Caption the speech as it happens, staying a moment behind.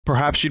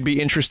Perhaps you'd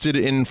be interested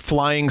in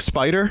Flying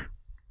Spider?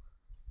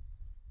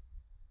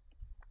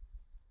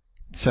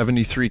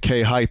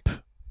 73k hype.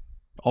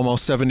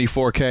 Almost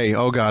 74k.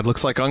 Oh god,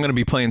 looks like I'm gonna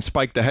be playing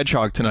Spike the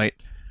Hedgehog tonight.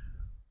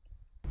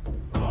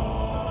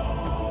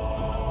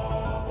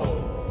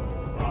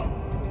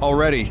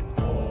 Already.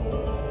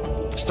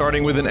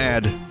 Starting with an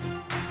ad.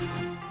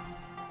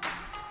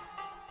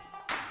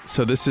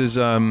 So this is,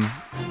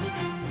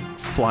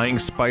 Flying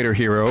Spider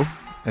Hero.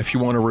 If you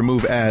want to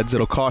remove ads,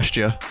 it'll cost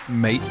you,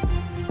 mate.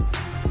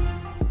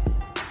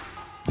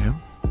 Yeah.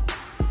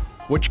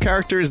 Which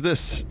character is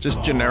this?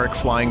 Just generic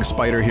Flying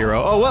Spider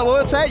Hero. Oh,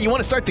 what's that? You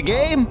want to start the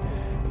game?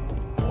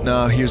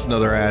 No, here's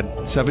another ad.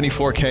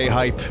 74k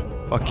hype.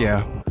 Fuck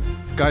yeah.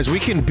 Guys, we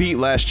can beat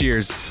last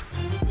year's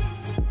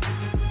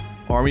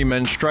Army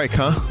Men Strike,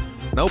 huh?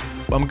 Nope,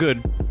 I'm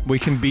good. We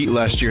can beat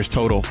last year's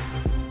total.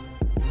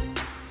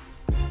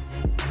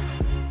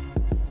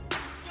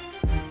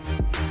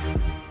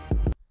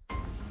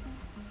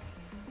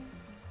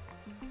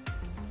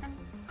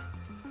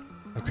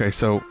 Okay,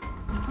 so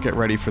get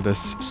ready for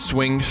this.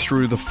 Swing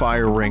through the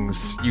fire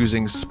rings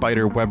using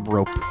spider web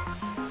rope.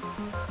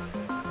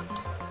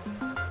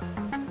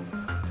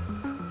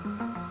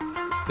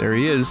 There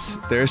he is.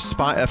 There's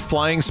a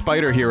Flying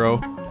Spider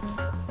Hero.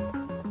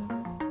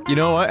 You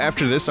know what?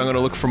 After this, I'm gonna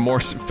look for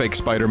more fake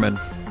Spider-Men.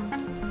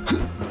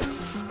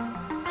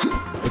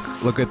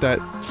 Look at that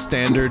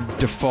standard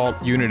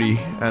default Unity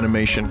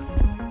animation.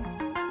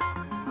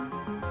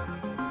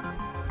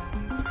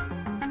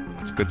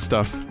 That's good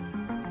stuff.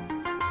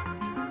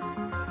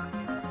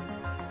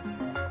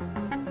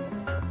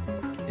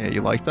 Yeah,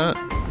 you like that?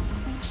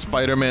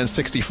 Spider-Man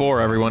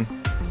 64, everyone.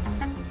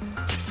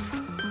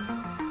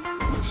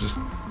 Let's just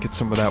get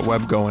some of that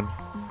web going.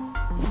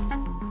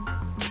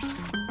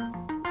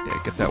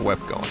 Yeah, get that web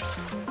going.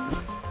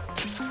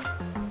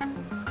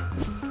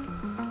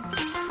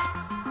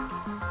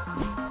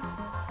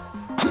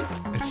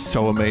 It's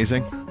so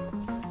amazing.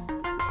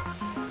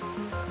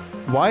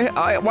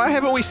 Why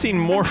haven't we seen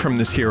more from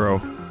this hero?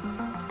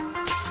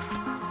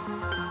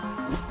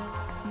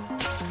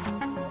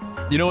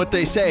 You know what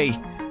they say?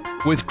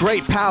 With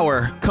great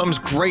power comes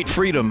great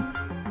freedom.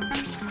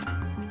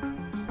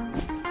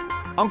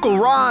 Uncle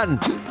Ron!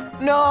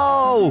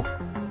 No!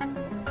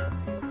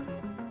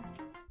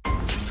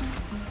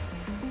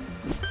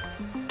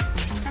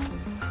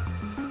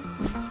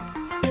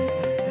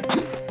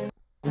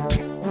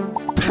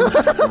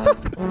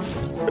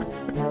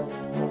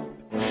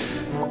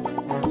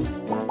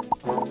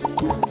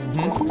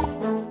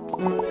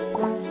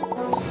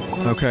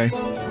 Okay.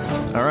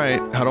 Alright,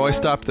 how do I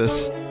stop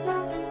this?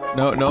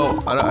 No,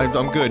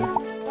 I'm good.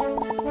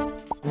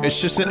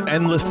 It's just an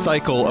endless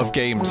cycle of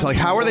games. Like,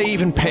 how are they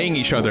even paying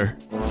each other?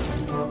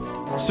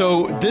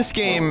 So, this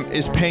game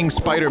is paying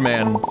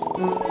Spider-Man...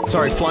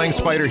 Sorry, Flying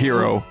Spider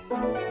Hero...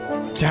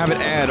 to have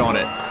an ad on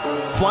it.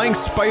 Flying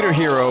Spider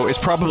Hero is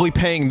probably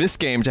paying this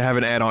game to have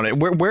an ad on it.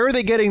 Where are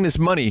they getting this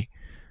money?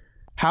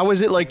 How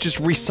is it, like, just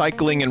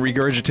recycling and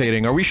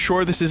regurgitating? Are we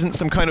sure this isn't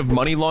some kind of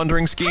money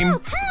laundering scheme?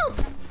 Help! Help!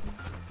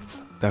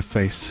 That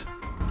face.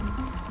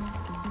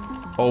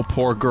 Oh,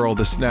 poor girl,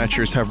 the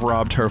Snatchers have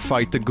robbed her.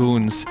 Fight the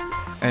goons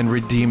and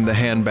redeem the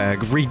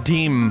handbag.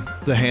 Redeem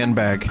the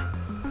handbag.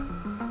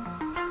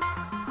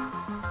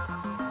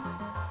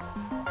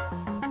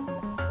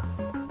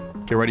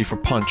 Get ready for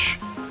punch.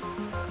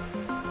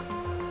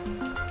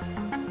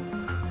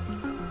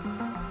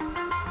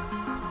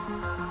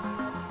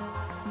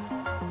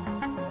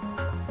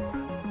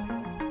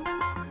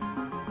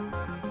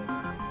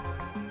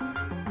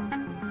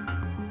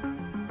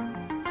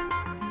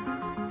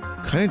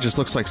 Kinda just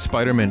looks like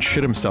Spider-Man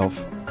shit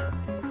himself.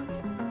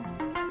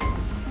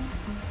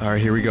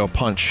 Alright, here we go.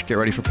 Punch. Get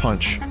ready for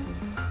punch.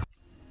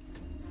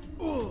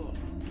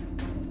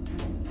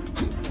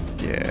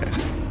 Yeah.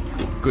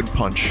 Good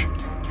punch.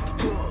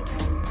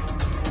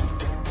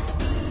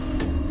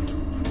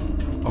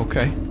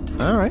 Okay.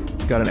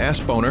 Alright. Got an ass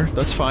boner.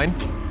 That's fine.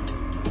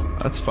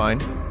 That's fine.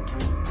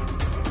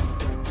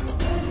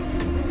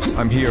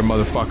 I'm here,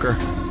 motherfucker.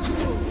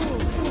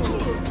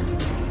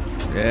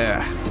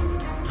 Yeah.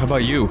 How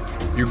about you?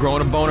 You're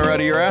growing a boner out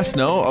of your ass?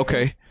 No?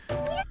 Okay.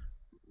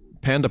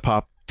 Panda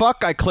Pop.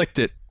 Fuck, I clicked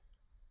it.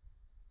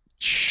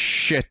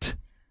 Shit.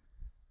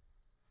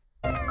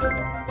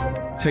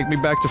 Take me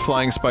back to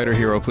Flying Spider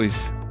Hero,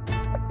 please.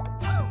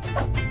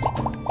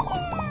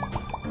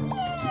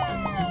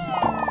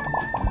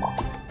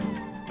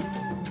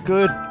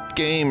 Good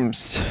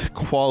games.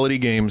 Quality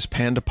games.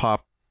 Panda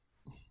Pop.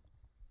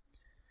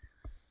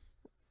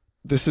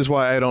 This is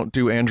why I don't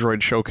do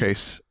Android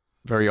Showcase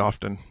very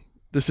often.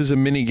 This is a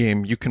mini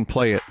game, you can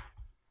play it.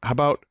 How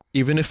about,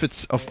 even if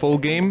it's a full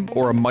game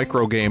or a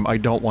micro game, I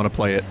don't want to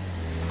play it.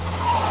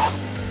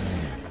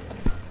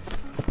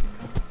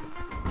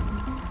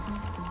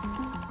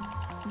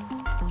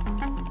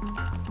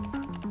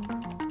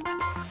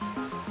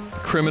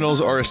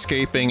 Criminals are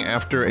escaping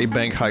after a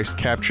bank heist.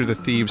 Capture the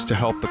thieves to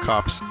help the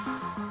cops.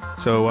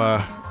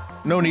 So,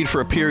 no need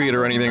for a period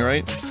or anything,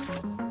 right?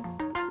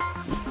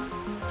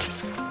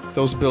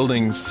 Those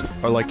buildings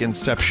are like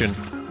Inception.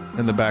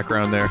 in the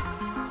background there.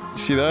 You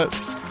see that?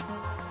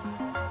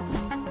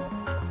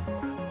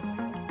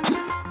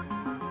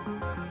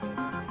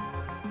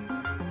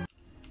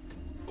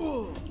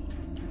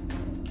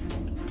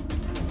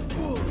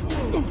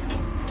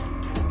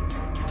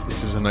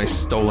 This is a nice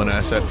stolen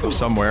asset from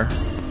somewhere.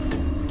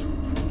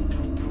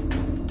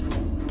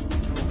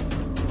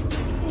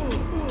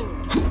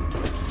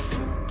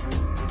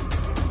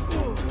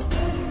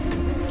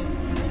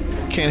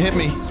 Can't hit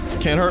me.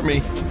 Can't hurt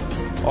me.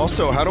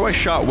 Also, how do I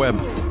shot web?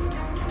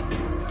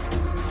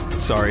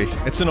 Sorry.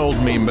 It's an old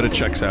meme, but it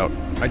checks out.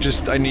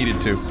 I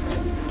needed to.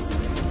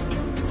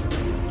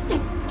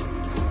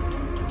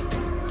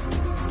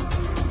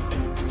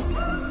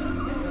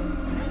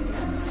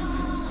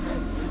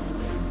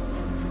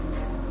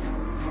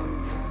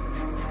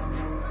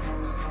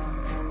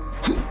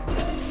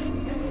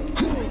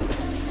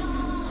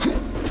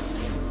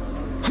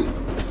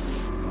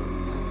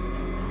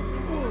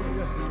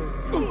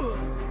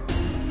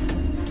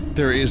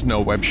 There is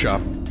no web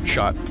shot.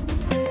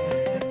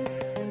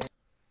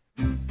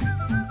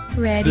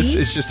 Ready? This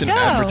is just an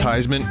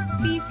advertisement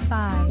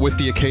B5 with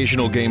the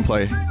occasional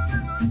gameplay.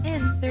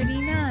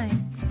 N39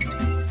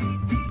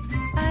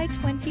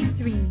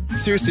 I23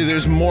 Seriously,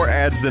 there's more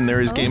ads than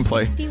there is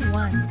gameplay.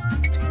 61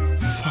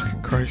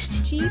 Fucking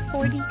Christ.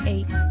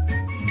 G48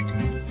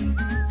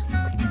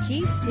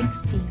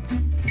 G60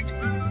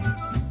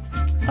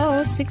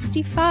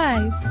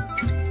 O65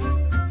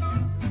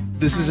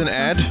 This is an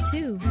ad?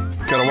 2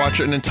 Gotta watch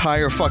an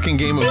entire fucking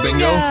game of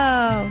bingo?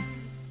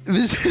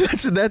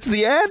 That's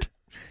the ad?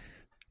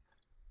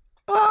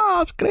 Oh,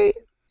 it's great.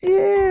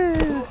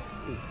 Yeah.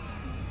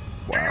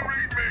 Wow.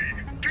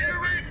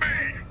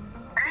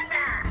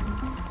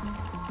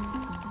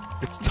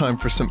 It's time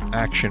for some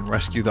action.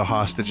 Rescue the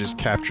hostages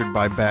captured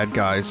by bad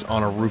guys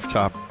on a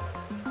rooftop.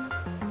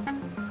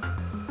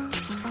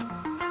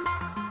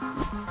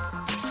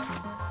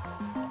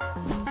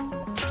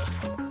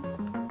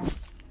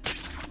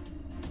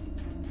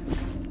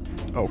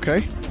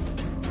 Okay.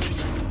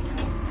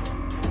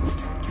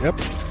 Yep.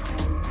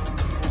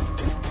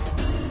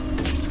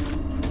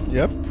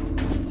 Yep.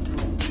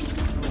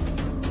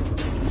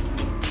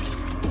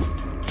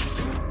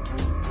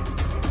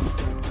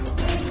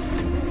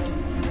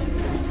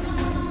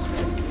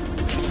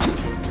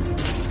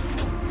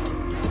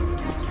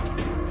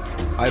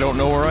 I don't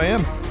know where I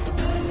am.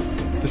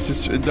 This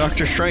is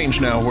Doctor Strange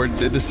now, where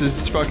this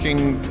is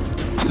fucking...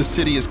 The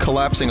city is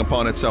collapsing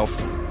upon itself.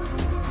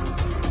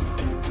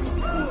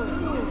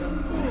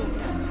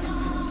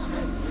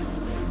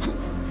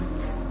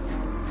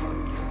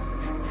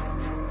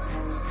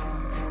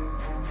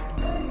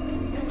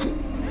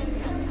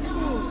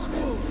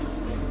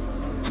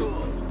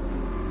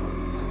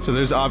 So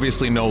there's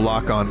obviously no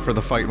lock-on for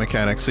the fight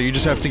mechanic, so you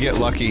just have to get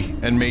lucky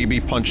and maybe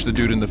punch the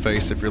dude in the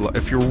face if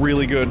you're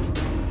really good.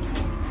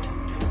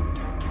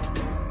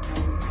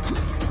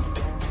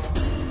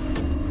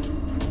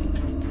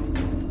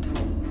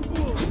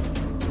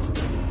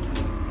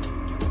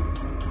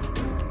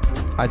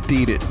 I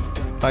did it.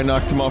 I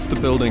knocked him off the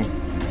building.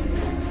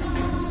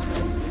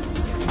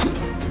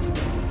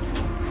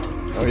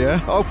 Oh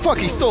yeah? Oh fuck,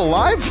 he's still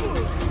alive?!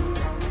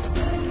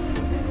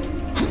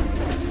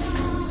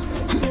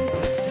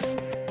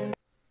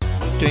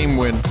 Game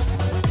win.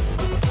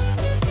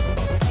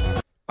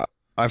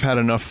 I've had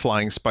enough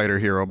flying spider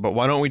hero, but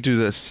why don't we do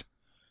this?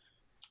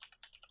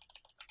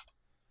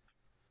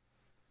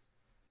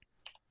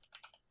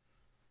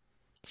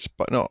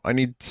 No, I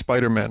need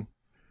Spider-Man.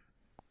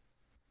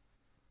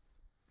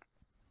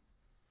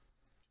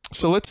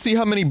 So let's see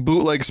how many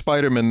bootleg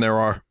Spider-Man there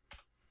are.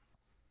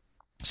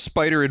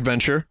 Spider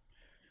Adventure.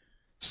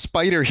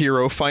 Spider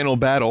Hero Final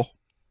Battle.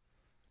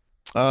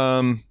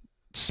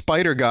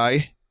 Spider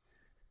Guy.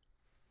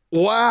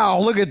 Wow,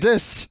 look at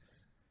this!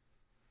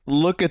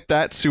 Look at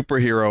that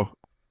superhero.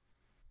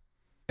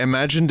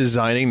 Imagine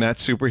designing that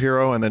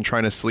superhero and then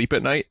trying to sleep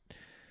at night.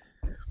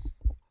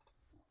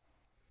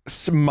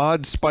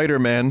 Mod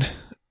Spider-Man.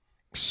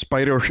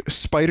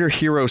 Spider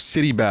Hero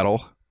City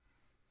Battle.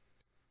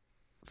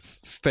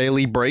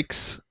 Faily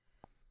Breaks.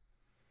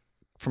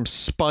 From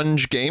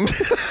Sponge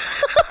Games.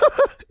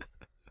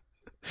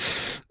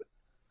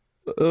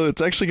 Oh,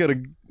 it's actually got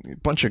a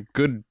bunch of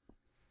good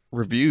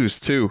reviews,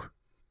 too.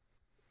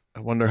 I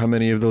wonder how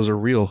many of those are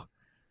real.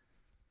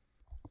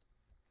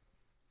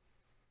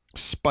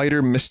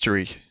 Spider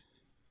Mystery.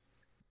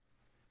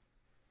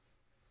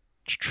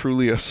 It's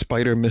truly a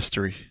spider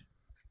mystery.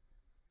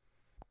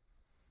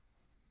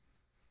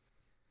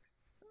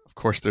 Of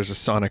course, there's a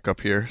Sonic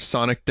up here.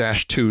 Sonic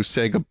Dash 2,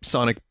 Sega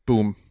Sonic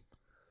Boom.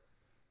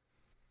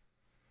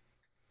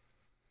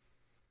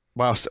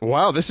 Wow,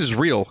 wow, this is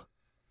real.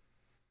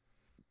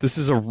 This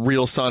is a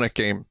real Sonic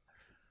game.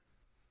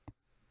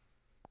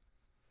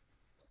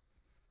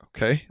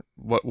 Okay,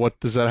 what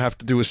does that have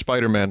to do with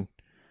Spider-Man?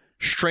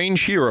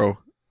 Strange Hero.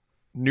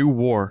 New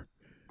War.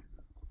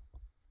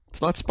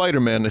 It's not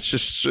Spider-Man, it's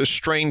just a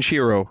strange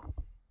hero.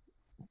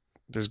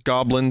 There's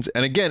goblins,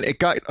 and again, it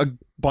got a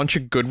bunch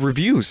of good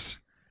reviews.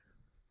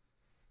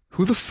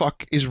 Who the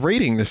fuck is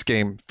rating this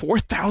game?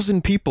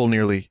 4,000 people,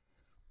 nearly.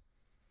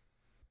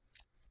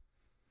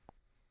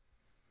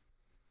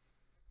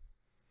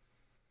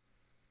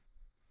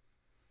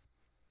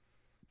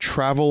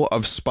 Travel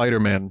of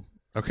Spider-Man.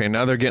 Okay,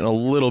 now they're getting a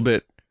little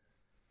bit...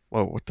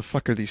 Whoa, what the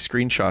fuck are these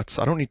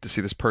screenshots? I don't need to see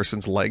this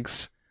person's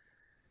legs.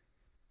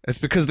 It's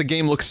because the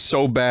game looks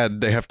so bad,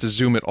 they have to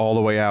zoom it all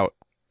the way out.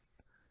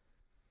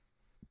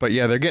 But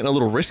yeah, they're getting a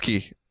little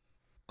risky.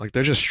 Like,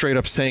 they're just straight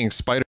up saying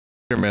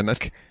Spider-Man.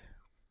 That's...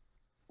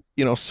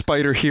 You know,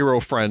 Spider Hero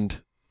Friend.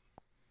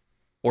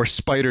 Or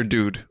Spider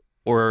Dude.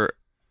 Or...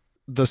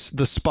 The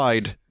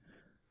Spide.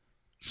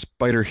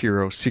 Spider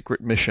Hero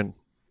Secret Mission.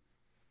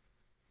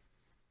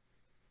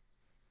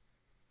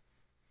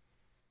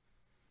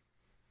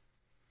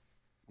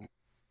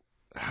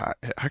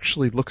 It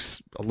actually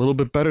looks a little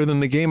bit better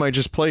than the game I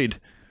just played.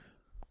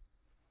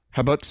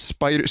 How about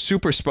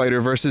Super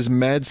Spider versus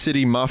Mad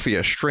City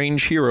Mafia?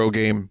 Strange hero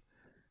game.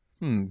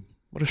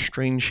 What a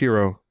strange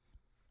hero.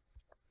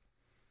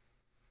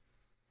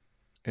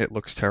 It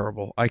looks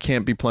terrible. I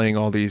can't be playing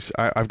all these.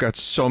 I've got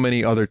so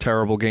many other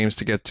terrible games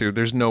to get to.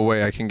 There's no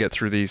way I can get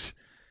through these.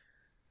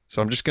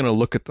 So I'm just gonna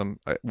look at them.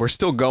 We're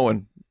still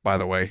going, by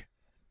the way.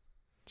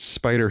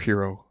 Spider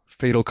Hero.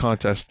 Fatal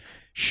Contest.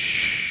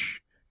 Shh.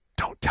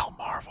 Don't tell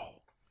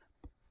Marvel.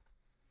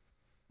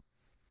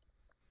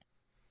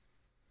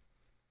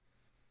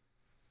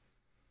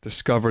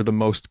 Discover the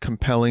most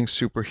compelling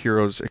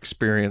superheroes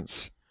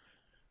experience.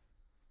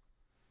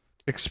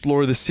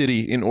 Explore the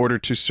city in order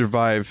to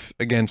survive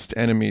against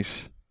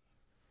enemies.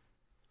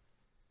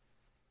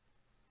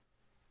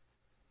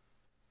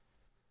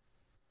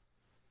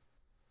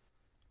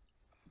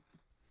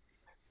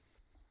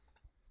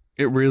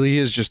 It really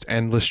is just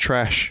endless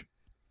trash.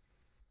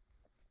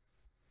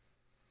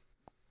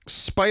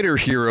 Spider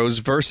Heroes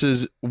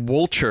versus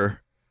Wulture.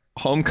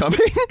 Homecoming?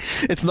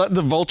 It's not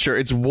the Vulture,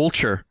 it's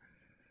Wulture.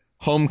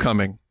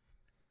 Homecoming.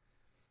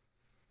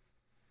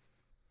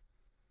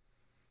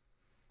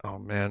 Oh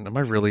man, am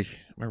I really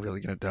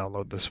gonna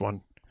download this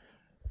one?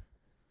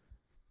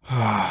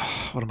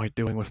 What am I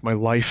doing with my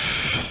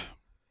life?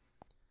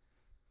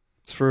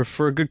 It's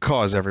for a good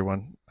cause,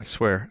 everyone. I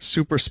swear.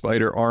 Super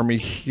Spider Army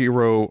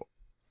Hero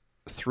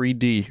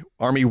 3D.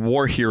 Army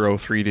War Hero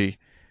 3D.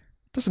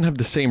 Doesn't have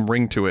the same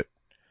ring to it.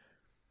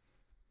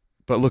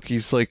 But look,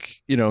 he's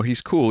like, you know,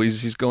 he's cool.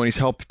 He's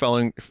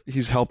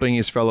helping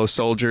his fellow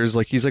soldiers.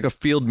 Like, he's like a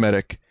field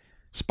medic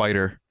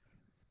spider.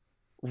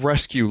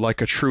 Rescue like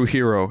a true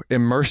hero.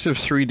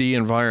 Immersive 3D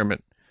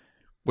environment.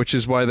 Which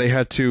is why they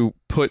had to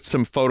put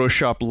some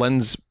Photoshop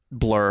lens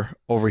blur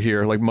over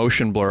here, like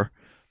motion blur.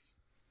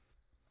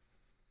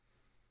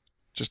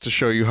 Just to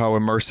show you how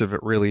immersive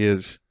it really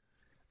is.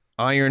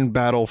 Iron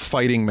Battle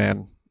Fighting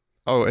Man.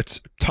 Oh,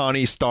 it's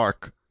Tony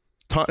Stark.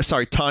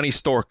 Tony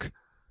Stork.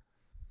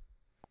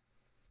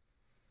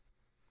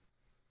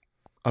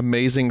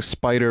 Amazing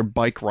Spider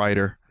Bike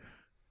Rider.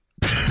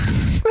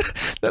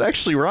 That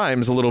actually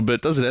rhymes a little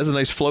bit, doesn't it? It has a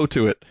nice flow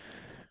to it.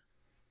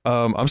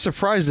 I'm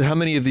surprised at how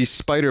many of these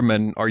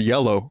Spider-Men are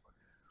yellow.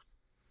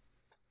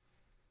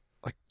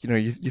 Like, you know,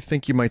 you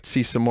think you might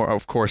see some more. Oh,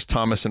 of course,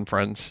 Thomas and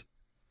Friends.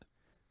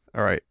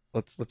 Alright,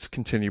 let's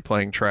continue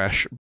playing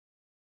trash.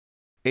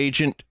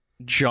 Agent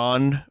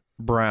John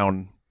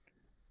Brown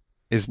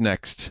is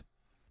next.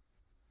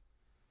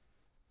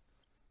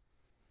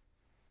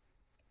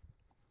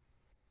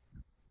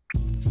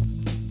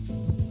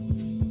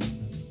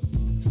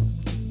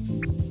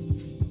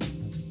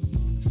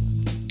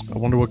 I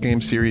wonder what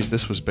game series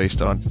this was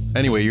based on.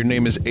 Anyway, your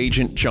name is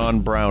Agent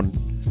John Brown,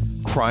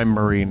 Crime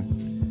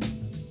Marine.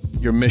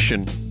 Your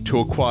mission, to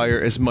acquire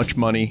as much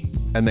money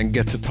and then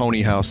get to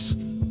Tony House.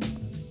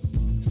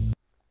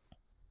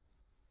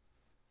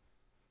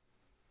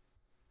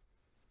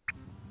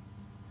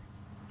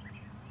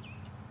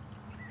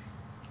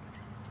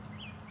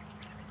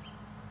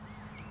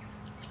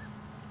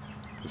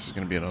 This is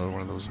going to be another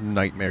one of those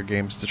nightmare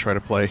games to try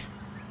to play.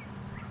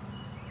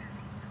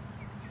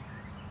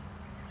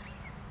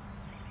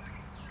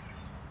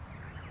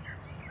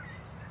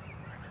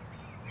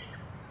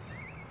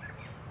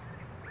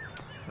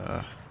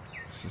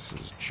 This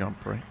is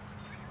jump, right?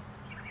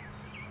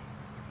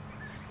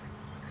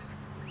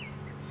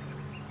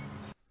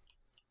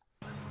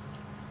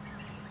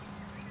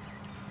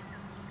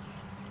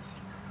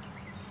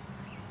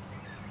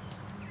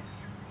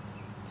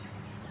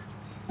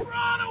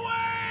 Run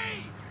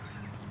away!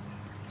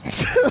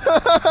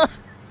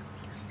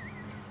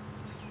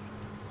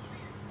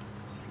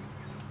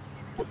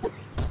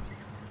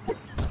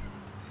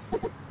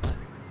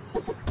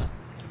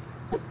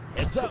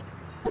 Heads up.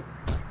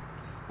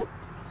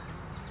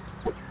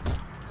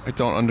 I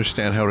don't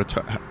understand how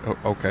to oh,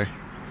 okay.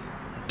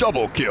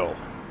 Double kill!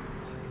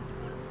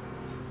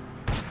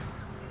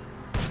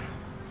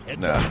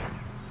 Heads Nah. up.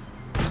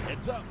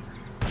 Heads up.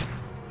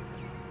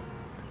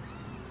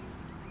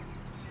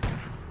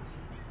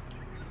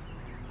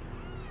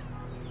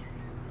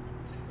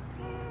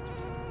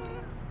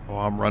 Oh,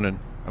 I'm running.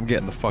 I'm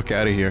getting the fuck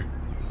out of here.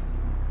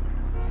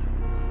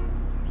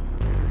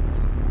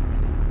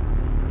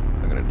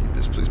 I'm gonna need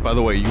this, please. By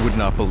the way, you would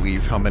not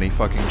believe how many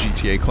fucking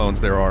GTA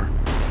clones there are.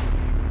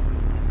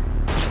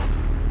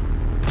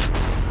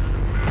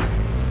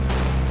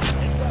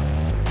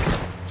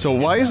 So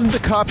why isn't the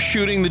cop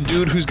shooting the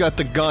dude who's got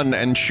the gun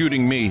and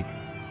shooting me?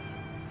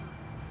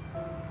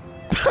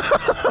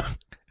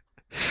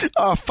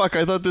 Oh fuck,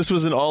 I thought this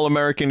was an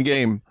all-American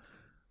game.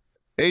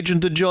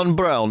 Agent John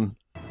Brown.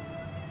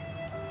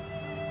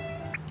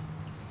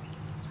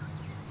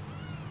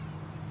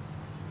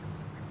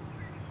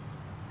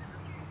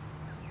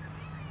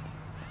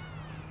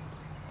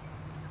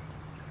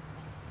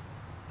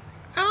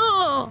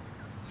 Oh!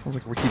 Sounds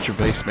like Ricky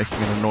Gervais making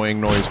an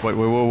annoying noise. Wait,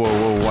 whoa, whoa,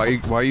 whoa, whoa,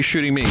 why are you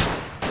shooting me?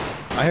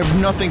 I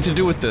have nothing to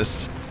do with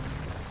this.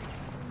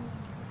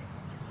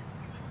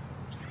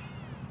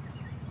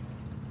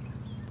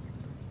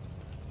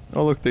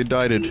 Oh look, they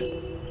died it.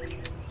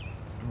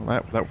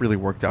 Well, that really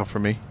worked out for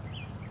me.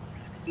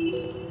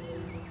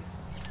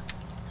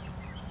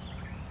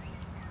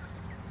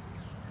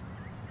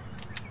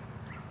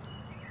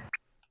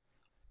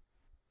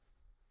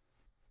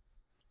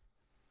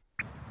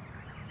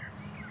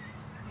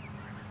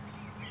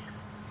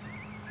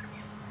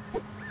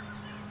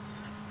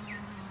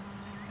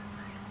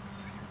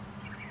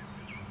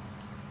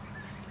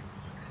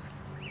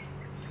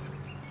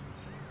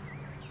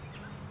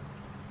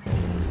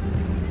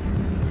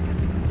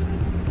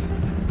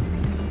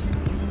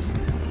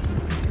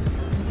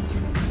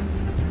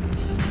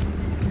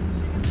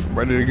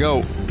 Ready to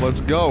go. Let's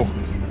go.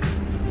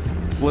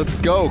 Let's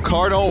go.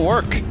 Car don't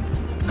work.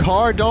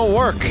 Car don't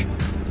work.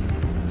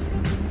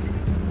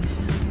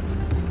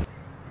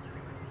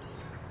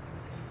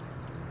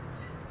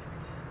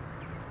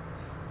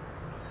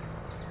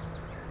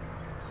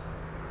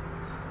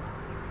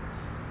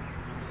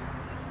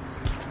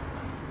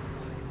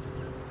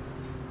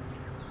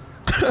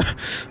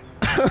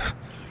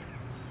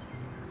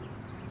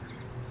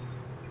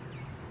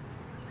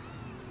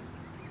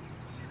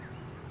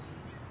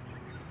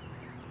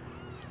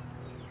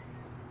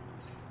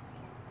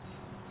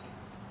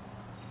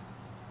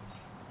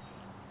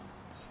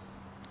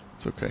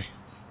 It's okay.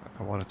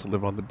 I wanted to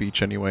live on the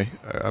beach anyway.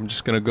 I'm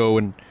just gonna go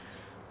and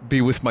be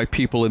with my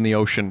people in the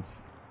ocean.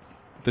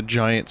 The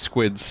giant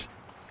squids.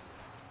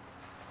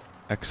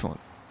 Excellent.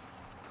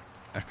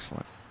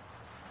 Excellent.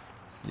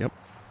 Yep.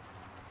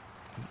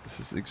 This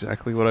is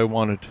exactly what I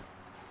wanted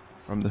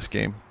from this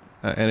game.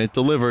 And it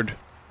delivered.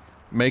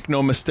 Make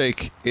no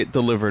mistake, it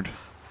delivered.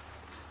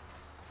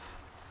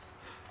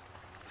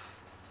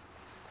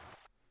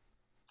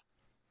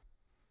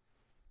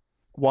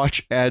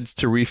 Watch ads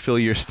to refill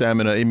your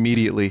stamina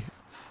immediately.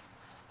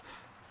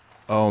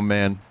 Oh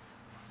man.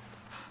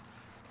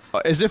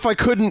 As if I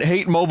couldn't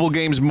hate mobile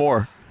games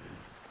more.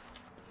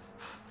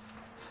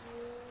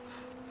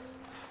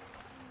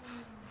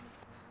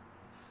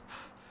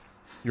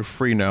 You're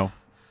free now.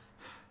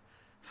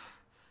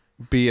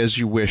 Be as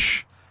you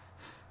wish.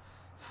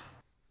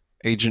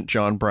 Agent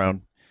John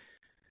Brown.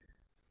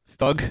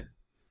 Thug?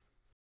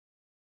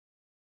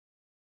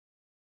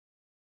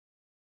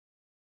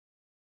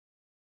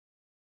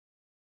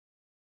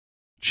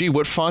 Gee,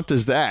 what font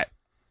is that?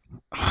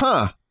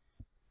 Huh.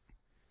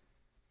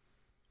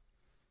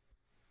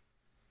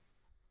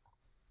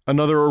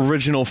 Another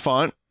original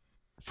font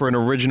for an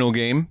original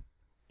game.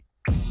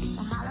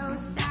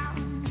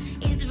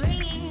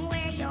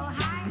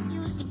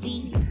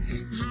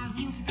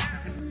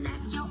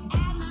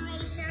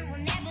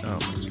 Oh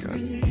my god.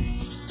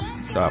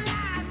 Stop.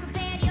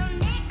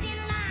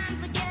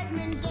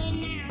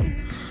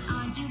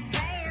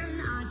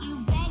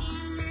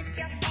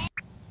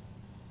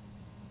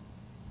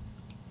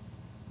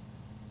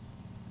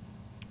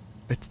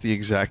 It's the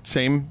exact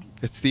same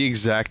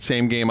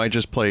game I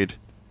just played.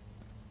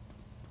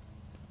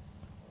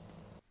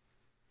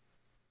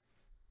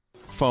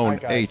 Phone, Hi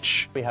guys.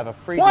 H. We have a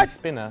freebie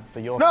spinner for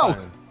your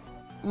phone.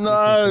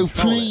 No,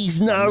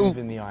 please, no.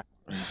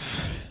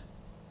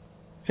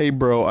 Hey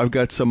bro, I've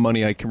got some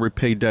money, I can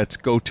repay debts,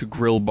 go to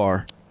Grill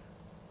Bar.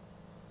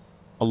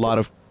 A lot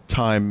of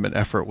time and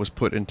effort was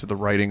put into the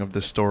writing of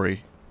this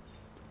story.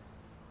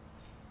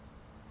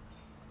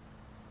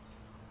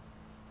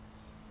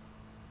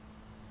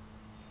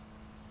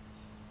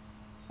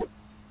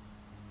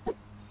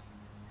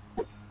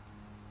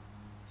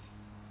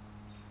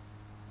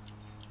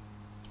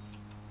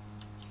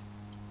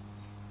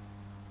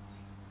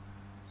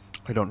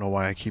 I don't know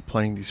why I keep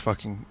playing these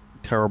fucking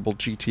terrible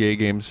GTA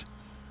games.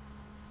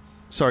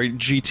 Sorry,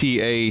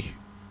 GTA-ish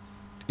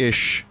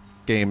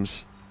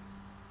games.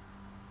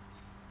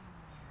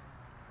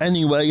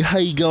 Anyway,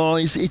 hey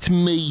guys, it's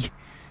me.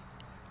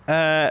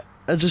 I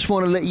just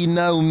want to let you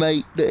know,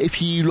 mate, that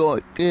if you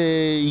like,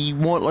 you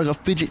want like a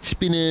fidget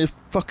spinner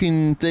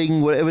fucking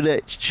thing, whatever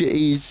that shit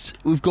is,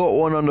 we've got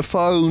one on the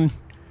phone.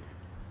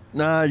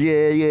 Nah,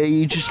 yeah,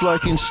 you just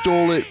like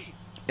install it.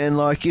 And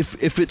like,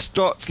 if it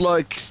starts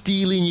like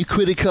stealing your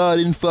credit card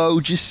info,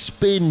 just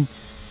spin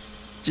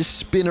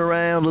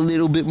around a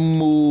little bit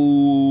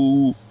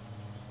more.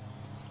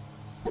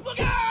 Look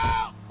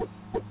out!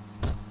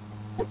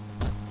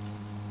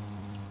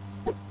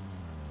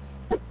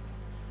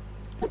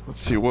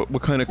 Let's see,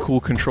 what kind of cool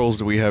controls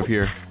do we have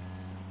here?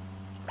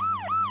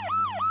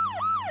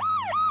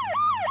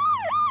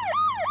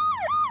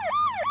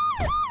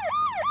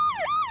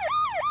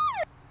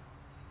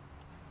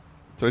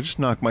 Did I just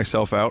knock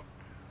myself out?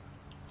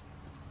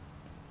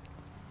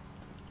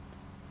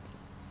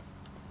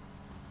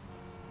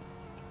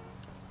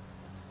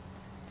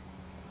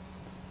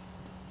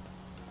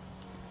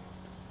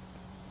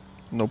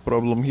 No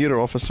problem here,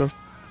 officer.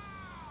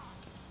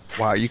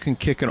 Wow, you can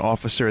kick an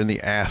officer in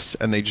the ass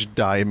and they just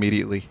die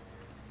immediately.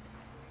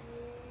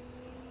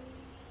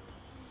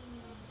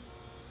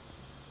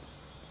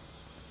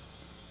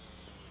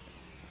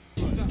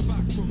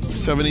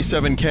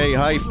 $77K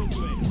hype.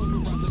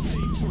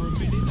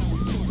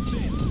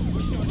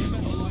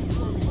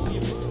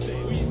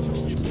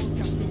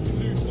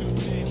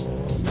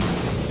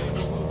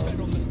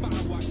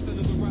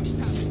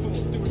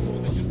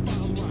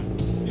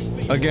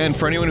 Again,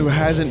 for anyone who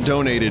hasn't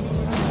donated,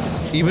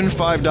 even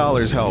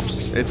 $5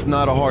 helps. It's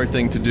not a hard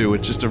thing to do.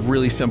 It's just a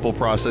really simple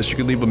process. You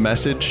can leave a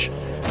message,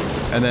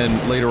 and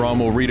then later on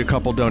we'll read a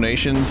couple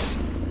donations.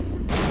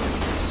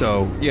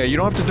 So, yeah, you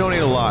don't have to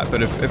donate a lot,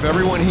 but if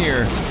everyone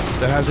here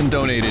that hasn't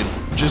donated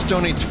just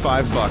donates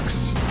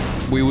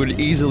 $5, we would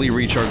easily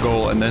reach our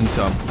goal and then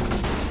some.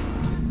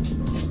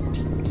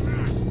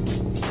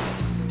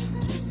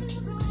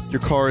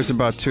 Your car is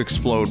about to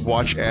explode.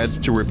 Watch ads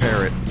to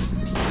repair it.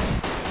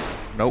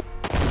 Nope.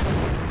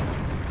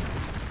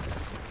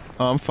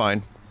 Oh, I'm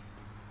fine.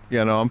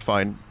 Yeah, no, I'm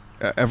fine.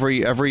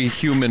 Every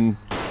human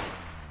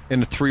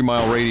in a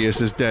 3-mile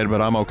radius is dead, but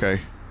I'm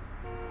okay.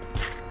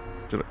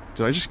 Did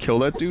I just kill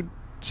that dude?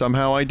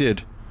 Somehow I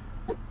did.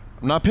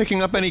 I'm not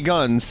picking up any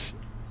guns.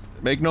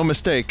 Make no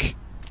mistake.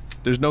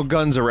 There's no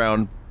guns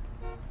around.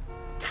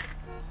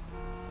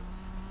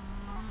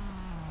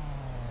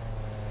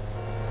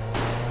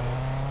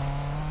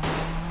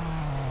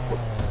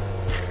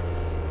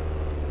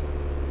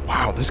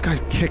 Wow, this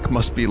guy's kick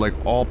must be, like,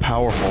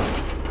 all-powerful.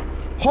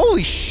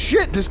 Holy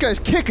shit, this guy's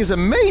kick is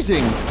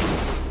amazing!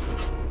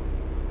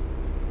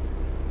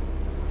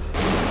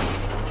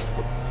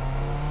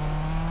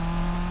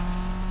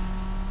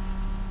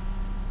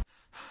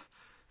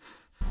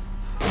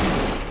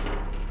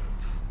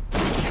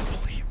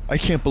 I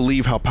can't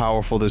believe how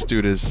powerful this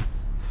dude is.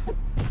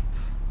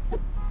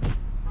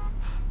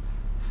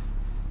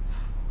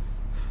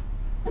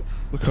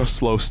 Look how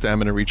slow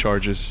stamina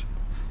recharges.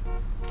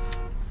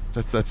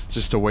 That's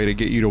just a way to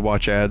get you to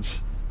watch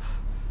ads.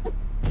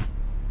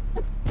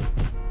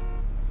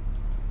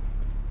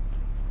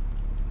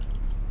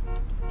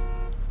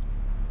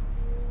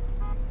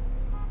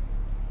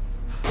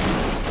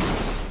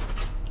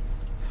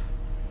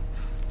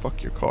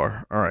 Fuck your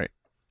car. Alright.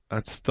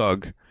 That's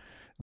thug.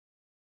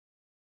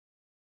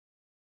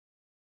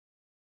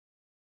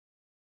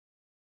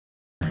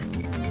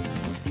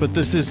 But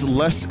this is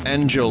less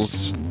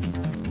Angel's...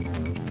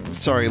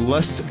 Sorry,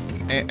 less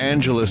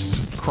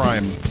Angelus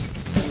crime.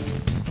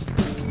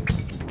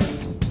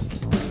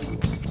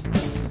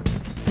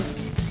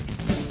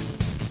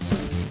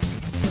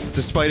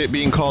 Despite it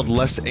being called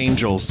Less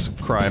Angels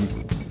crime.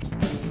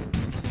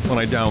 When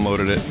I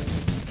downloaded it.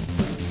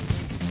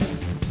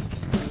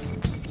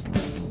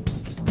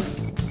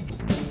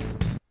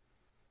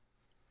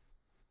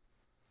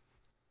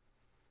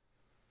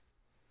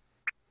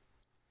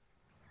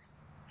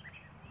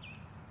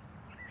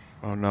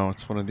 Oh no,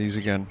 it's one of these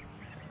again.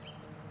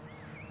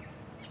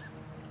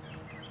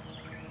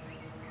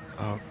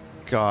 Oh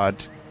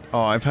god.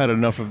 Oh, I've had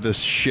enough of this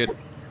shit.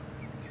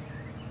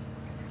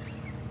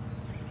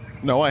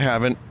 No, I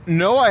haven't.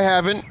 No, I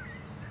haven't!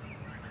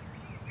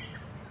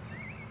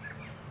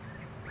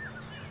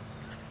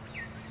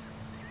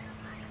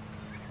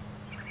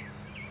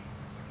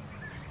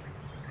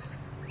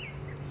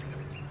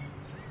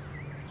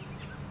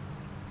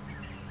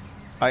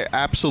 I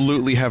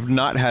absolutely have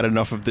not had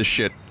enough of this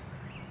shit.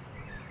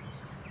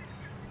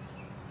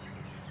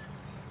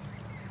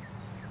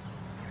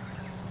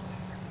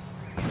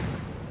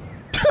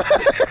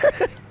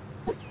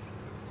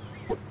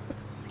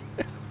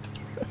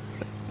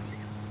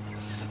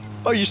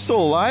 Oh, you're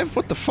still alive?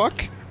 What the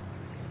fuck?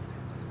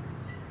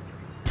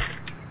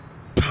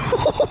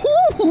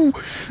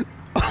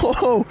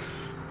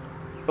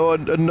 Oh,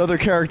 another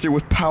character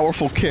with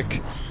powerful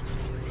kick.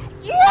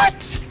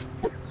 What?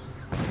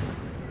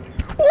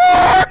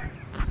 What?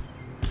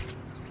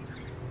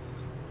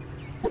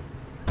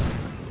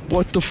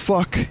 What the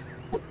fuck?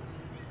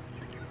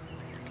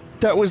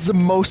 That was the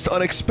most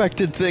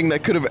unexpected thing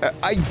that could have...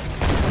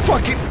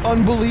 fucking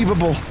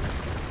unbelievable.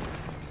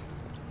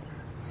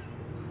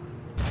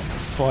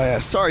 Fly,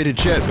 sorry to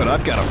Jet, but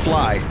I've gotta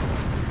fly.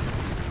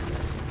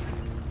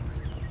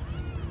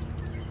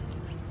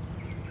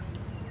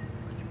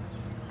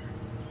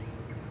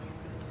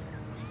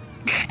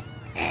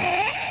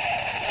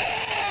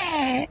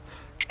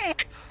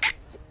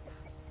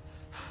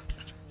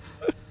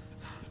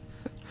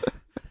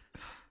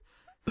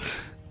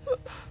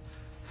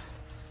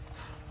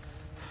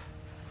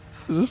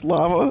 Is this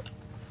lava?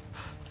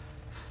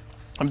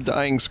 I'm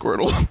dying,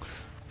 Squirtle.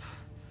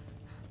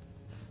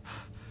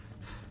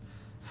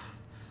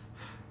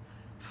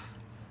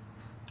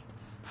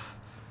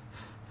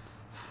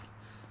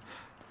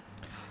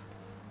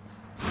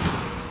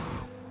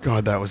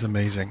 God, that was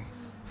amazing.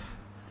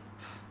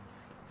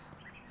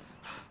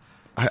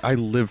 I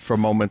live for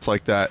moments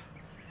like that.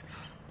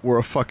 Where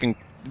a fucking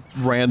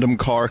random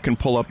car can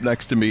pull up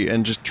next to me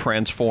and just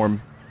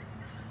transform.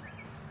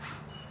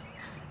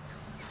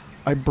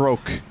 I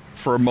broke.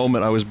 For a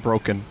moment, I was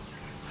broken.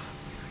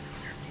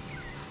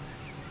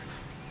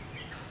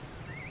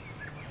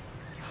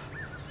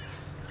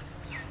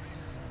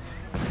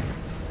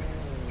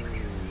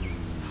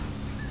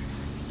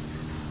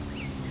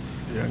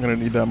 Yeah, I'm gonna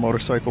need that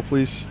motorcycle,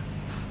 please.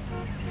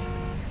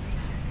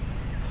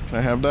 Can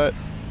I have that?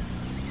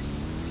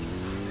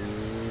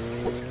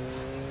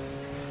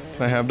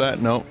 Can I have that?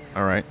 No.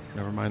 Alright,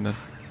 never mind then.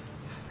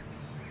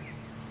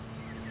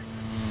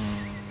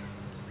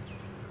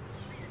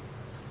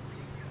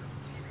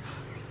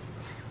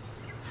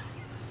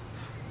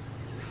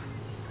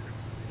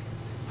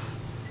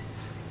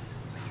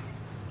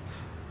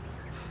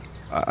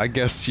 I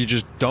guess you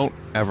just don't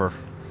ever.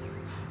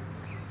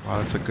 Wow,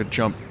 that's a good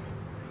jump.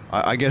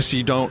 I guess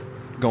you don't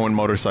go in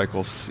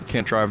motorcycles. You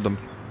can't drive them.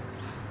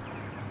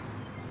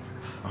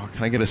 Oh,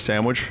 can I get a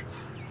sandwich?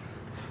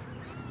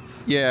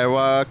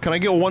 Yeah, can I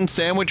get one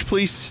sandwich,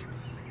 please?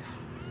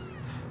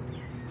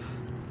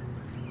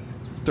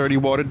 Dirty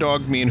water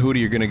dog? Me and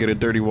Hootie are gonna get a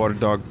dirty water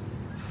dog.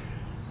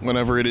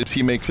 Whenever it is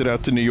he makes it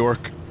out to New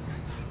York.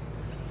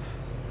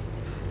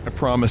 I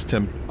promised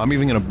him. I'm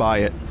even gonna buy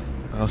it.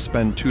 I'll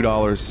spend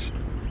 $2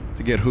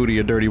 to get Hootie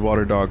a dirty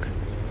water dog.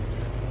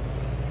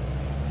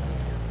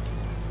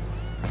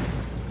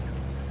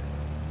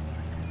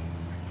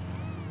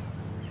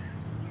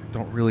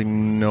 Don't really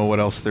know what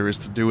else there is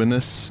to do in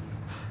this.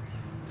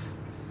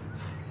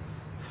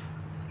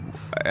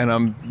 And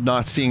I'm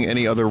not seeing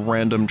any other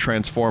random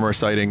Transformer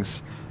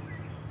sightings.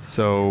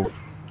 So...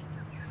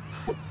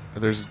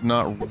 there's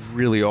not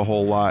really a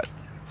whole lot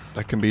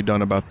that can be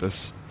done about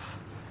this.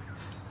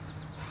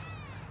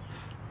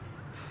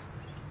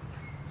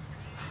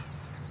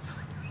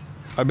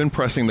 I've been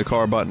pressing the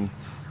car button.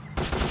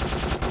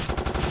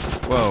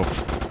 Whoa.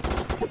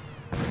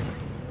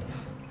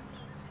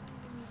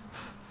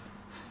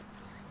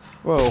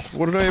 Whoa,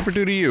 what did I ever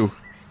do to you?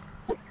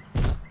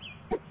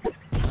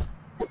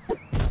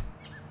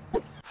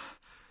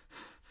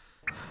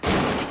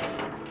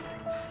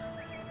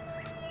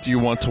 Do you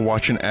want to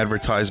watch an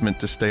advertisement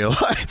to stay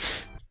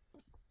alive?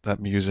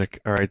 That music.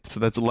 Alright, so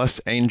that's less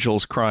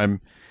Angel's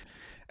Crime.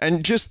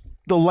 And just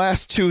the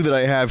last two that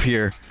I have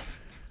here.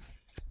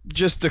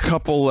 Just a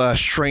couple,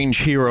 strange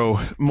hero,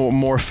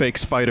 more fake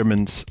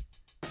Spider-Mans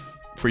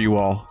for you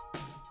all.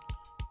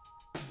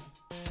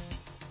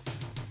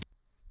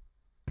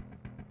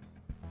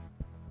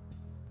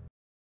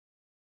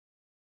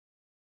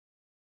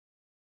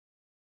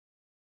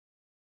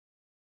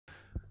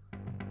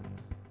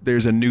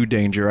 There's a new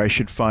danger. I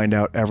should find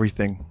out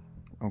everything.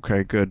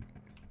 Okay, good.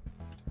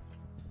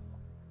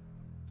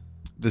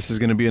 This is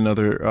gonna be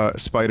another,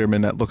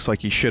 Spider-Man that looks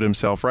like he shit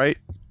himself, right?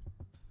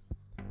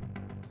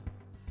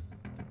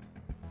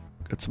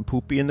 Got some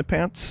poopy in the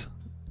pants?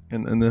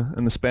 In the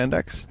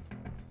spandex?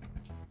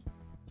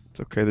 It's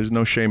okay, there's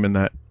no shame in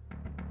that.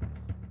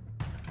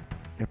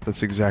 Yep,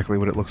 that's exactly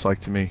what it looks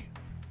like to me.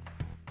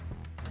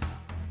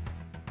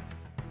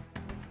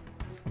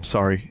 I'm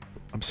sorry.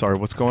 I'm sorry,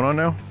 what's going on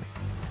now?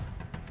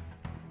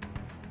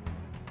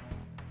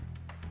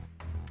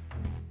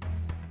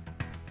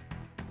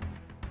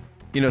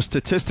 You know,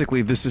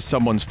 statistically, this is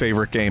someone's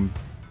favorite game.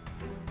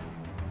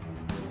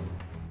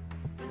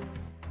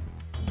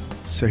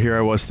 So here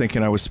I was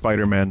thinking I was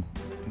Spider-Man.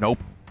 Nope.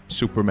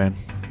 Superman.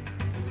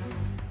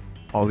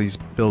 All these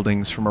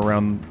buildings from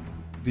around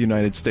the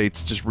United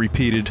States just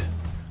repeated.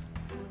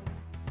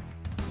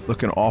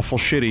 Looking awful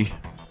shitty.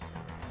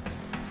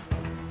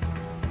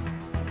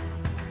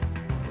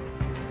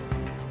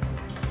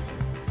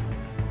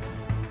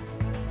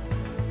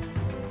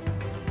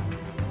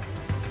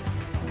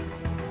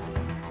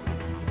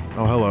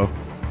 Oh, hello.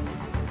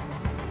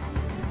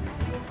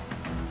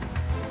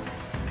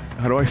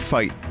 How do I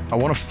fight? I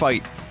want to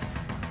fight.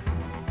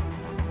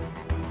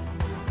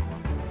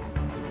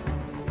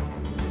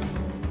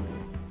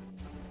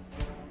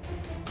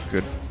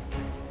 Good.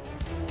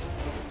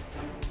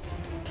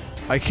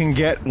 I can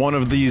get one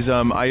of these,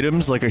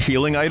 items, like a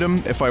healing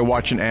item, if I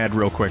watch an ad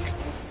real quick.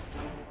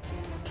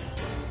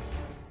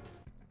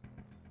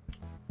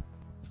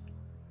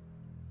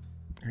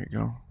 There you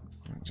go.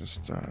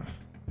 Just,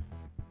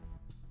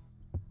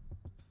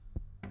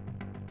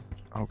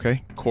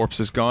 okay, corpse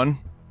is gone.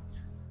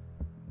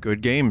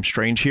 Good game,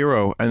 strange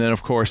hero. And then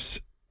of course,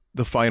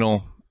 the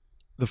final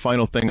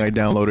thing I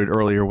downloaded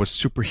earlier was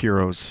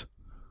superheroes.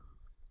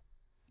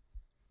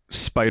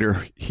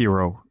 Spider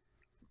Hero.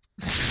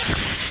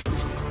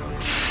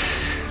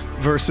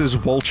 Versus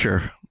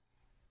Wulture.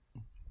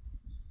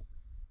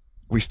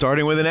 We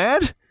starting with an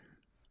ad?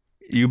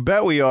 You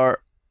bet we are.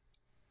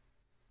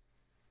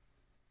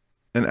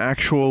 An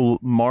actual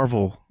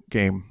Marvel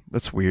game.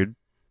 That's weird.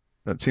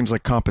 That seems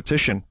like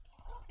competition.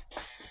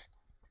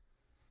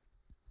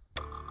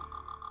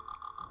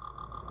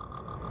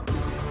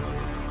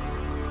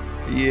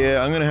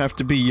 Yeah, I'm gonna have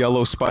to be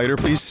Yellow Spider,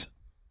 please.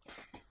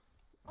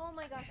 Oh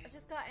my gosh, I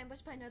just got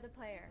ambushed by another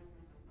player.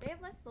 They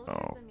have less soldiers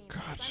than me, so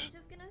I'm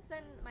just gonna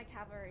send my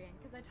cavalry in,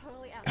 because I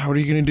totally How are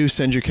you gonna do?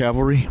 Send your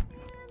cavalry?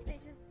 They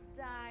just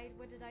died.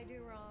 What did I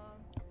do wrong?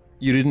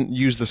 You didn't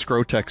use the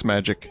Scrotex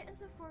magic. Get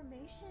into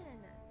formation.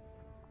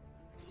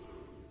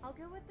 I'll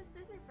go with the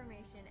scissor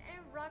formation and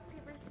rock,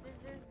 paper,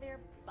 scissors their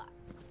butts.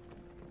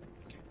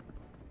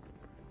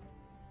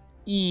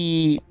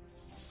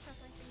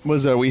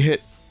 Was that we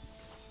hit?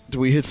 Did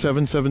we hit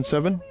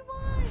 777?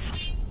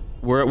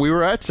 We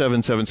were at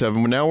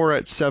 777. Now we're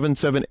at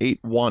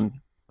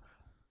 7781.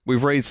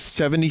 We've raised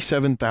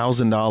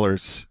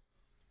 $77,000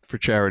 for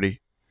charity.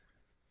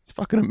 It's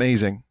fucking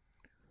amazing.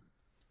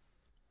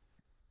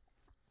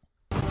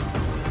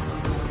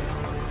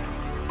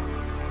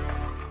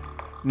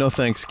 No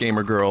thanks,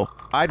 gamer girl.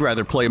 I'd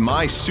rather play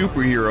my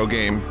superhero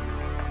game.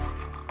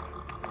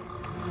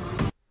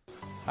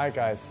 Hi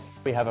guys,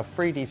 we have a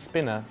 3D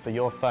spinner for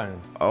your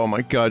phone. Oh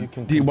my god.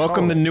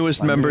 Welcome the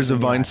newest members of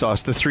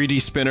Vinesauce, the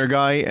 3D spinner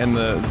guy and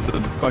the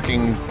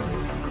fucking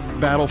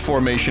battle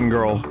formation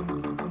girl.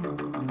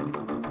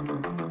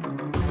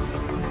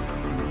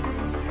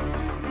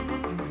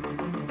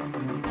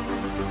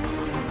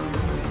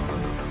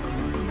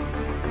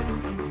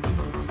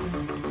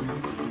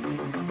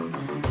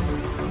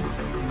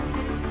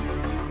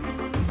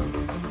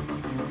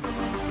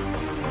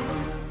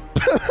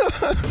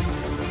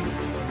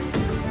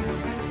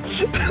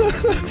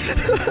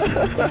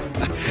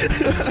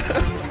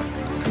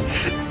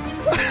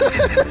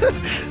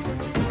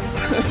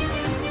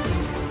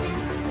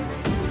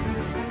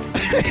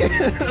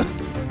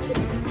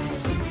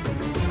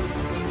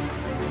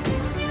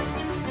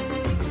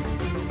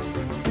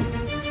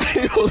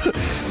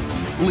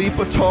 Leap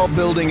a tall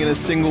building in a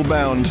single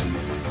bound.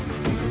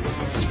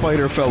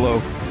 Spider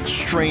fellow.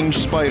 Strange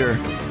spider.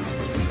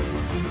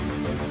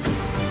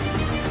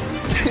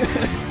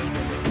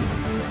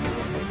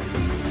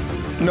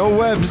 No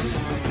webs.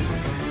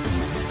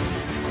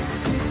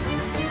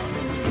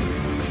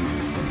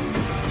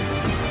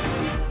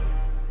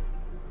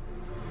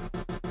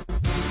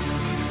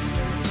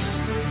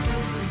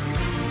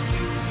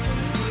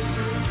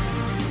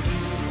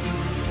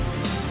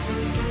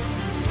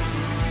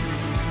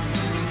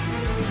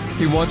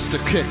 He wants to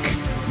kick,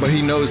 but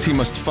he knows he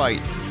must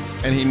fight,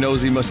 and he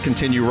knows he must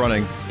continue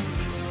running.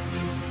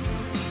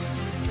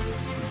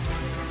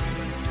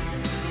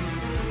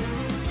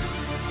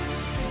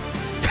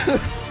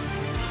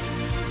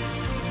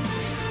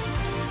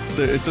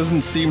 It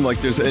doesn't seem like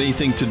there's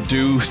anything to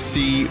do,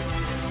 see.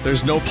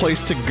 There's no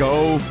place to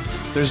go.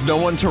 There's no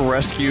one to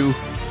rescue.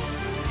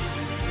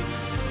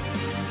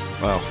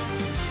 Well.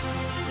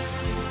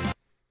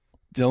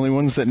 The only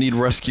ones that need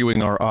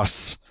rescuing are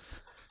us.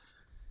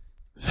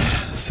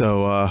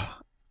 So,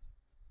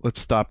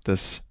 let's stop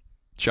this.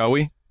 Shall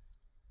we?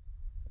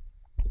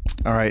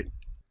 Alright.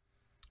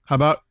 How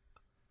about,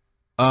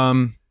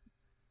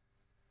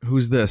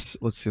 who's this?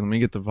 Let's see, let me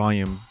get the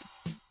volume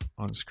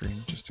on screen,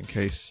 just in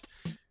case.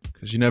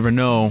 Because you never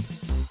know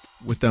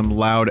with them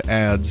loud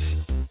ads.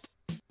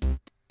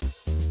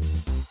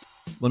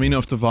 Let me know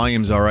if the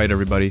volume's alright,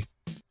 everybody.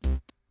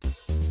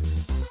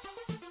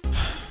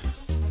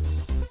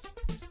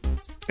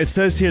 It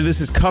says here this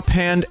is Cup,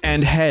 Hand,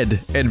 and Head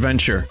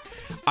Adventure.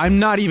 I'm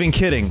not even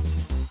kidding.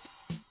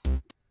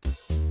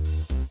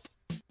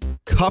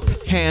 Cup,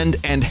 Hand,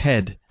 and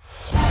Head.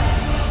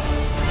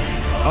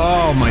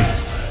 Oh my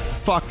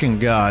fucking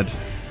god.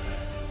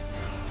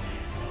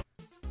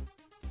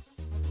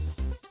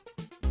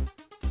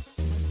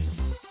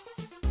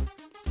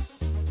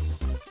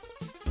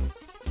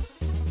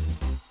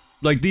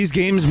 Like, these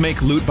games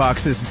make loot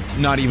boxes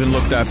not even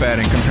look that bad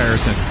in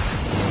comparison.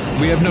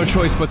 We have no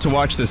choice but to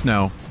watch this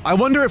now. I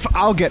wonder if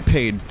I'll get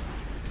paid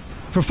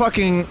for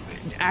fucking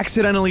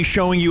accidentally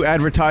showing you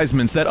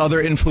advertisements that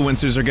other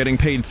influencers are getting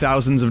paid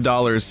thousands of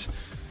dollars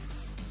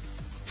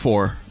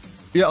for.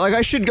 Yeah, like,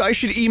 I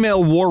should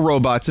email War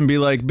Robots and be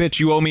like,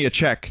 bitch, you owe me a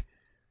check.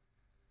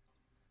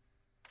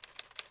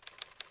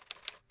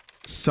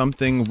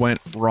 Something went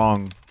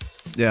wrong.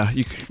 Yeah,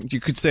 you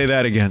could say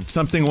that again.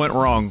 Something went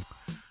wrong.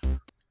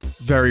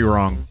 Very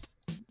wrong.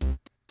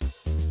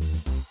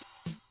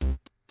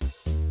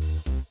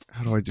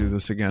 How do I do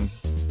this again?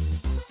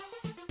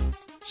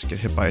 Just get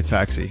hit by a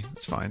taxi.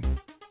 It's fine.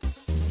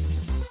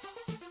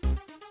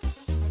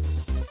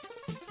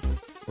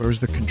 Where's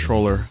the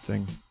controller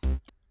thing?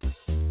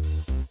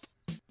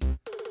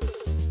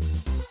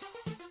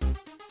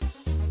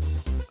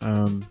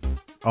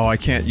 Oh, I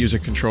can't use a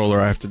controller.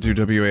 I have to do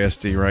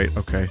WASD, right?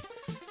 Okay.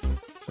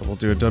 So we'll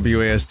do a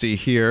WASD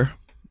here.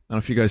 I don't know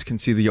if you guys can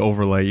see the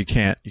overlay. You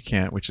can't,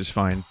 which is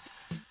fine.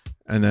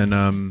 And then,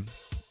 I'm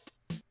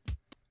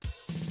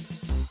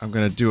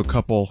gonna do a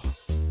couple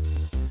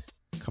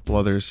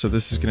others. So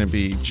this is gonna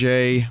be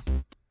J,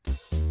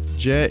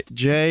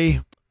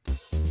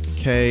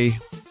 K,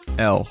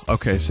 L.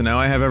 Okay, so now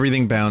I have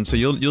everything bound. So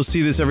you'll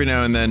see this every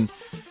now and then.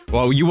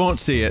 Well, you won't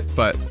see it,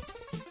 but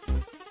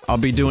I'll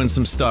be doing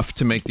some stuff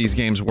to make these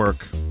games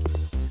work.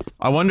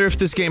 I wonder if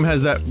this game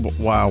has that-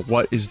 wow,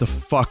 what is the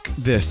fuck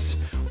this?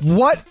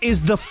 What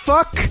is the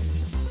fuck?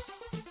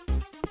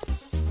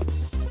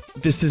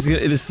 This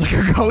is like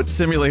a Goat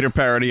Simulator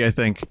parody, I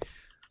think.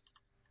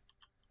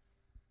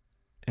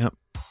 Yep.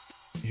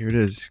 Here it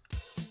is.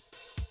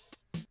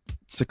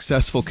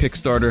 Successful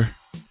Kickstarter.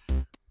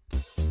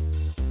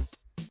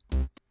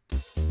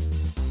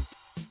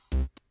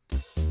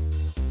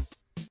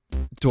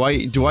 Do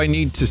I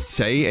need to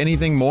say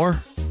anything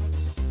more?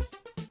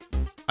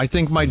 I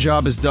think my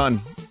job is done.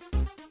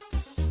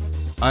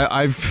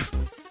 I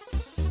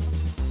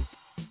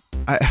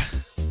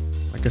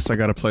guess I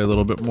gotta play a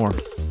little bit more.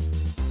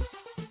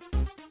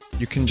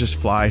 You can just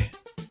fly.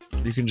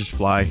 You can just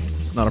fly.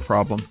 It's not a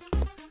problem.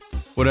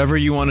 Whatever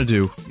you want to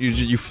do.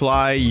 You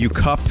fly, you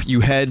cup, you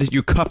head,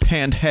 you cup,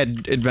 hand,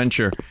 head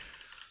adventure.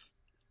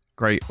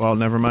 Great. Well,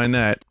 never mind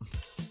that.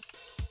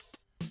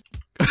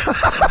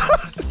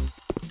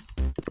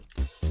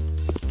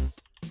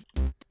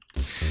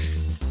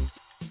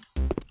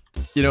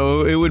 You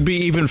know, it would be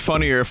even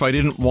funnier if I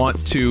didn't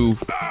want to...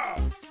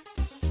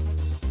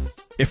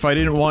 If I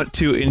didn't want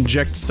to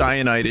inject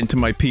cyanide into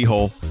my pee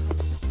hole.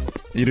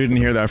 You didn't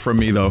hear that from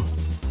me, though.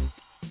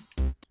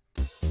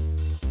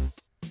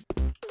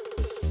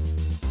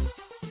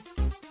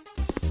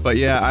 But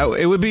yeah,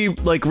 it would be,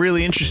 like,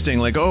 really interesting.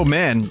 Like, oh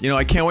man, you know,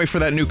 I can't wait for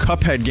that new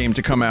Cuphead game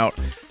to come out.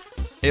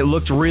 It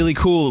looked really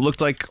cool. It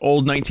looked like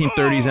old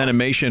 1930s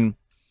animation.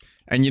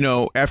 And, you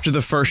know, after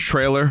the first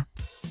trailer...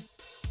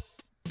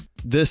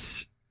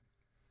 This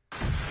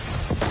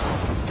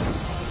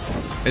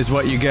is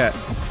what you get.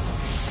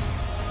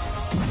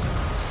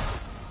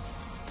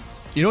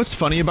 You know what's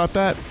funny about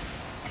that?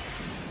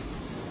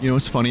 You know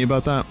what's funny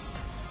about that?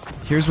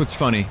 Here's what's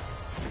funny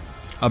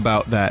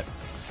about that.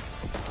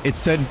 It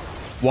said,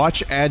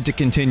 watch ad to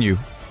continue.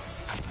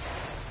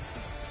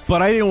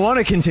 But I didn't want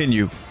to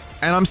continue.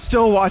 And I'm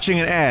still watching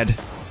an ad.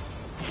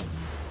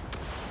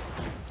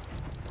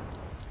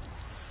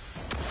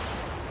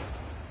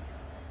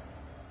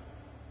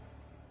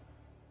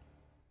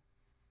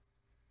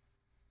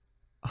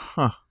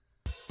 Huh.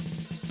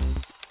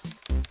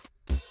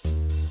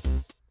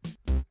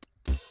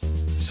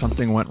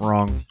 Something went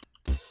wrong.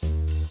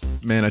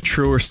 Man, a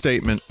truer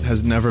statement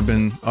has never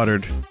been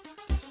uttered.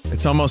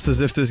 It's almost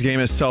as if this game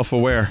is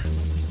self-aware.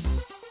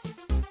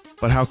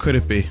 But how could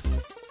it be?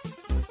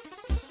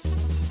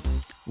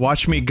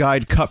 Watch me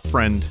guide Cup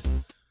Friend,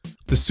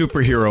 the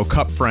superhero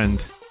Cup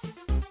Friend,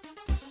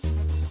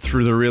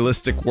 through the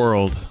realistic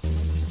world.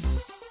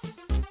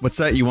 What's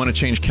that? You want to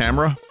change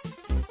camera?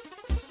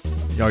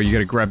 Oh, you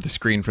gotta grab the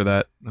screen for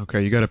that.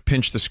 Okay, you gotta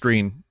pinch the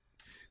screen.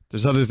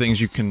 There's other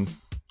things you can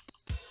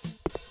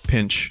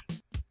pinch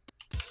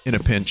in a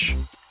pinch,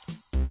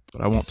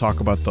 but I won't talk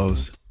about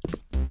those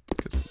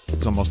because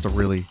it's almost a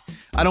really...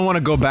 I don't want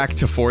to go back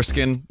to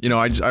foreskin. You know,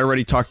 I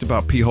already talked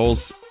about pee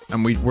holes,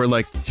 and we're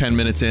like 10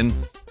 minutes in,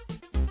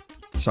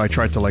 so I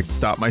tried to like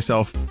stop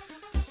myself.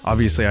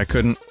 Obviously, I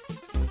couldn't.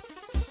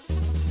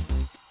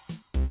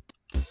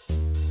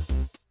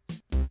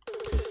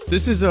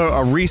 This is a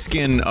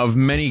reskin of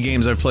many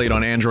games I've played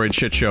on Android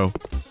Shit Show.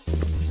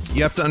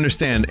 You have to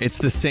understand, it's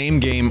the same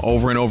game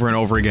over and over and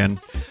over again,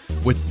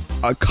 with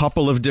a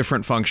couple of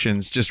different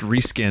functions, just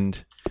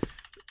reskinned,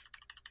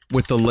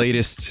 with the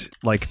latest,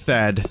 like,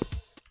 FAD,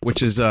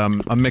 which is, a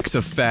mix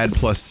of FAD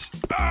plus...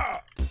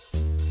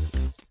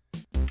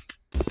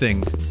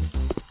 thing.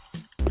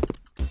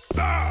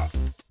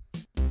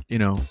 You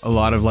know, a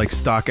lot of, like,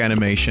 stock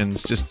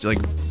animations, just, like,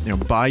 you know,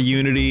 buy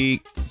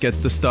Unity, get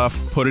the stuff,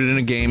 put it in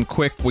a game,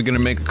 quick, we're gonna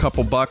make a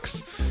couple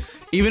bucks.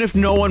 Even if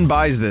no one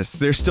buys this,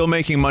 they're still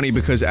making money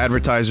because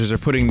advertisers are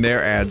putting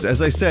their ads.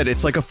 As I said,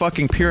 it's like a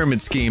fucking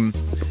pyramid scheme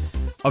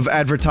of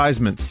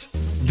advertisements.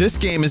 This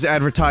game is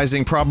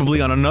advertising probably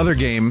on another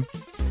game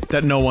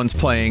that no one's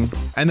playing,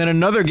 and then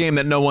another game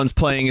that no one's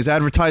playing is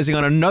advertising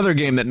on another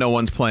game that no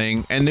one's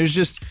playing, and there's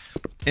just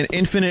an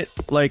infinite,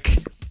 like,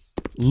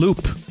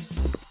 loop.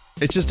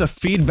 It's just a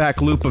feedback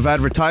loop of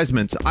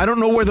advertisements. I don't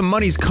know where the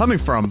money's coming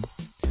from.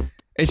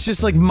 It's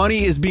just like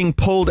money is being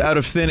pulled out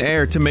of thin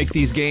air to make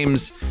these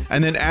games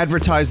and then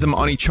advertise them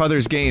on each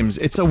other's games.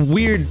 It's a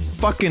weird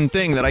fucking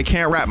thing that I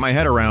can't wrap my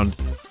head around.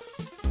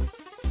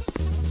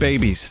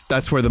 Babies.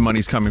 That's where the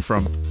money's coming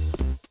from.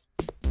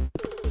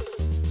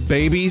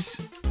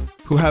 Babies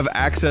who have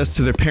access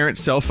to their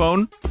parents' cell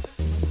phone,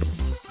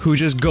 who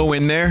just go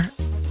in there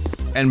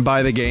and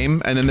buy the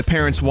game, and then the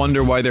parents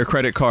wonder why their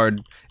credit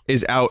card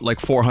is out like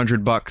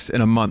 $400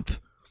 in a month.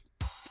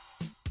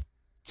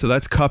 So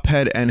that's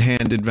Cuphead and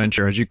Hand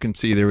Adventure. As you can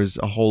see, there is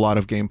a whole lot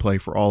of gameplay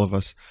for all of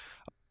us.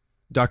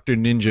 Dr.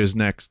 Ninja is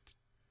next.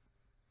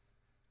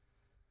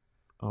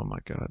 Oh my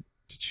god.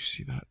 Did you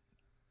see that?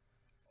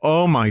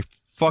 Oh my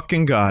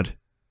fucking god.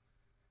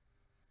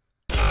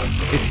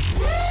 It's...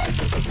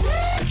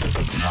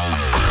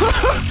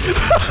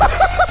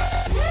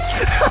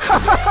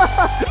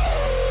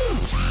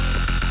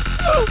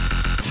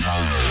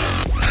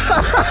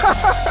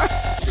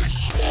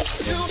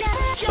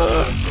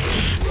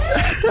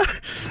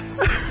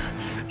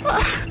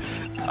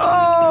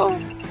 Oh,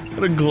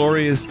 what a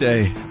glorious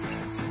day.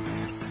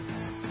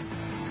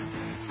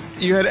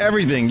 You had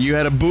everything. You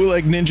had a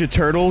bootleg Ninja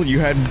Turtle, you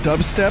had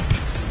dubstep,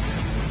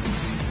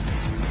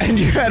 And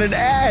you had an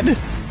ad!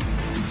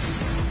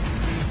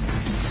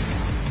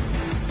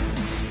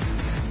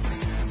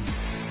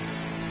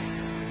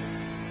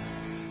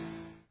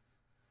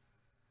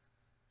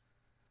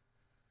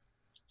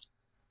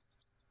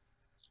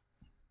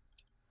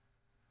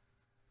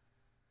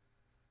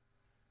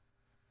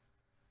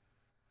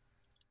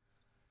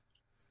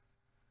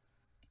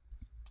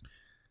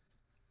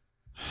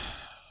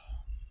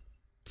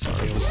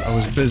 Sorry, I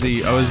was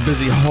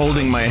busy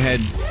holding my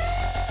head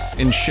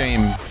in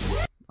shame.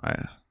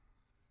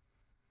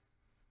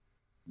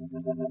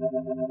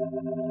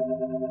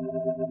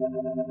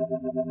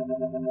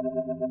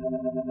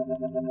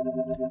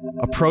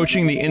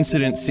 Approaching the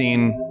incident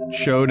scene,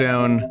 show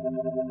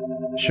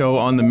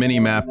on the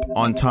minimap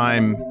on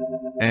time,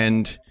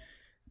 and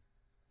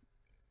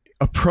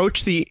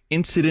approach the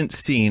incident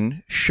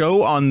scene,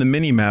 show on the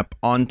minimap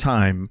on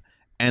time,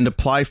 and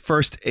apply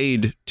first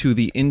aid to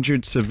the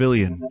injured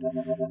civilian.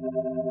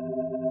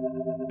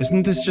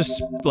 Isn't this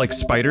just like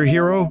Spider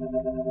Hero?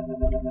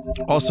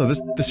 Also,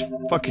 this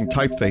fucking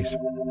typeface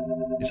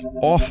is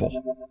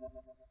awful.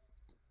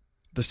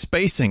 The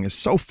spacing is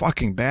so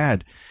fucking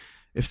bad.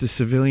 If the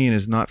civilian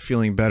is not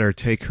feeling better,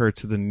 take her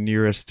to the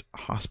nearest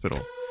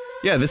hospital.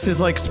 Yeah, this is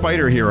like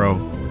Spider Hero.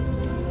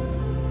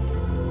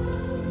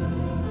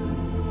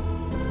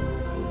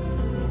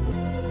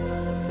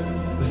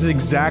 This is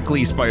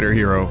exactly Spider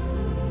Hero.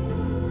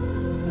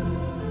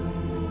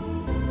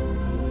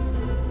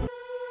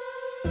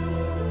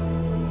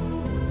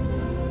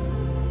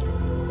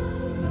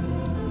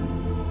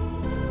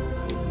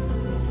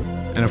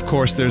 And of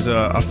course there's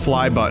a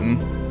fly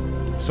button.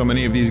 So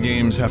many of these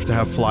games have to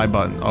have fly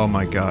button. Oh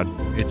my god.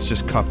 It's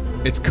just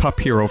it's Cup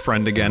Hero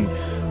Friend again.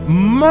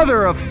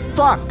 Mother of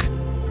fuck!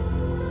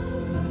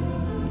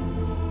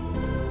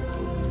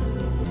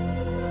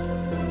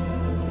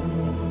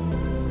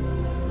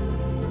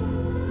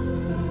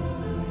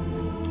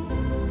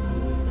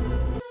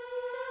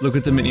 Look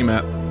at the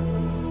minimap.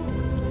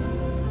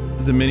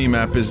 The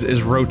minimap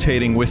is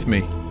rotating with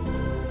me.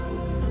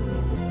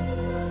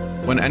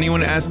 When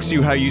anyone asks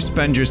you how you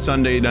spend your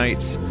Sunday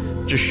nights,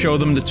 just show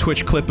them the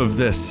Twitch clip of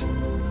this.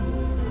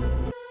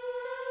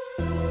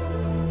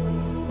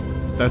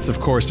 That's of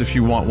course if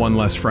you want one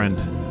less friend.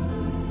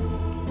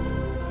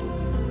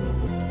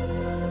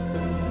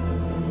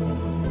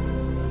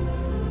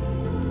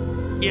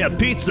 Yeah,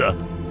 pizza.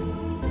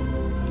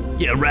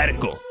 Yeah,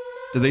 radical.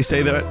 Did they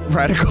say that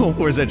radical,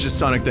 or is that just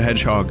Sonic the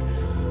Hedgehog?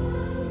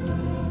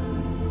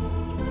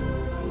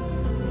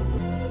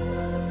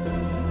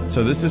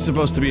 So this is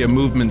supposed to be a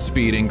movement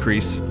speed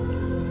increase.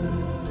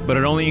 But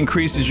it only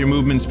increases your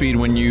movement speed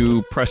when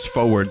you press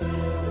forward.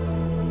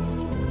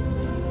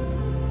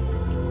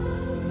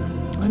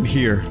 I'm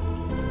here.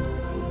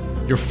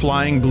 Your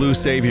flying blue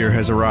savior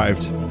has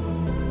arrived.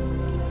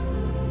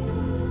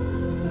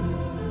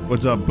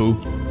 What's up, boo?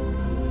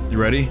 You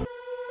ready?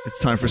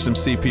 It's time for some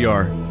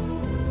CPR.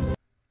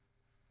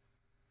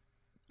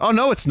 Oh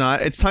no, it's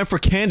not. It's time for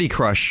Candy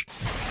Crush.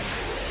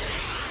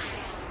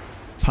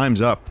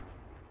 Time's up.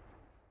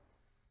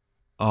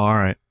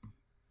 Alright.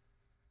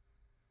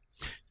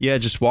 Yeah,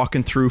 just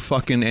walking through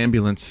fucking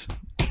ambulance.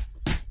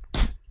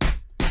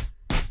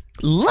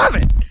 Love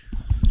it!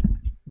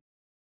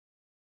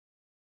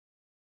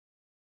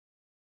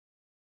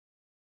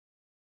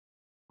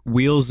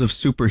 Wheels of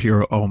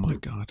Superhero. Oh my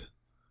god.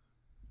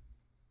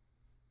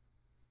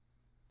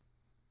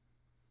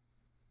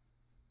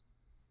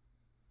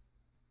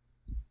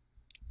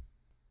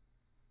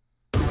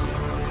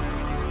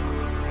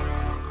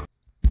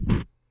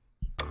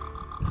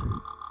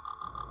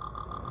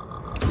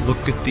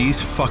 Look at these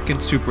fucking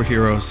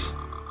superheroes.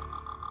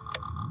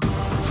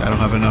 So I don't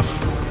have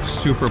enough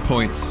super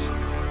points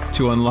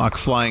to unlock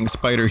Flying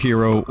Spider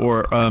Hero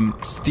or,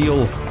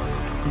 Steel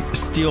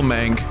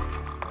Mang.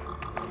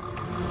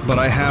 But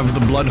I have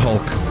the Blood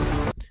Hulk.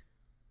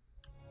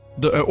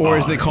 Or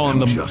as they call him,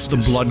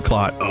 the Blood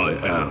Clot. I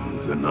am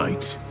the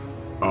Knight.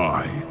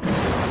 I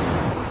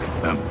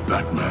am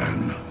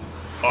Batman.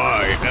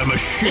 I am a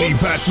shitty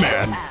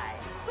Batman.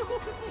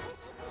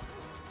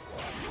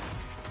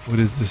 What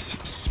is this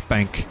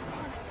spank?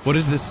 What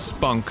is this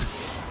spunk?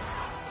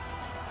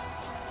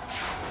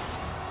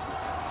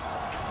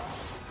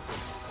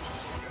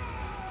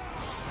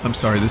 I'm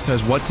sorry, this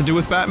has what to do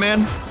with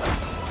Batman?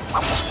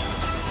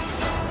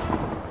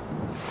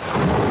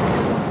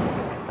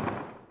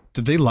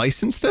 Did they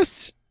license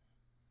this?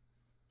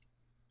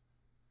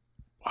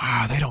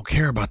 Wow, they don't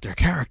care about their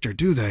character,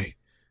 do they?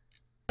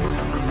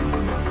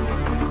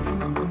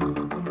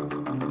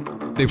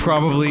 They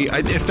probably...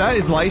 if that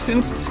is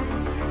licensed...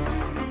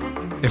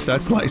 If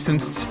that's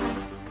licensed,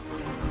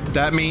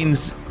 that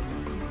means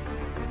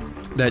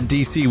that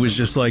DC was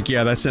just like,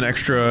 yeah, that's an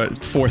extra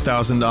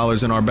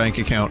 $4,000 in our bank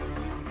account.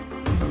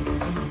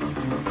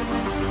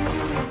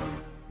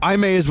 I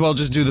may as well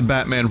just do the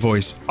Batman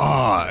voice.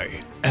 I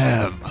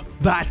am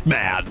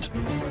Batman.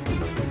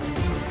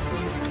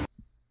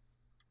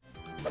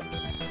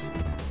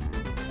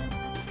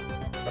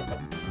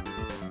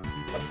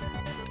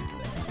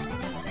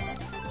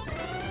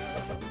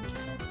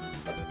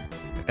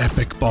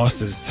 Epic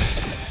bosses.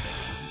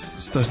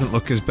 This doesn't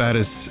look as bad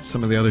as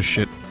some of the other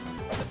shit.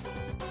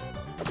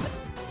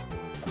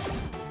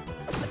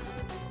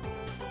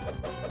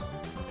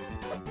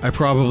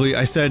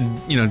 I said,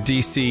 you know,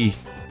 DC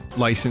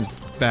licensed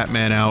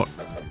Batman out.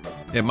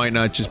 It might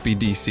not just be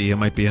DC, it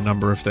might be a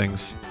number of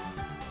things.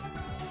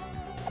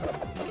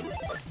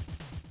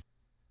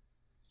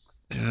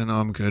 Yeah, no,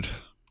 I'm good.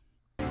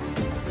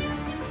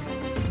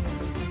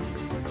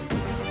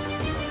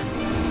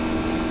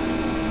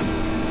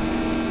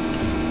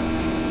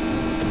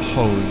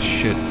 Holy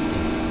shit.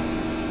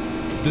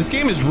 This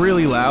game is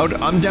really loud.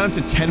 I'm down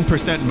to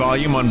 10%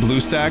 volume on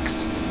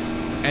BlueStacks,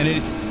 and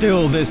it's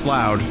still this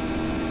loud.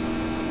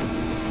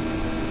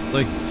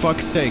 Like,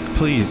 fuck's sake,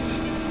 please.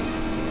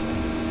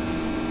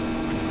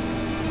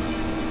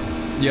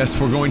 Yes,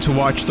 we're going to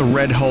watch the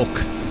Red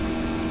Hulk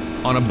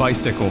on a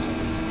bicycle.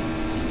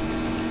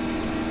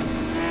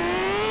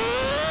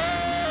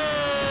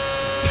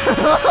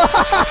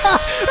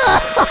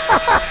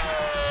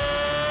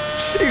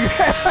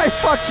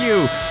 Fuck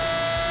you!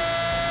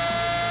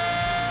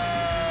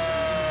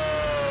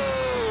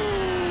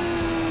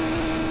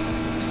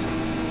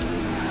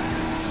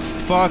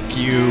 Fuck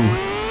you.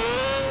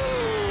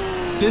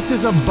 This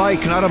is a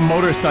bike, not a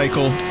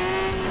motorcycle.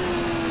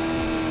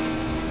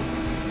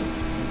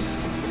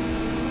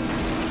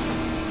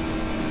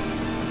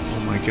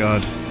 Oh my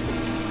god.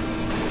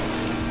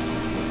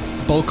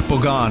 Bulk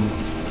Bogan.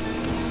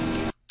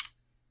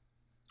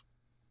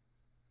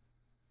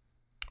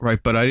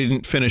 Right, but I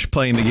didn't finish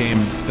playing the game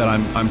that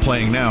I'm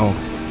playing now.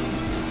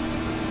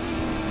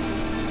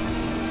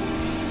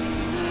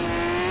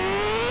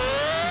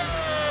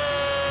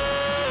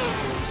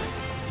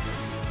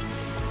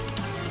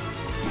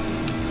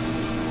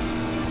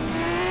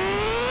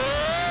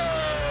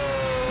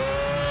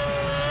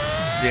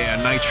 Yeah,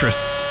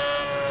 nitrous.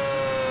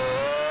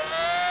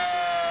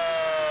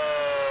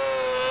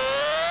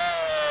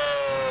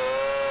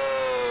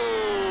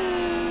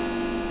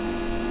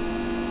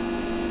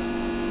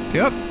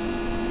 Yep.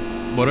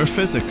 What are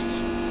physics?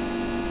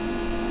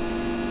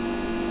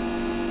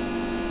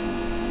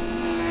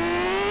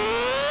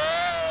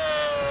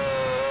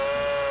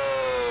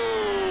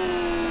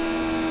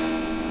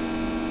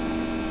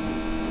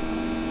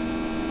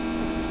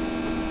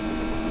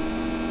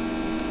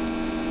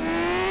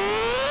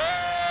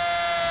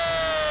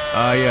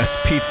 Ah, yes,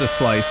 Pizza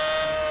Slice.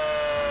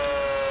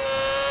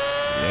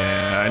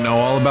 Yeah, I know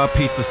all about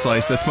Pizza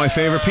Slice. That's my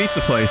favorite pizza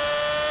place.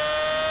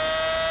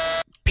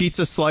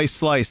 Pizza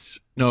Slice.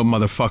 No,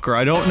 motherfucker,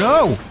 I don't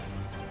know!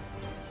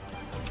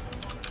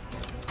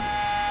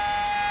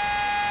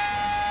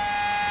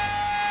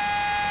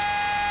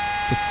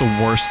 That's the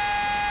worst.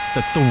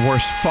 That's the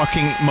worst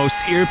fucking, most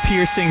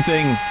ear-piercing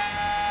thing.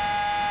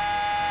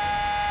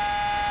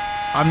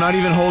 I'm not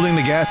even holding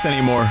the gats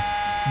anymore.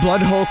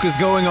 Blood Hulk is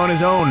going on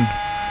his own.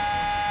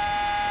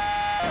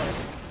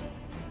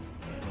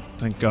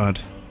 Thank God.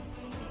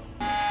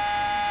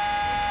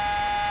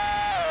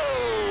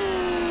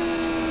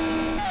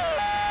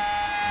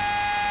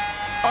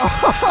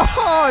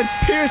 Oh, it's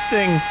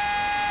piercing!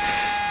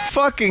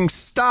 Fucking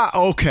stop!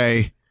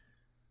 Okay.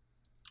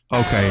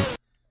 Okay.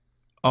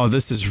 Oh,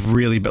 this is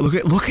really bad.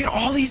 Look at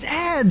all these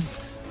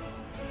ads!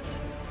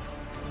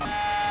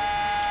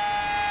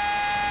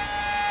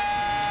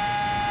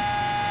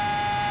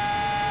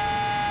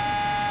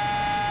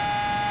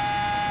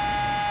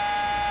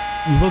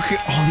 Look at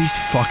all these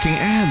fucking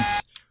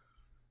ads.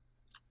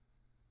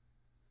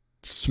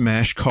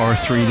 Smash Car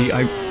 3D.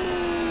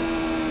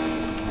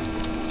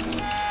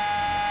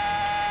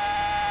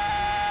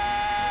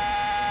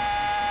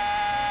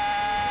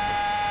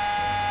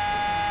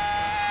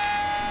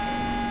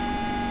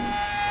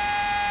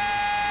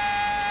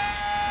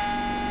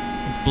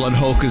 Blood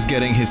Hulk is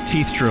getting his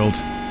teeth drilled.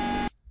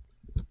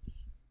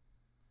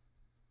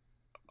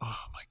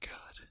 Oh my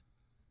god.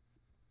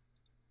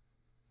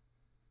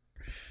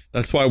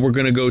 That's why we're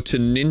gonna go to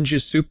Ninja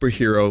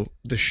Superhero,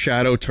 the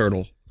Shadow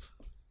Turtle.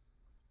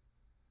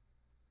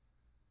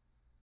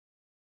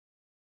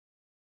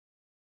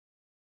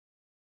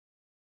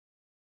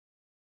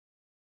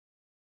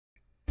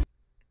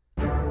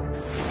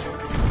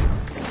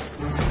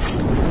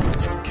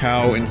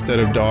 Cow instead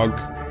of dog.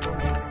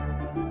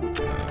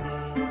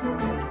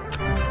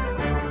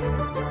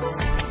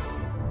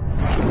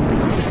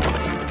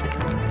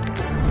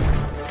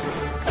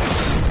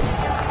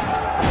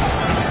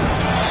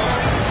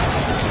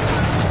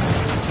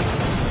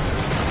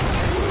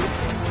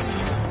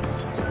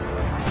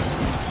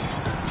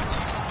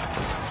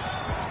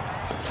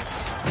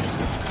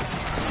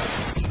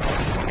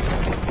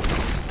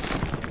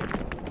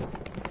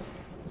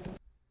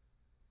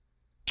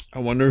 I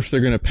wonder if they're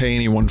gonna pay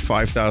anyone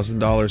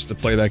 $5,000 to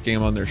play that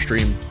game on their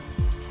stream.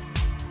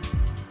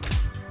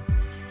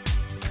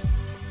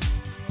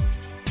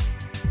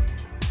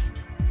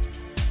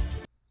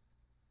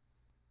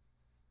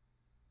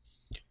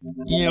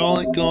 Yeah,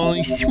 alright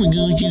guys, we're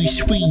gonna do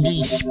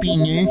 3D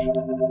spinner.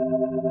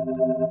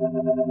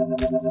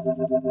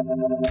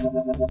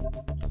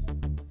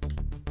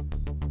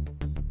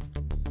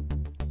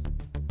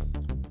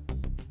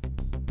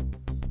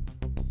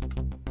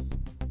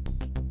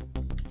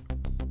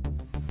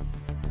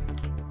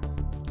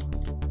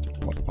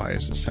 Why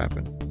does this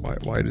happen?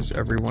 Why does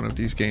every one of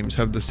these games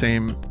have the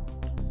same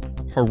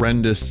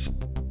horrendous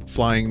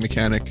flying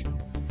mechanic?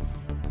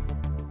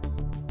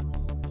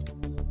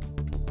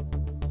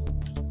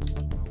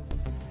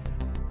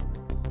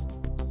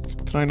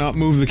 Can I not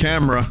move the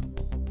camera?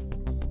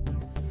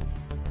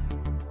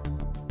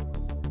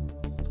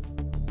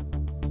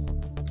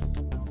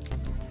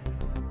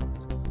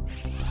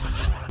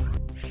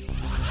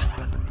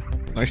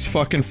 Nice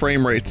fucking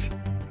frame rates.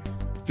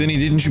 Vinny,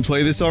 didn't you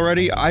play this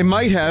already? I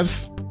might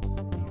have.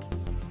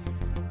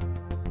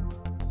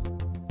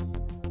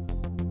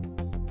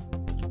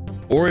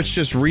 Or it's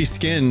just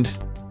reskinned.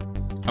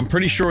 I'm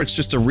pretty sure it's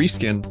just a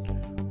reskin.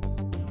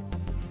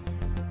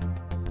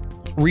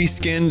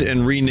 Reskinned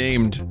and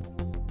renamed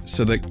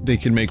so that they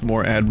can make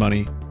more ad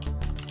money.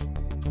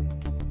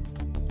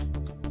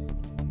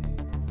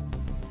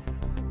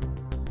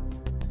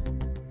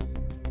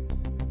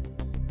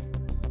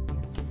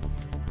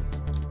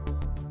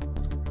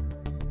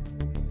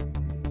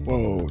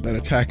 Whoa, that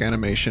attack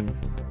animation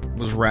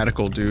was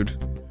radical, dude.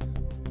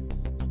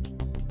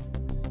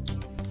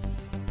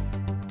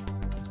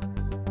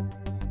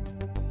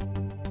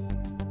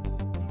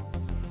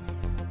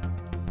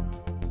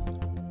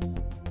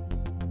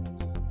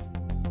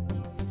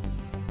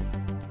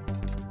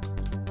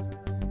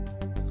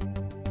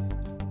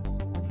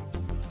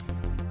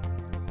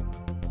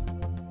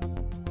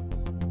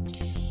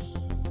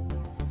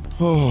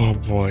 Oh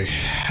boy,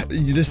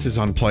 this is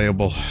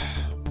unplayable.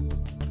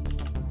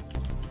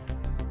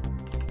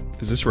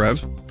 Is this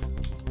Rev?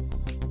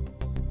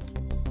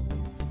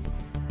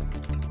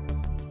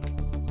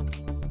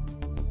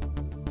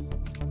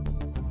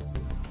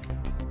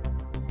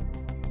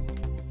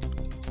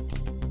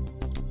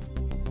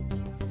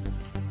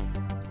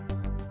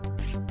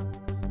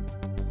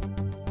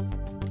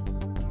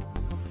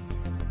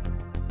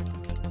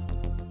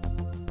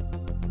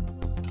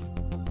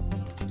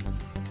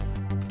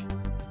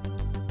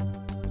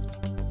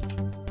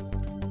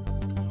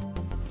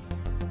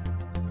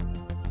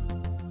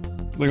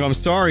 Like, I'm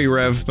sorry,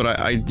 Rev,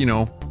 but you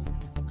know...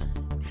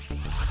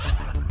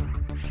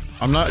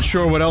 I'm not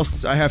sure what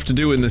else I have to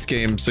do in this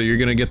game, so you're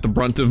gonna get the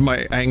brunt of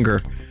my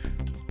anger.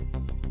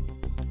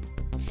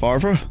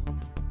 Farva?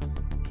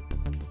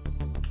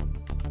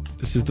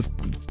 This is the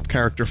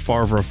character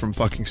Farva from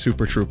fucking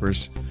Super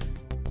Troopers.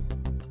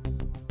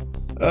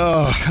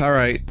 Oh,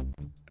 alright.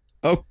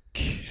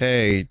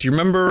 Okay. Do you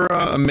remember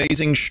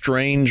Amazing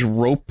Strange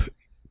Rope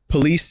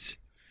Police?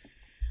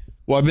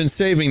 Well, I've been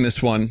saving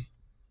this one.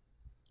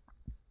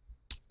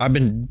 I've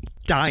been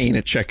dying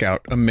to check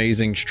out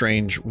Amazing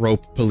Strange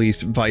Rope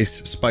Police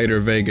Vice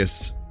Spider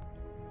Vegas.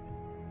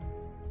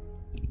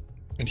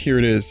 And here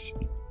it is.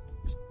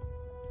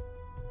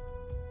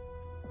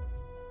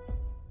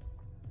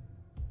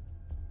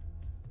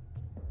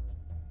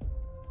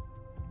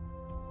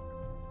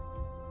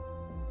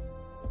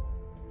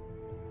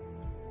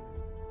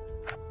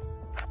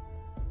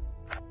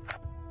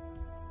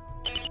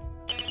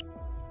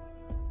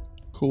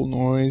 Cool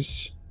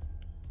noise.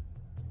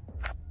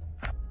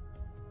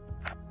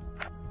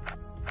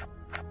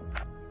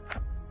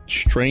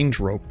 Strange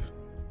rope.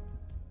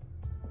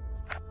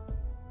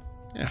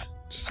 Yeah,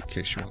 just in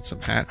case you want some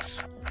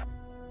hats.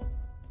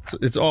 So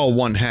it's all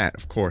one hat,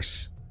 of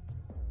course.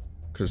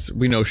 Because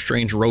we know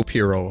Strange Rope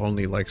Hero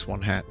only likes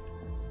one hat.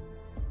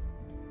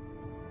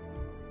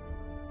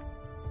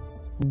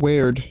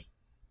 Weird.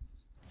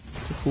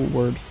 It's a cool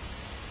word.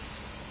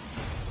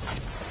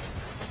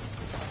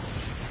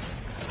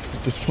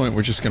 At this point,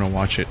 we're just gonna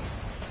watch it.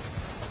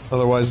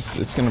 Otherwise,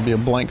 it's gonna be a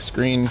blank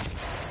screen.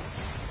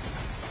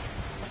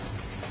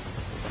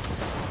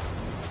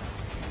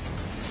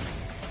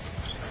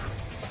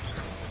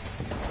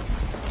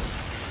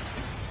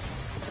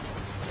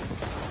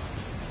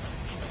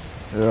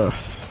 Ugh.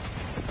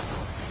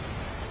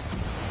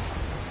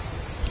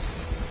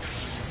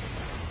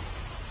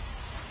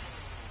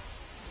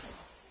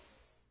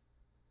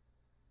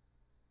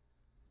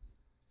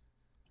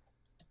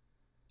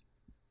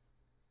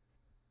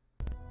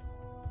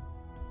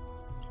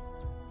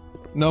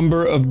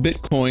 Number of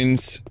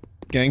bitcoins,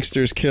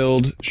 gangsters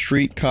killed,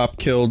 street cop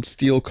killed,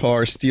 steal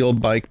car, steal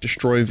bike,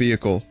 destroy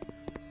vehicle.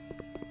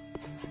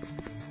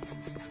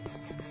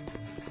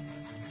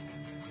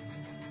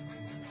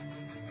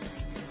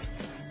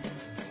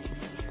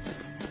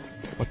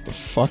 What the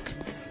fuck?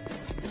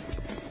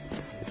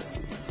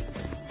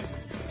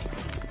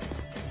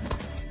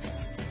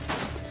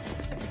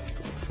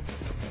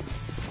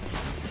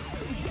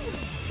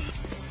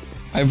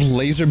 I have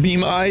laser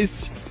beam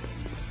eyes?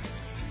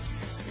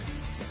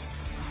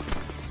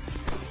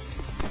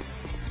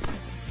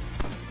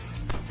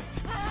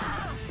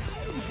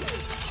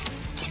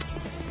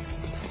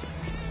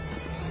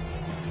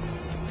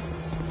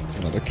 It's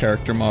another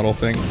character model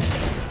thing.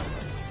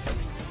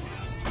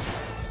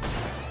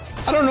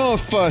 I don't know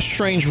if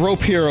Strange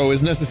Rope Hero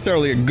is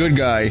necessarily a good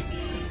guy.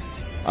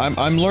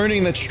 I'm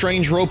learning that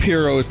Strange Rope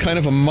Hero is kind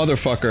of a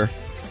motherfucker.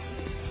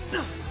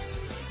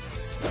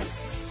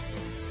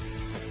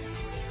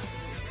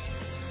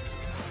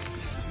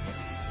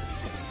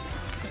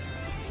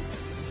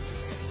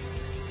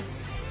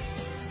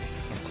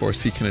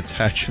 course, he can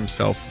attach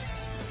himself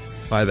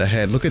by the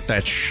head. Look at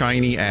that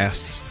shiny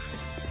ass.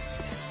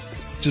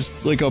 Just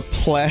like a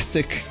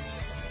plastic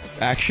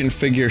action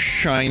figure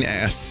shine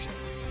ass.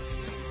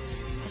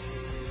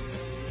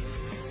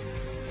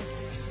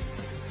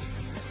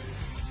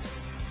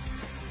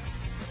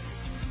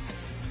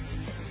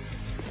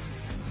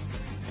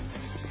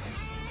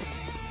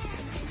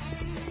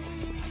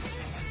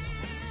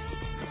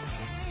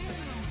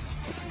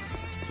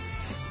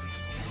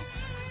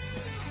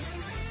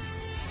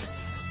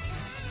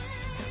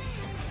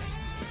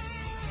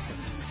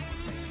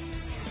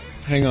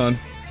 Hang on.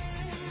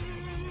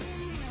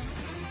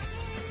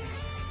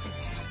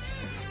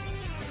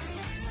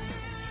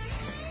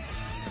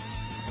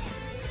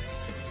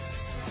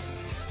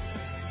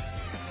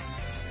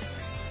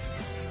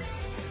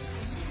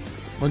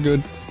 We're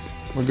good.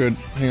 We're good.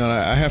 Hang on,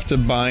 I have to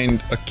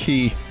bind a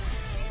key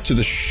to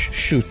the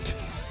chute.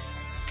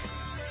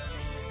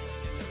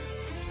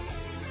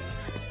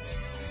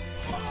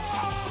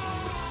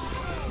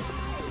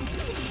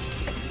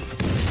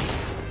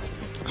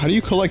 How do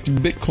you collect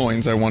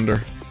bitcoins, I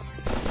wonder?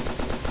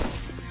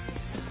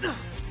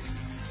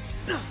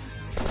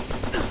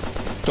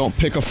 Don't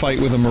pick a fight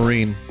with a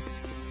Marine.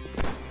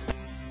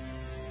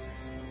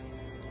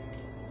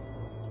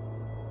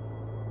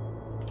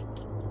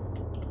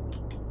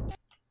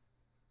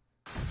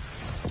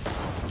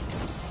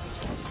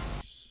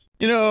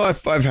 You know,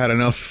 I've had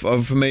enough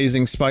of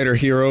Amazing Spider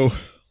Hero.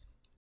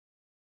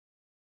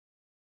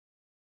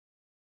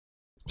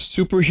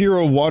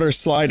 Superhero water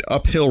slide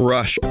uphill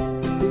rush.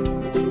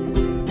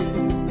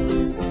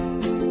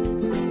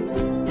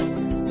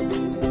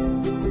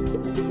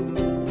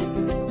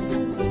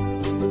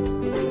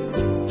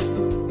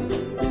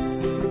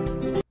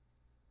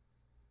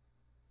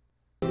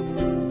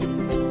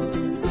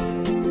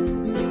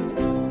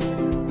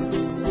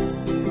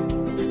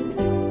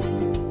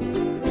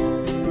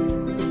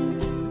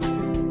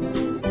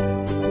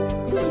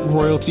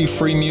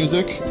 Royalty-free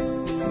music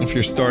if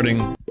you're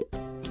starting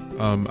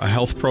a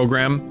health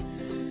program.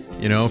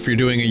 You know, if you're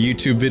doing a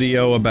YouTube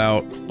video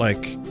about,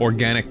 like,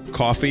 organic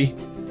coffee,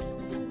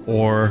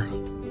 or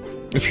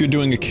if you're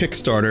doing a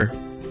Kickstarter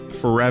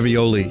for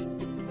ravioli,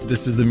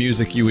 this is the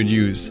music you would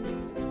use.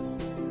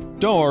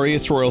 Don't worry,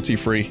 it's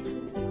royalty-free.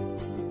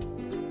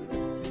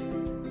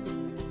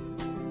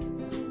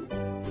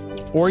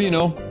 Or, you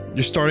know,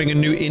 you're starting a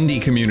new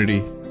indie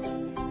community.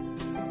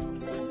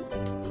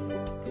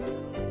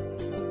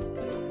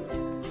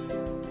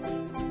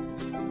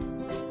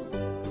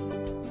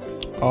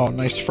 Oh,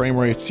 nice frame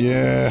rates,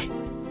 yeah.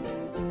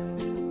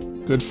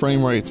 Good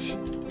frame rates.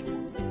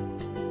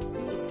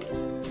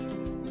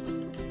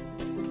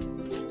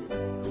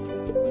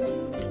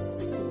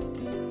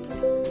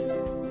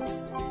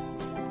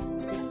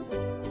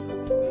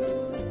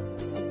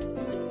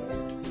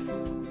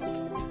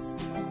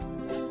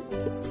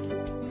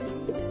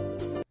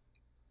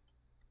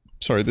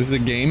 Sorry, this is a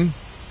game?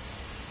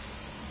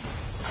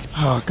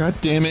 Oh, god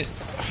damn it.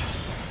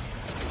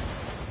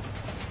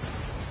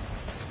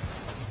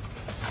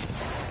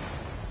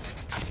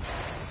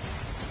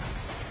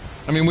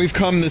 I mean, we've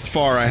come this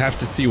far, I have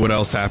to see what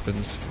else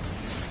happens.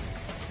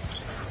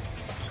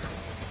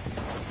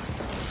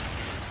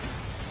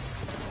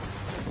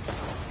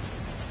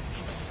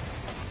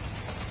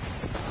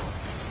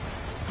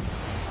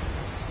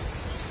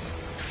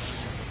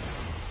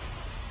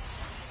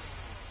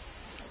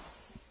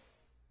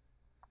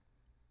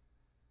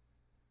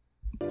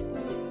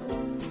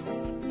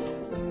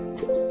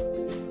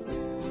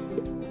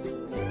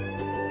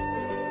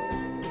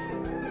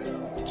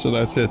 So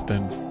that's it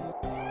then.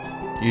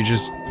 You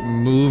just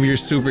move your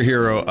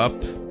superhero up,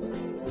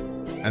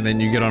 and then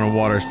you get on a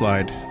water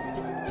slide.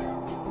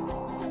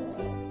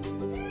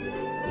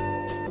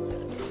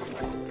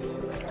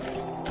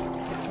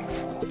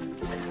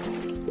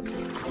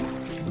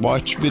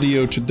 Watch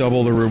video to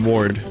double the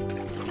reward.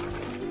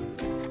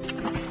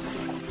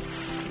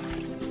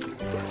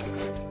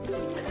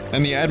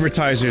 And the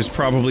advertisers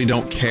probably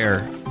don't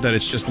care that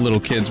it's just little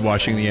kids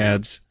watching the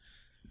ads.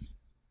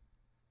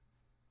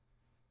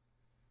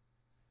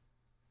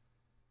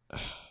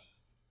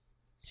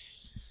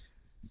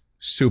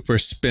 Super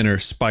Spinner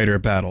Spider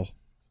Battle.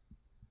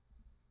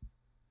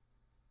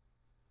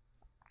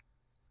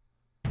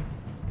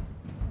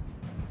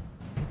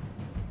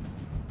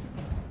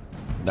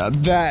 Now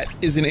that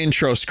is an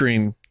intro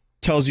screen.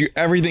 Tells you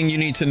everything you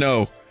need to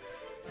know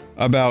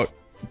about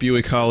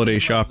Buick holiday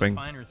shopping.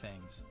 Finer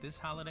things. This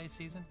holiday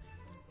season,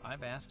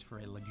 I've asked for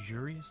a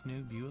luxurious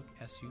new Buick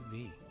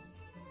SUV.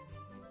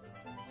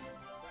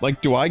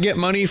 Like, do I get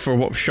money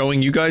for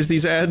showing you guys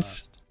these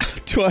ads?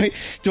 Do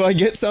I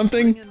get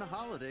something? Bring in the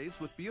holidays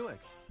with Buick.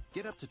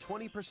 Get up to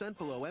 20%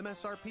 below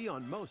MSRP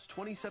on most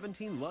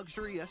 2017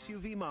 luxury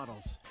SUV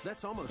models.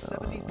 That's almost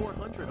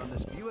 $7,400 on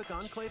this Buick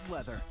Enclave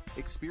leather.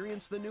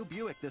 Experience the new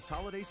Buick this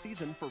holiday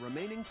season for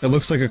remaining. It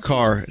looks like a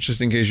car, just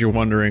in case you're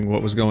wondering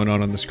what was going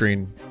on the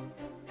screen.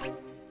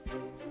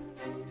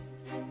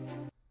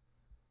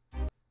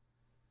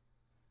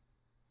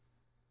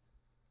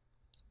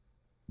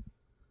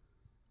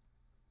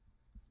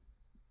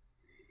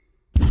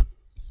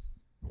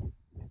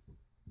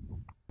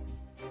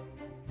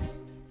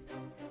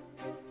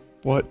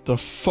 What the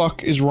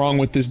fuck is wrong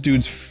with this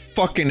dude's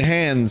fucking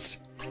hands?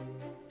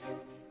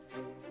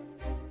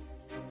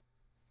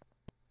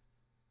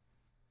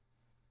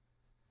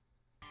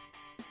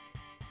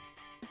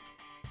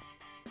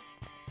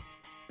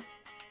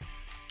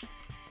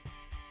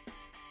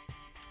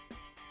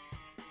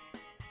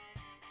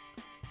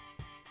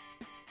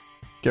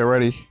 Get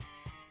ready.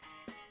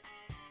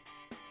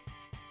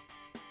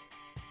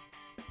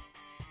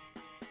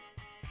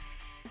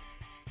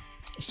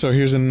 So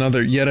here's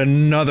yet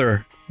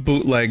another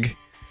bootleg.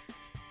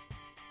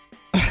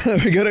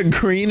 We got a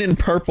green and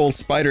purple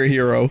spider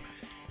hero.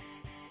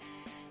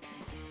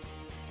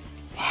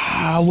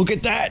 Wow, look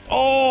at that!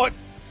 Oh,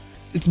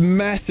 it's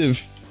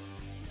massive.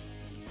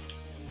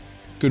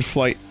 Good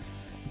flight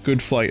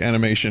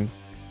animation.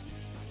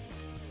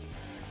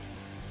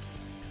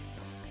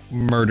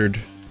 Murdered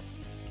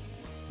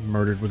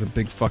with a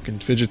big fucking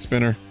fidget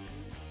spinner.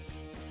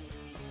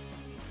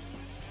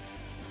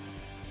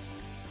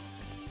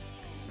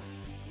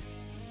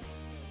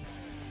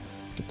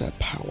 Get that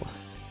power.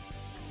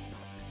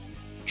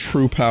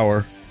 True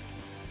power.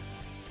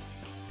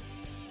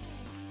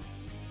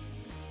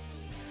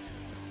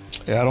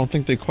 Yeah, I don't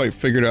think they quite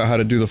figured out how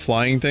to do the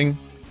flying thing.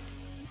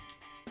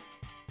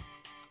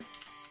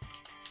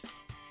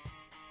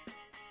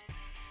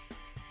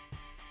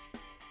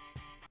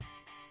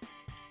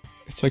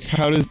 It's like,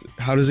 how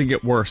does it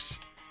get worse?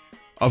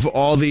 Of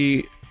all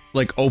the,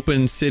 like,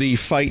 open city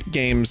fight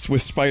games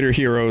with spider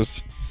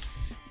heroes,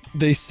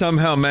 they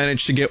somehow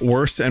manage to get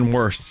worse and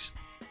worse.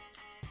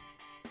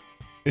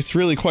 It's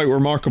really quite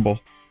remarkable.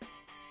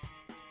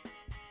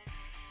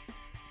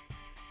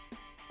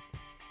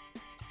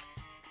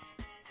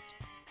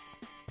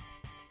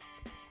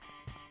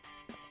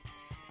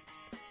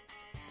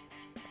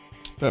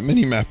 That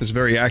mini-map is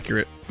very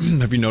accurate.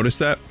 Have you noticed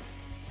that?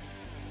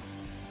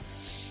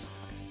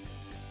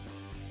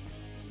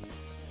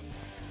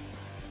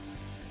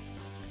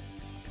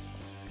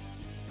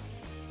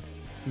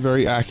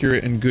 Very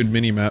accurate and good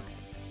mini-map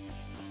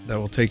that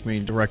will take me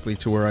directly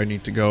to where I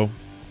need to go.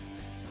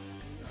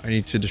 I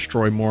need to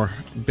destroy more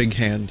Big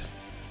Hand.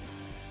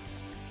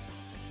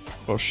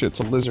 Oh shit,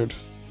 it's a lizard.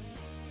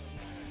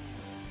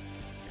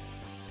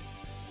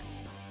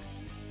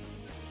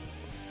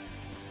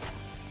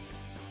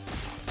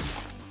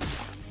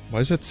 Why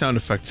does that sound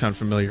effect sound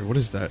familiar? What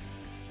is that?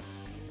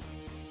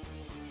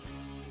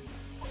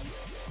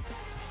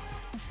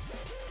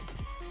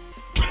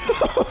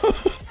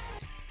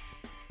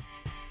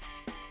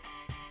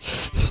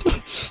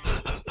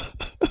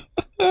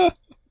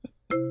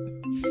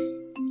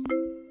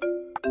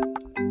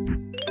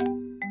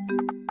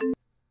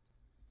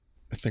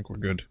 I think we're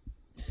good.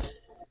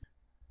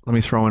 Let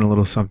me throw in a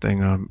little something.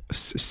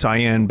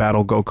 Saiyan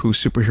Battle Goku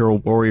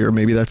Superhero Warrior.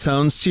 Maybe that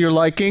sounds to your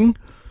liking?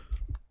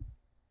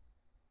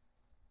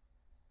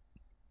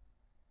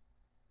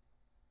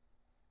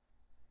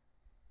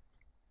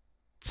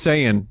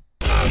 Saiyan.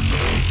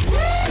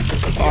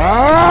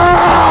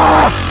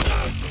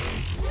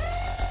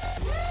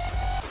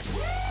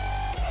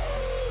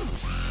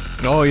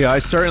 Oh yeah, I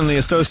certainly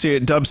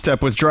associate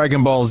dubstep with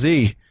Dragon Ball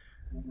Z.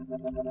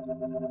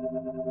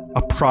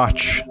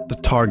 Approach the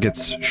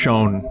targets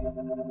shown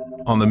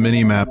on the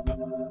minimap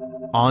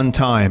on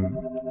time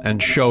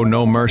and show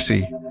no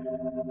mercy.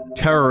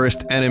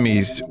 Terrorist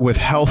enemies with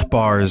health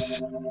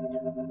bars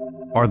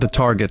are the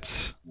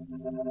targets.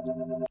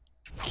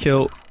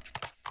 Kill.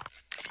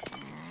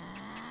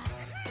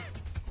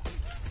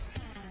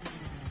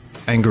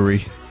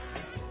 Angry.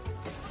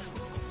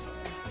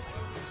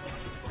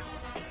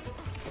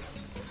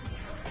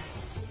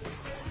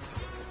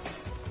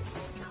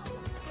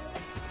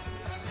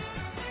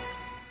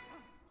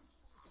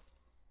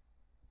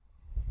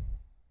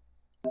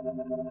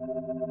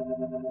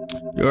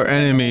 Your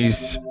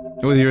enemies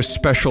with your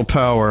special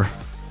power.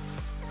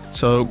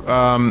 So,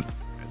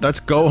 that's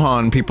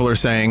Gohan, people are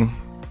saying.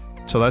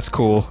 So that's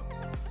cool.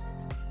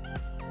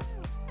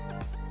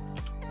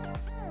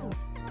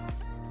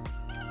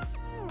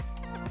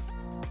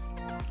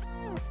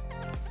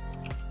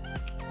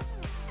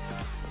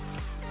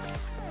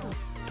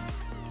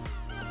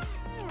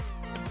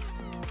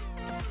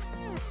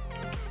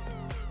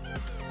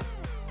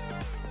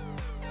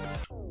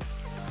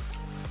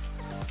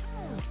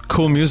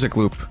 Cool music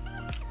loop.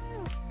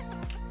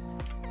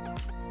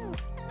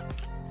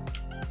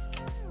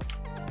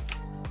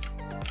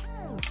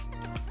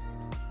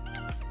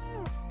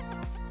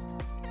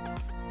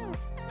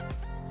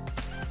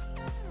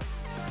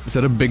 Is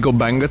that a big ol'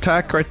 bang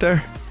attack right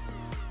there?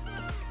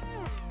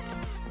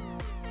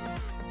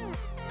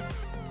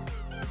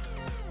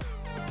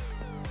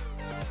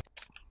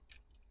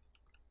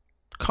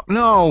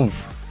 No!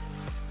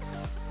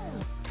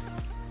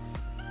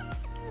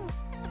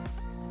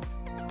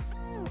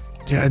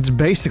 Yeah, it's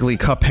basically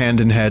cup hand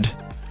and head.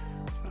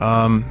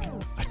 I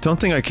don't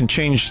think I can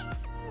change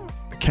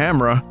the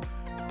camera,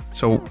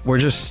 so we're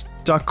just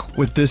stuck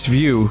with this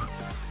view.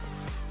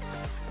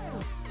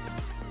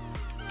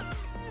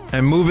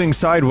 And moving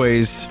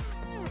sideways.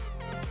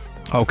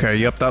 Okay,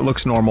 yep, that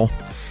looks normal.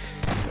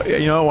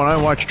 You know, when I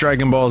watch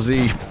Dragon Ball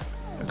Z,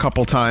 a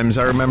couple times.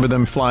 I remember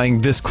them flying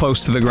this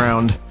close to the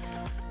ground.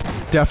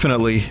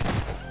 Definitely.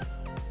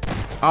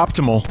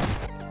 Optimal.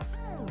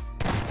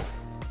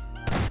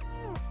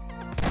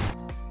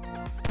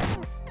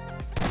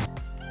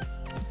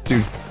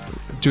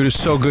 Dude is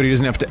so good he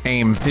doesn't have to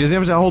aim. He doesn't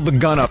have to hold the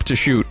gun up to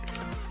shoot.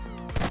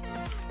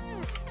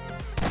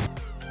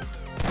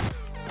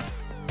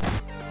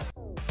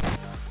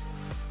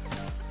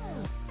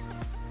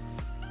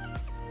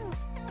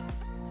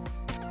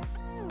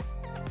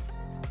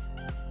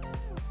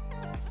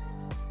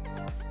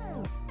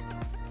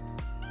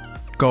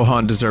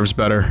 Gohan deserves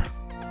better.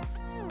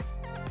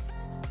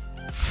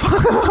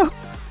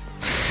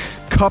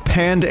 Cup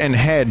Hand and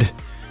Head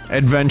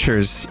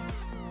Adventures.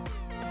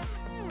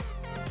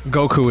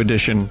 Goku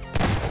edition.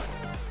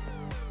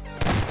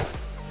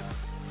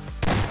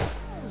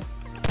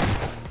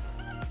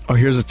 Oh,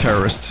 here's a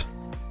terrorist.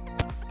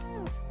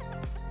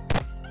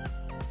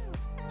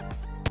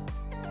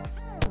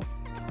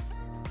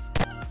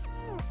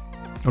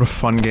 What a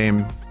fun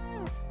game.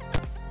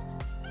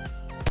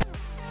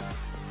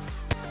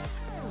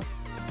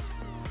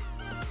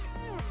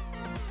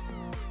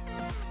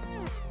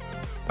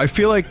 I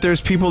feel like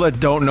there's people that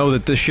don't know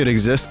that this shit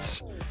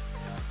exists.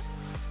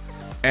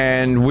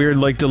 And we're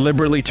like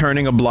deliberately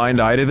turning a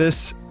blind eye to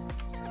this.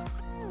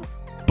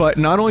 But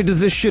not only does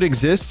this shit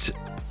exist,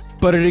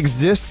 but it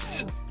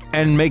exists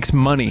and makes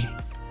money.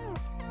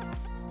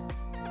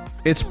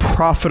 It's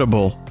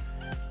profitable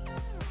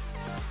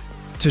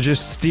to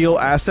just steal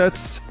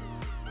assets,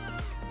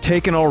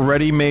 take an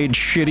already made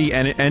shitty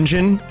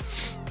engine,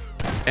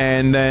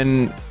 and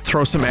then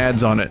throw some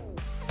ads on it.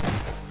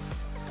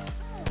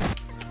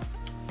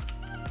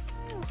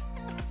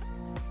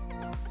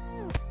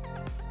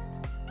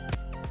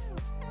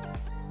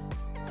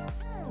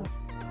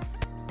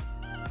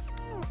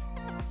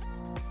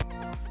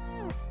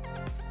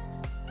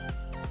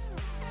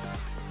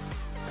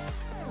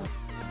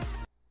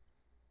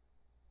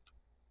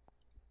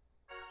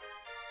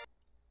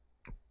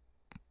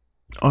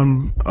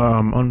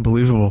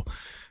 Unbelievable.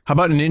 How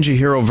about Ninja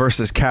Hero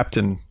versus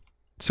Captain?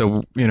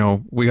 So, you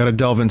know, we gotta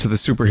delve into the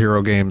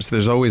superhero games.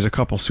 There's always a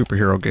couple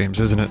superhero games,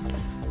 isn't it?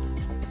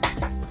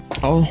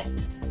 Oh.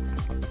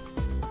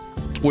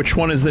 Which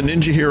one is the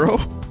Ninja Hero?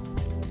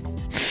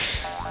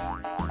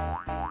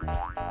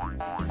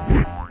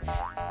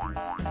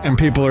 And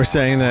people are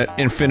saying that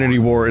Infinity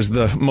War is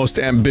the most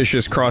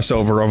ambitious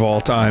crossover of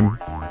all time.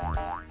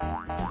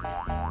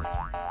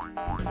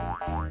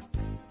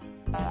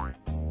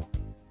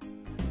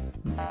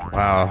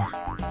 Wow.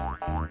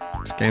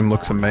 This game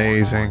looks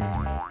amazing.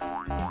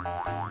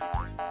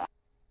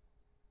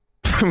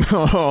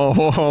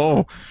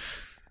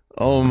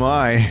 Oh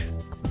my.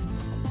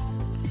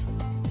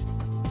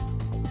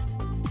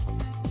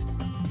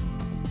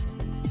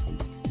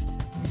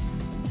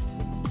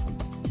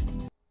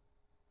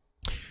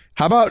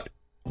 How about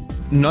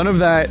none of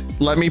that?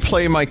 Let me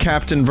play my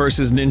Captain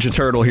versus Ninja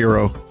Turtle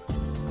hero.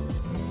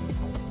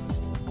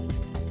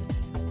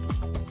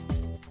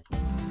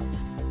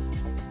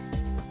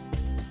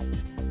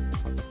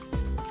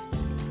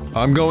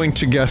 I'm going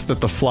to guess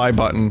that the fly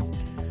button...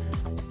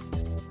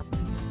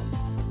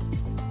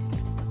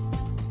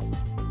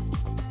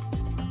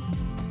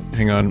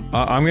 Hang on.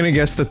 I'm gonna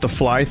guess that the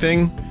fly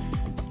thing,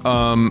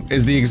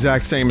 is the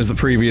exact same as the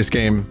previous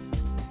game.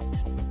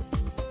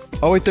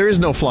 Oh wait, there is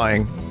no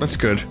flying. That's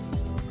good.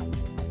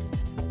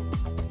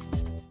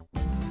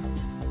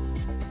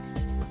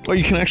 Oh,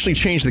 you can actually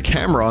change the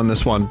camera on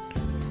this one.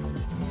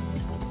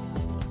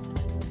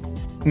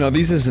 No,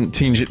 these isn't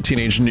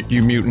Teenage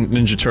Mutant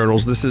Ninja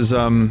Turtles. This is,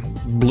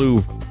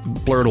 Blue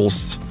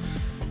Blurtles.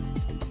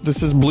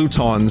 This is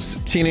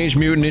Blutons. Teenage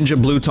Mutant Ninja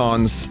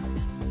Blutons.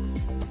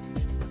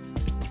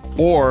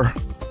 Or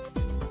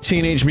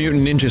Teenage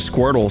Mutant Ninja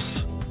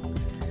Squirtles.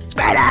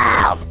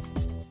 Squirtle!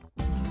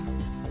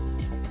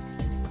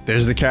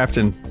 There's the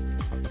Captain.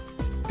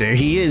 There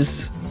he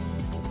is.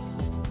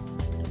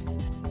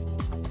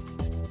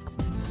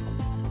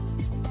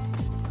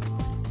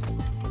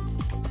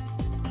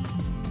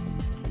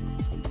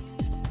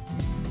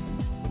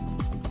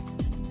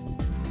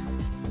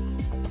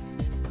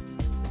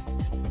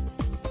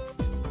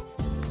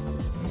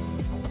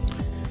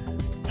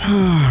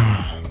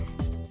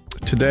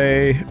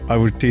 Today, I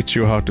will teach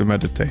you how to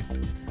meditate.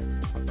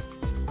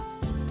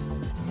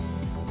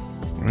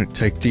 Alright,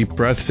 take deep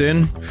breaths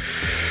in.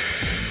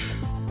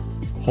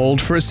 Hold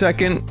for a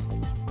second.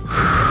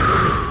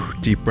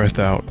 Deep breath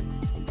out.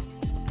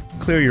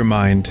 Clear your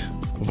mind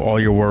of all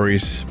your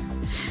worries.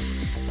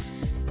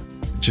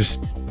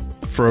 Just,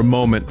 for a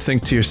moment,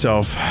 think to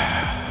yourself,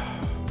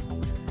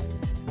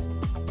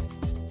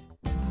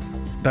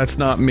 that's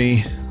not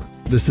me.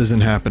 This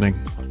isn't happening.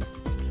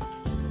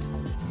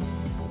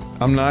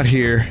 I'm not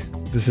here.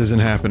 This isn't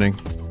happening.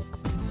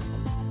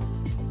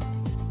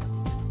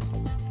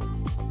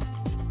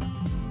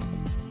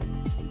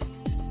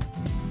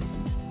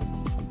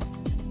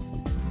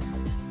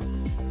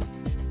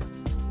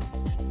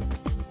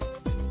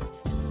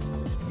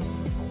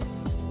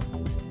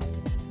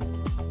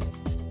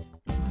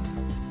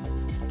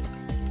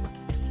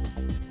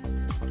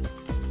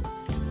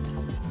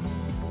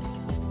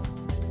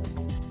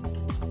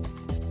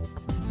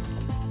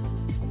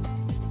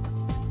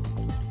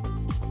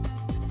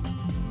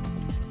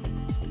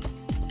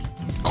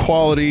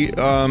 quality,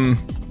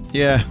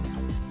 yeah.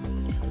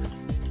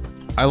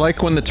 I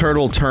like when the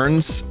turtle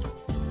turns.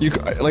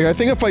 Like, I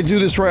think if I do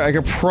this right, I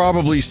could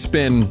probably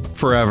spin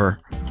forever.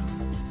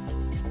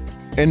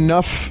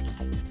 Enough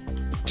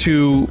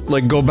to,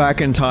 like, go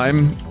back in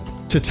time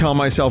to tell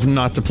myself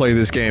not to play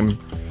this game.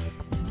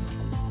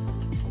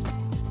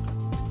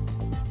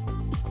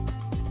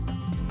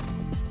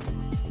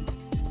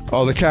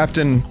 Oh, the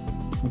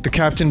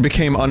captain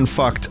became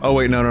unfucked. Oh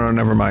wait, no,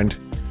 never mind.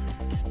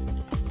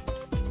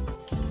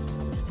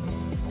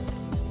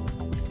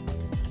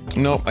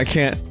 Nope, I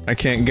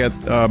can't get,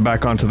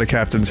 back onto the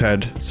captain's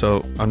head,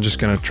 so I'm just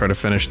gonna try to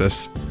finish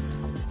this.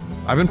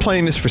 I've been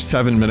playing this for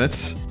 7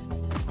 minutes.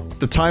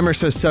 The timer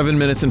says 7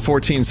 minutes and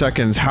 14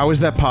 seconds. How is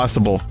that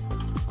possible?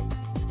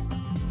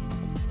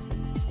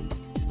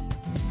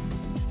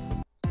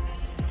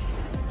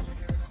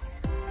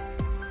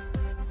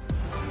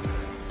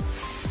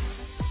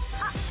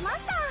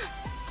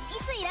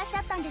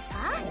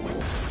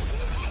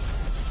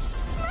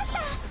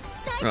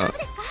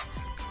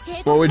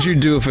 What would you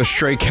do if a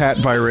stray cat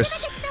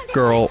virus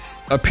girl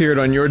appeared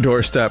on your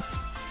doorstep?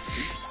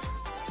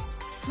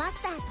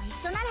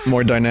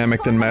 More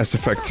dynamic than Mass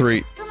Effect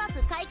 3.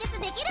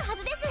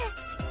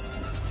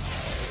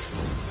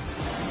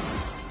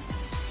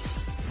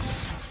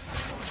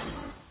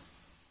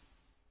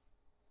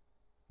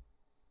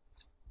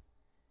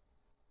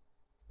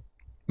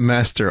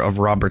 Master of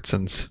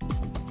Robertsons.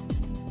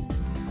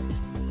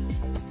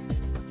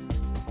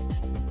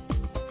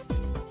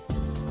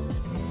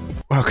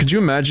 Wow, could you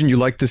imagine you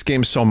like this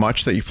game so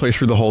much that you play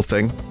through the whole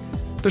thing?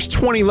 There's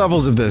 20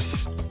 levels of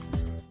this!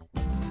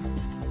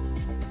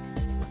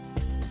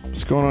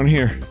 What's going on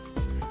here?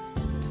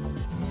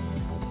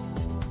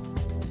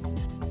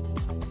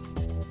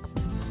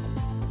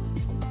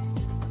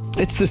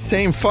 It's the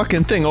same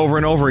fucking thing over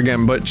and over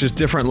again, but just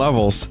different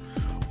levels.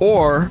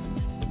 Or,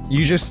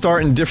 you just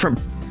start in different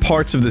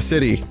parts of the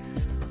city.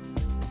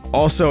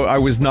 Also, I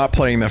was not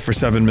playing that for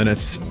 7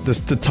 minutes.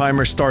 The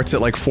timer starts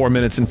at like 4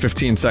 minutes and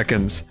 15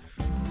 seconds.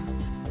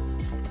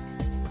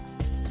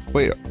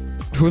 Wait,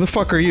 who the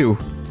fuck are you?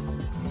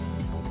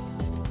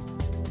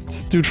 It's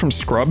the dude from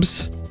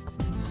Scrubs?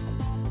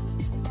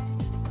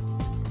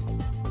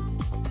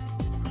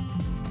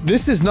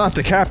 This is not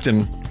the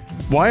captain.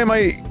 Why am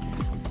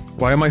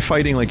I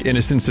fighting like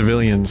innocent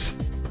civilians?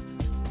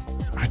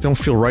 I don't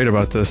feel right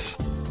about this.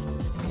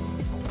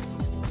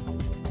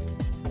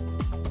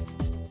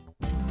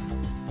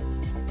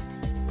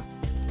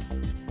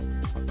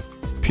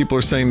 People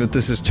are saying that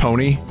this is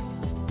Tony.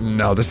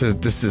 No, this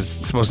is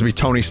supposed to be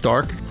Tony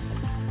Stark.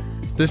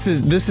 This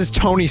is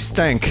Tony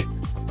Stank.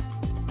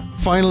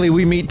 Finally,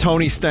 we meet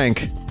Tony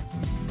Stank.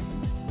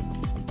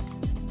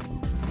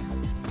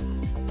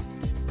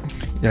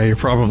 Yeah, you're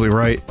probably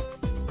right.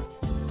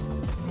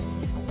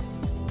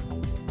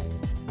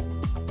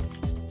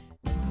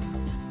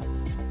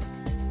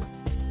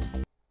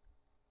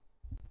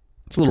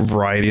 It's a little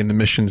variety in the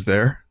missions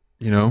there,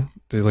 you know?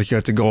 There's like you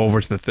have to go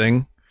over to the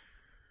thing.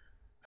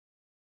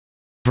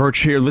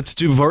 Here, let's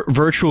do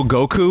virtual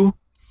Goku.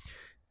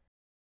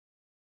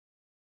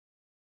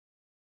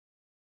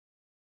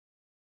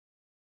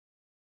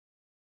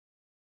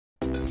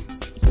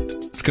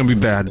 It's gonna be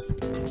bad.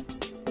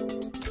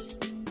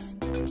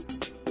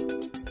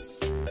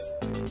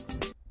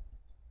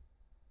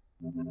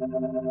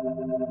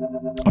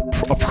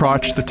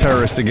 Approach the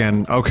terrorist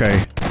again.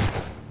 Okay.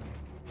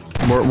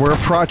 We're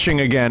approaching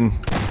again.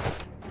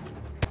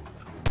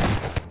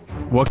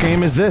 What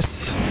game is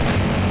this?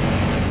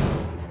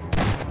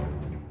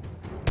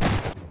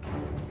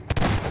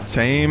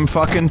 Same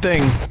fucking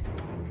thing.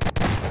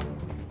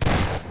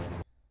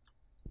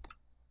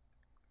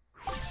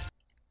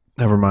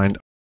 Never mind.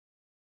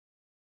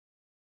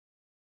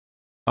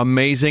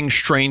 Amazing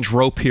strange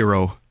rope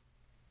hero.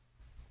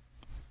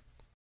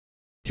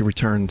 He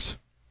returns.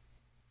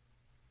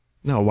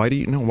 No, why do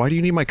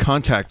you need my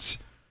contacts?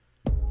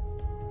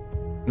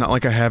 Not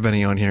like I have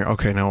any on here.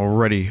 Okay, now we're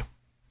ready.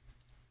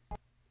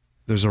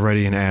 There's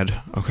already an ad.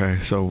 Okay,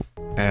 so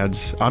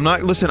ads.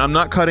 Listen, I'm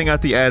not cutting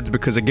out the ads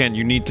because again,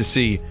 you need to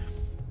see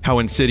how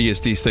insidious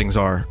these things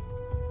are.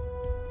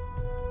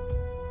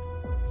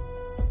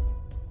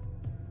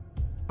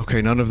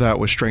 Okay, none of that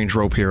was Strange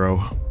Rope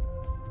Hero.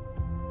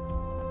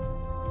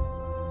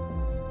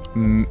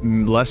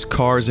 Less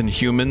cars and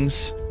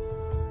humans.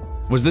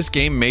 Was this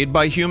game made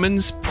by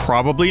humans?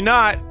 Probably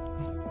not.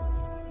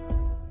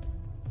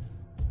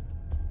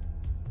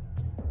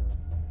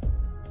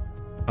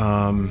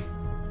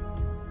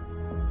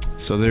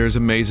 So there's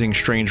Amazing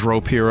Strange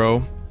Rope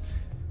Hero.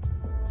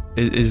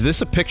 Is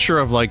this a picture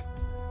of, like,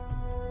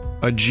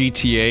 a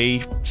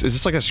GTA? Is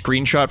this like a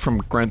screenshot from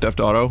Grand Theft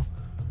Auto?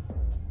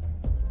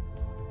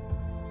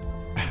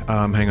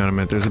 Hang on a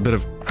minute, there's a bit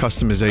of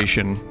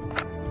customization.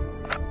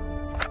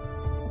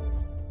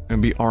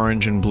 Gonna be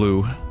orange and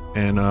blue.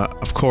 And,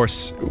 of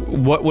course,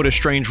 what would a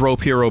Strange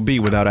Rope Hero be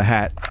without a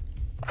hat?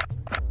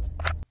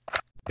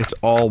 It's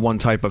all one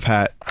type of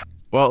hat.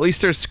 Well, at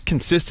least there's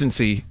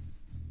consistency.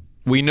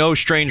 We know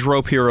Strange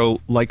Rope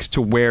Hero likes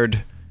to wear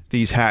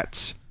these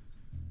hats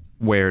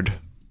Weird.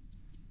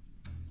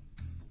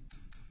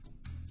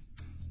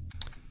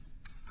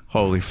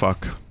 Holy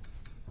fuck.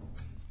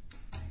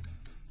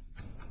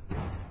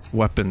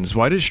 Weapons.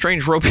 Why did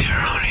Strange Rope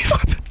Hero need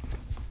weapons?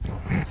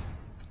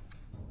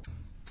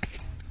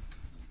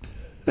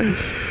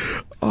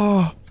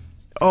 Oh.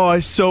 Oh, I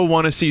so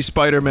want to see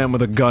Spider-Man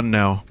with a gun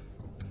now.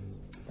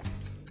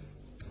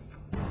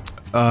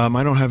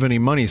 I don't have any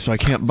money, so I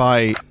can't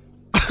buy...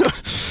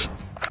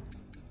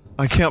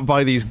 I can't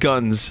buy these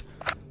guns.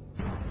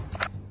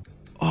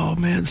 Oh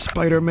man,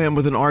 Spider-Man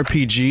with an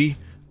RPG?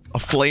 A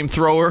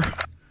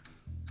flamethrower?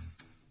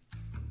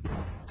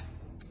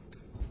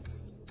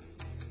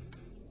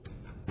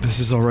 This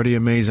is already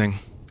amazing.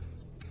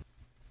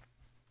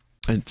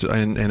 And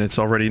it's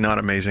already not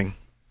amazing.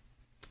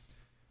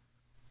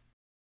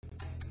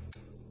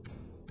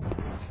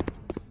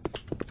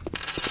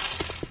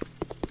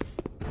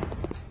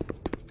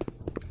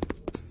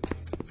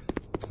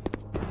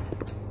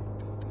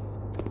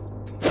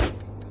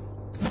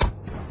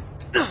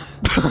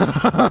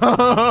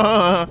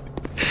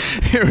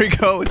 Here we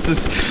go. It's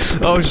this.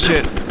 Oh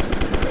shit!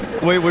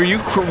 Wait, were you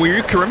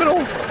criminal?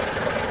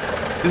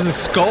 This is a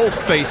skull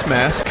face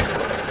mask.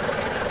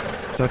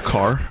 Is that a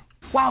car?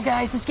 Wow,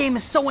 guys, this game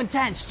is so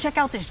intense. Check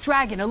out this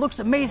dragon. It looks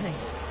amazing.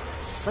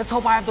 Let's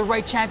hope I have the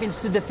right champions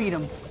to defeat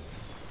him.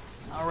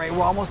 All right,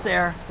 we're almost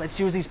there. Let's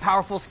use these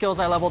powerful skills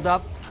I leveled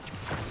up.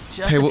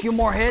 Just a few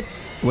more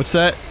hits. What's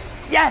that?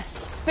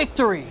 Yes,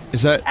 victory.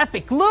 Is that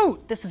epic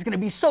loot? This is gonna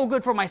be so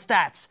good for my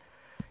stats.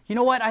 You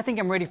know what? I think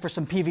I'm ready for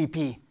some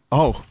PvP.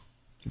 Oh.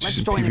 Let's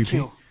join the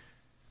queue.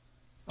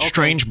 Okay.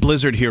 Strange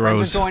Blizzard heroes.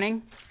 Friends are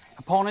joining.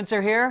 Opponents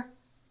are here.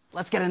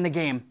 Let's get in the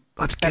game.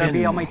 Let's get in. Better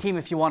be on my team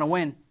if you want to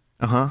win.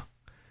 Uh-huh.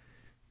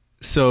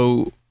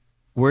 So,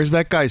 where's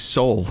that guy's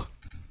soul?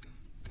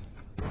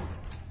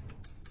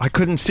 I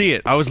couldn't see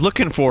it. I was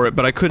looking for it,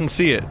 but I couldn't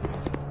see it.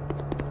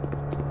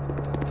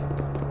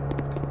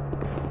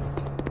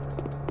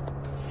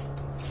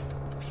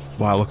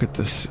 Wow, look at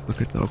this.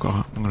 Look at the... Okay,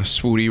 I'm gonna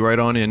swooty right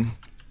on in.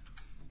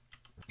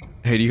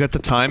 Hey, do you got the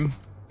time?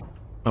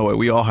 Oh wait,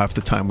 we all have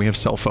the time. We have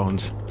cell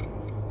phones.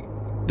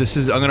 This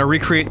is... I'm gonna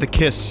recreate the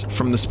kiss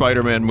from the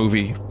Spider-Man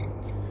movie.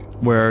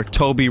 Where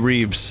Toby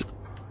Reeves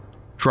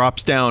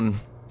drops down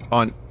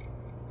on...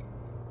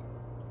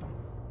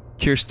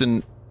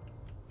 Kirsten...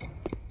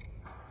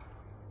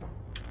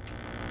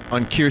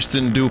 on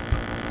Kirsten Dupe.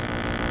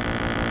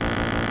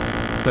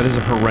 That is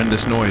a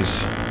horrendous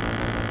noise.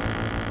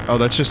 Oh,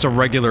 that's just a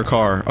regular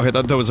car. Okay,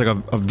 that was like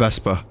a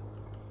Vespa.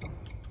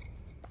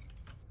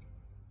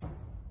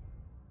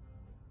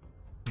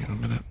 Wait a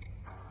minute.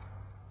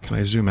 Can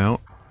I zoom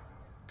out?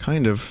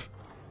 Kind of.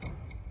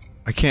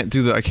 I can't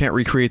do that. I can't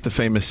recreate the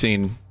famous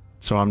scene,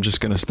 so I'm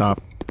just gonna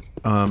stop.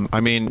 I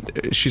mean,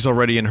 she's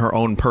already in her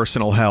own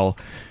personal hell.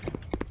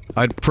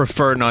 I'd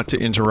prefer not to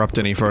interrupt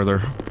any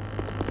further.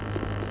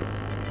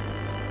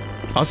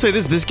 I'll say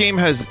this game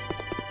has...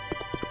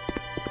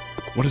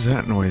 What is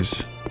that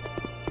noise?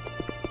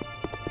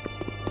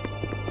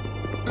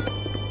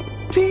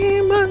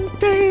 Demon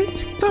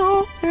days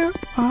don't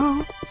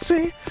ever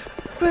see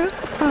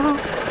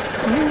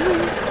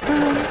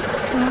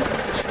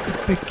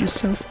pick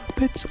yourself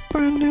up, it's a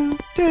brand new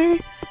day.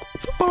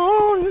 It's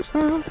on.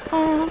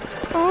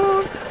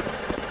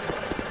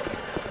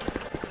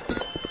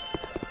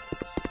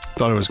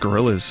 Thought it was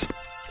gorillas.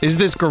 Is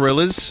this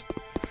gorillas?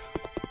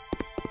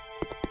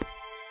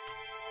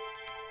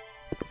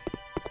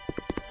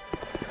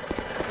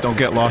 Don't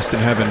get lost in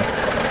heaven.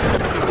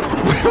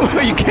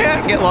 You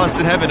can't get lost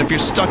in heaven if you're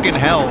stuck in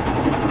hell.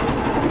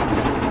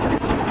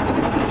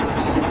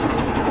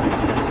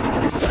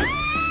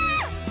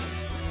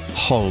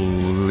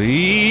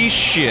 Holy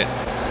shit.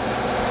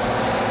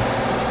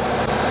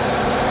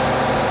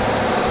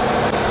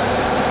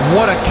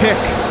 What a kick.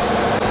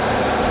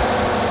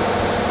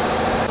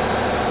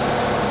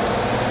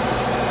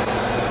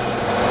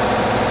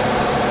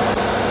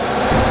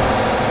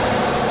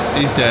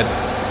 He's dead.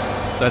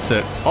 That's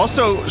it.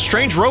 Also,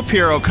 Strange Rope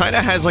Hero kind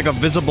of has like a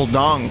visible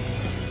dong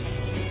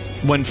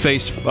when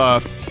face,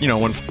 you know,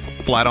 when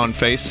flat on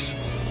face.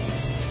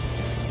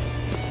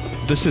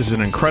 This is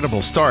an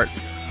incredible start.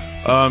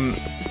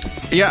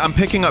 Yeah, I'm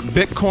picking up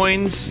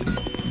bitcoins.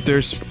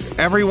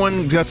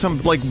 Everyone's got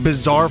some, like,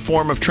 bizarre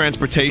form of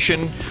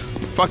transportation.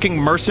 Fucking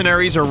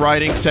mercenaries are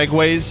riding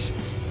segways.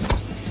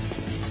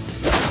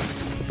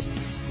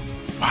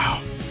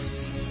 Wow.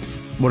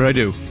 What did I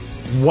do?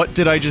 What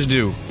did I just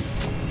do?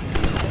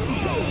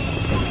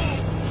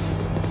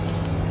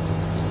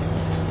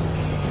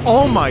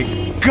 Oh my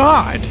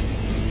god!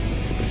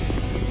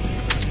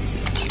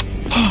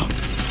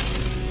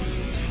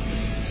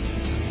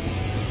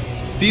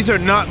 These are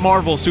not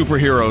Marvel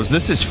superheroes.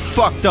 This is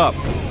fucked up.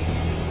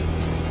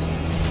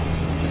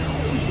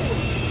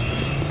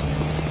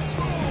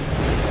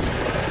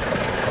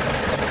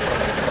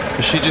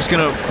 Is she just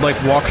gonna,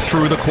 like, walk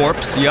through the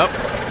corpse? Yep.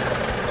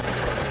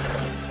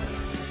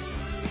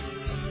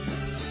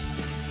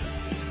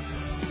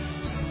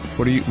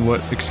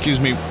 Excuse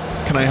me,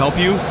 can I help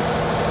you?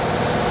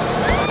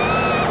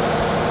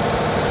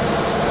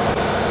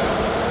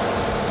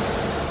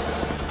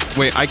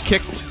 Wait, I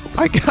kicked...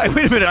 wait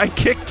a minute, I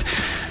kicked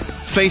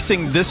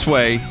facing this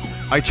way.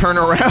 I turn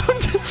around,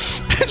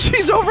 and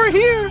she's over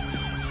here!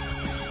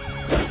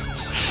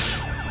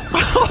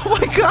 Oh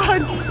my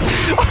god!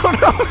 Oh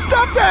no,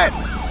 stop that!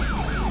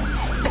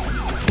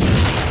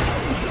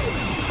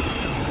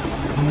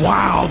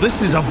 Wow,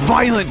 this is a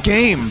violent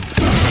game!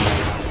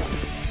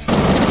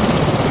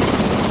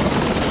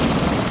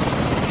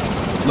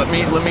 Let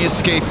me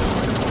escape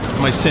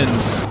my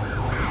sins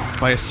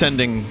by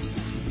ascending.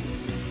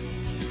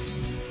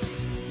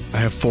 I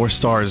have 4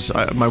 stars.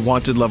 My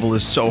wanted level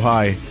is so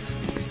high.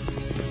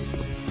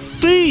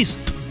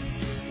 Feast!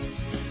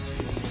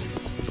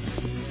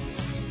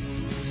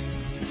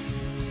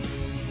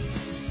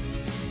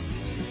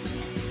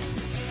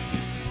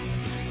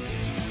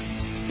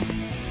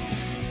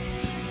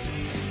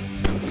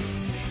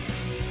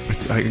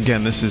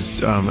 Again, this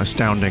is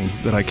astounding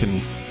that I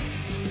can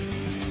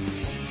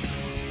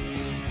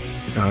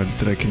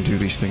do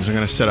these things. I'm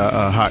gonna set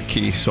a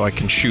hotkey so I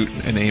can shoot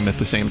and aim at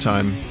the same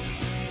time.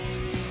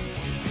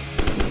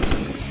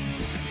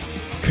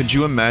 Could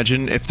you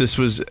imagine if this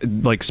was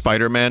like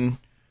Spider-Man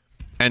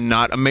and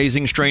not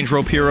Amazing Strange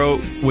Rope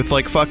Hero with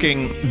like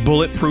fucking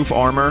bulletproof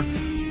armor?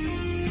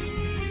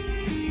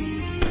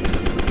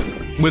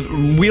 With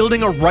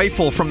wielding a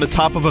rifle from the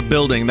top of a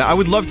building. I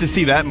would love to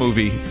see that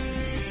movie.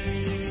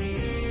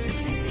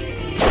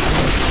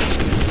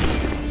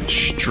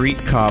 Street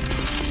cop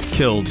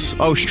killed.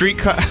 Oh, street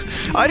cop.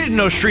 I didn't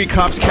know street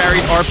cops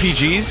carried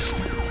RPGs.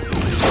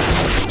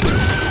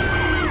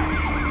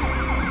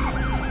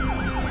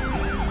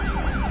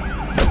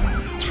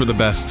 It's for the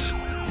best.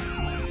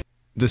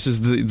 This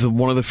is the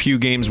one of the few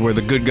games where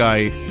the good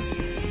guy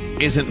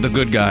isn't the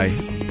good guy.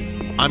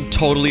 I'm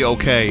totally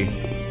okay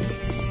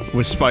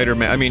with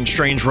Spider-Man. I mean,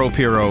 Strange Rope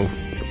Hero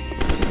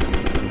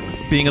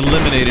being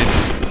eliminated.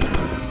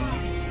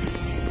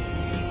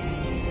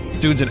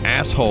 Dude's an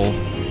asshole.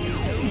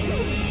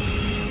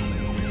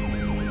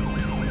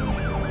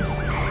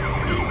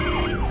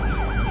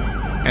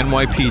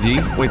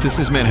 NYPD? Wait, this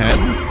is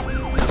Manhattan?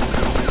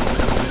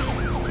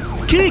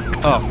 Kick!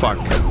 Oh, fuck.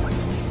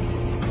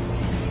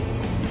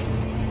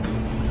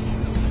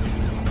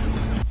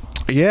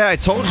 Yeah, I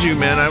told you,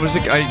 man. I was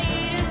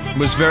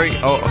very...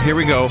 Oh, here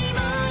we go.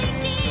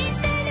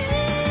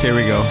 Here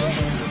we go.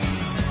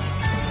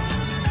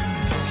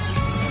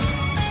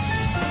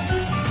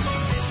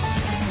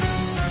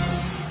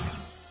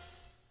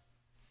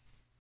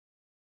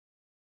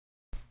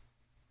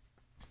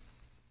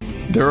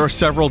 There are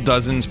several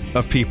dozens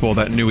of people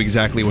that knew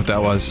exactly what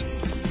that was.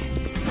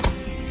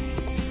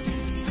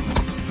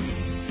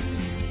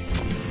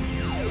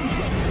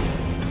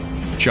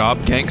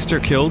 Job gangster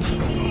killed?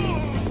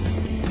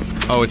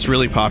 Oh, it's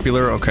really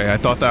popular? Okay, I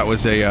thought that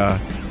was a,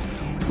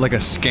 like a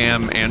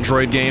scam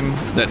Android game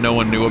that no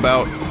one knew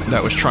about,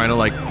 that was trying to,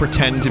 like,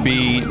 pretend to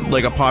be,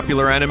 like, a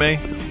popular anime.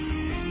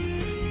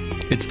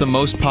 It's the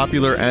most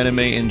popular anime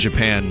in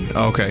Japan.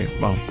 Okay,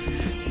 well.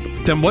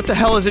 Then what the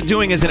hell is it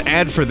doing as an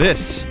ad for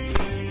this?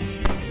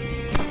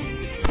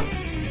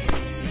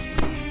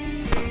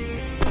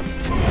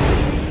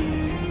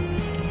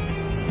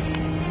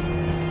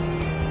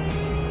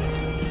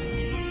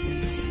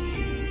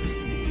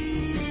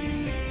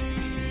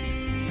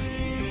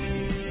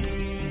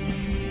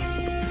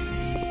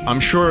 I'm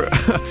sure,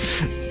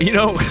 you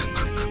know,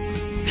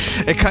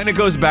 it kind of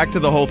goes back to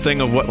the whole thing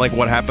of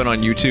what happened on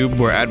YouTube,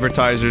 where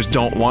advertisers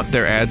don't want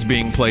their ads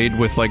being played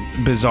with, like,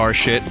 bizarre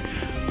shit.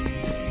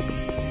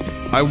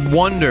 I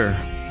wonder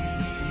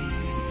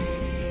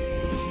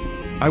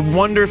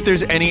if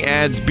there's any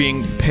ads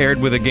being paired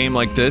with a game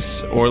like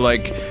this, or,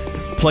 like,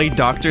 play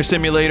Doctor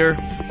Simulator,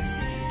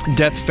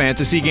 Death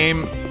Fantasy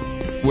game,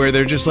 where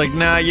they're just like,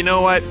 nah, you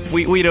know what,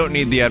 we don't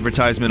need the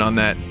advertisement on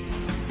that.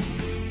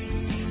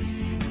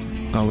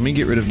 Oh, let me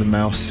get rid of the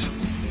mouse.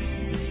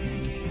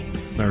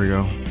 There we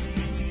go.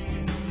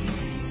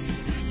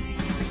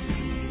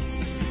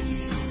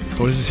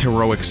 What is this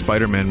heroic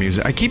Spider-Man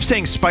music? I keep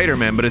saying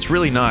Spider-Man, but it's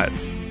really not.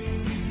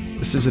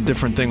 This is a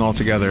different thing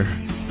altogether.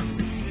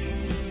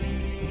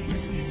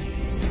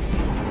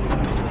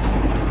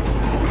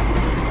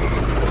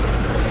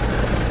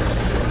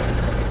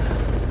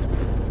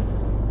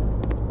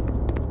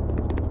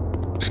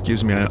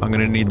 Excuse me, I'm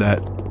gonna need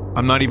that.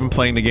 I'm not even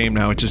playing the game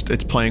now,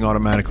 it's playing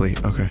automatically.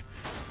 Okay.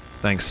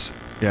 Thanks.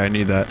 Yeah, I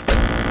need that.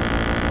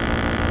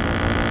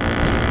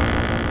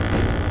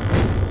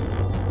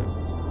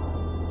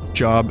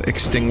 Job,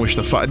 extinguish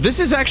the fire. This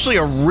is actually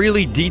a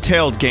really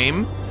detailed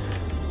game.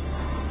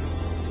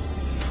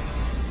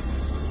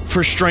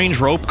 For Strange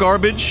Rope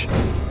garbage.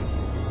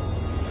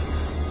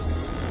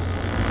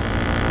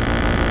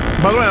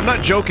 By the way, I'm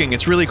not joking,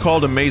 it's really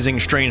called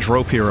Amazing Strange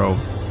Rope Hero.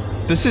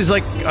 This is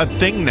like a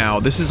thing now.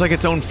 This is like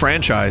its own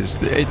franchise.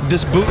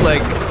 This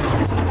bootleg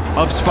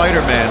of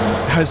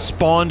Spider-Man has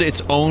spawned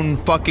its own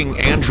fucking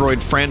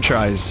Android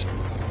franchise.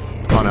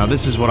 Oh, now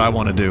this is what I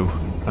want to do.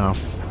 Oh,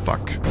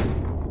 fuck.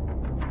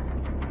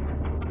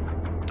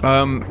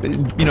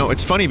 You know,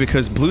 it's funny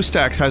because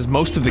BlueStacks has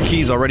most of the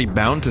keys already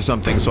bound to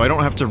something, so I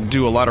don't have to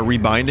do a lot of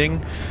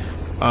rebinding.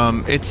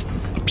 It's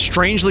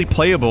strangely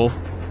playable.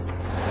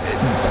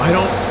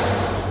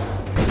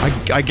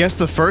 I guess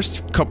the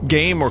first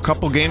game or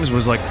couple games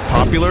was like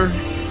popular,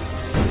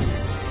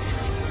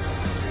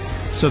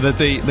 so that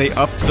they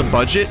upped the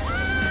budget.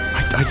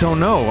 I don't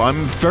know.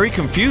 I'm very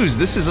confused.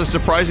 This is a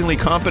surprisingly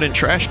competent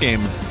trash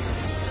game.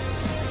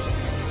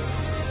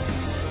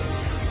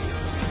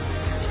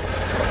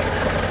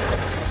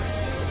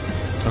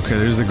 Okay,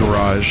 there's the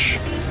garage.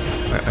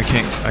 I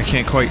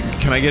can't quite...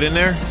 Can I get in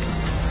there?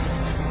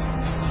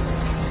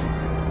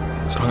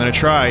 So I'm gonna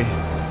try.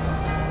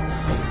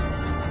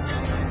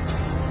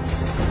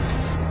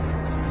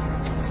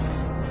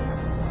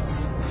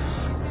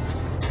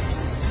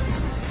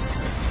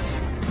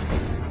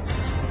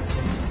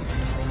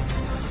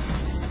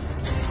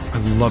 I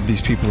love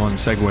these people on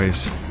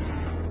Segways.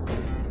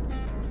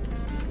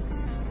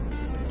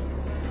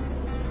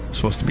 I'm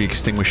supposed to be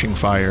extinguishing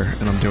fire,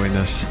 and I'm doing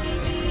this.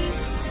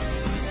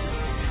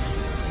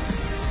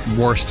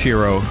 Worst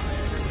hero.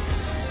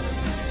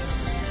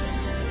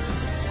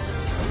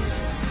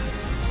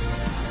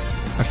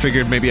 I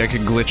figured maybe I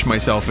could glitch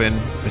myself in.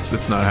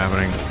 It's not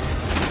happening.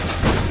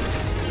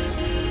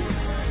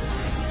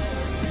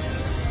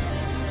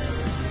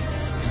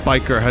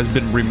 Biker has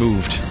been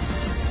removed.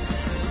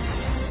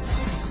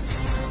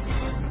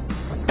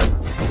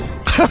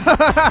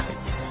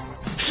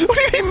 What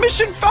do you mean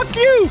mission? Fuck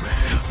you!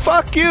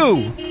 Fuck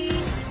you!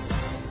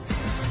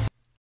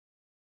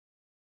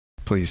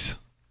 Please.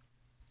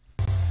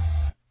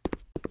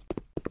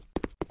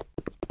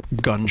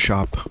 Gun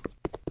shop.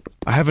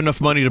 I have enough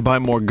money to buy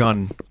more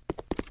gun.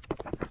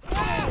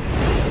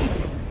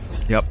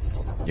 Yep.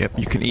 Yep,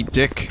 you can eat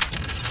dick.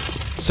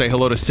 Say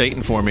hello to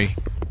Satan for me.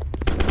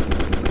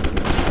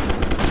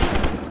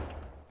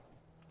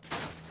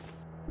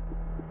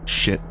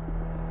 Shit.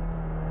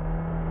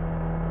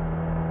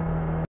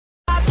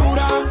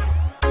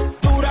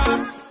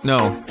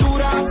 No.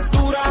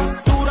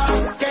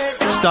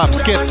 Stop,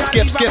 skip,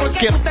 skip, skip,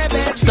 skip.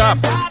 Stop.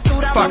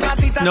 Fuck.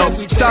 No,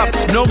 stop.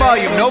 No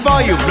volume, no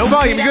volume, no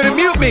volume. You're gonna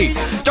mute me.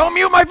 Don't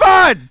mute my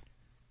VOD!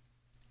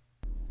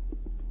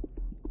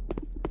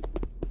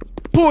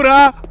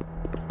 Pura!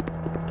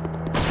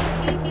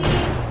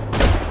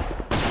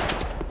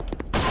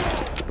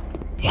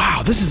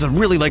 Wow, this is a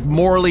really, like,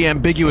 morally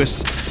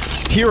ambiguous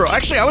hero.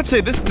 Actually, I would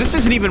say this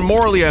isn't even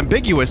morally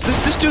ambiguous.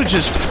 This dude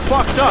just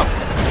fucked up.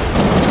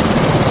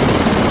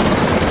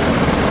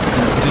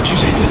 Did you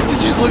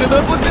just look at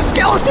the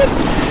skeleton?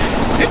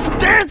 It's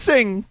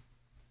dancing!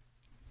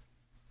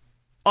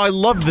 I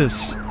love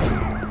this.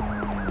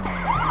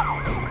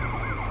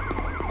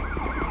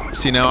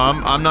 See, now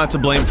I'm not to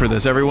blame for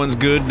this. Everyone's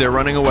good. They're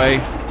running away.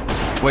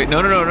 Wait,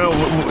 no.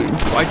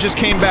 I just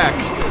came back.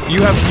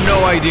 You have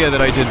no idea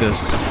that I did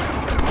this.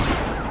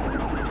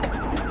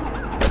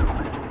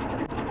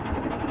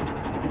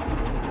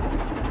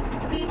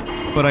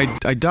 But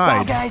I died.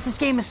 Wow, guys, this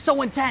game is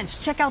so intense.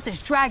 Check out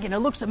this dragon. It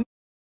looks amazing.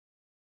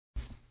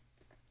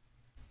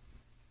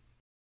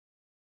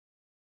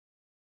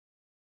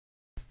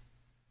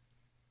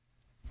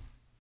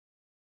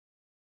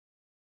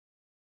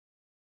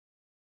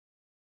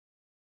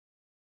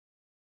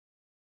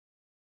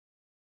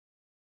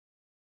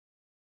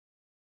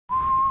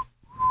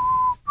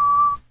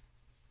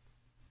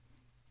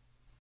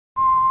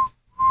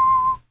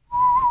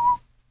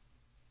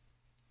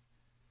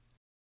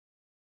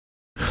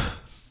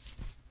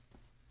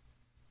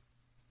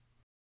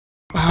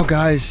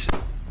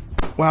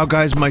 Wow,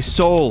 guys, my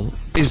soul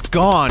is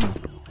gone.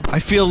 I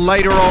feel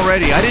lighter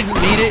already. I didn't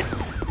need it.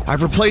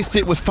 I've replaced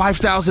it with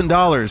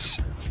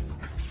 $5,000.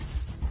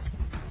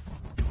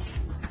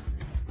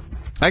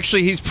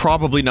 Actually, he's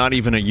probably not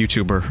even a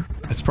YouTuber.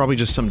 It's probably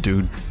just some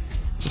dude.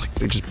 It's like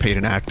they just paid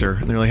an actor,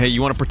 and they're like, hey,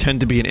 you want to pretend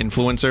to be an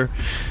influencer?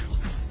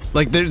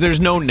 Like, there's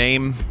no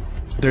name.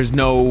 There's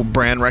no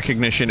brand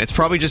recognition. It's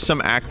probably just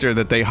some actor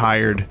that they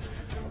hired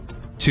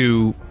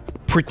to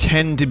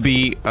pretend to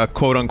be a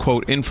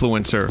quote-unquote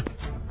influencer.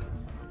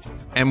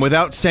 And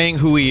without saying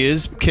who he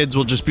is, kids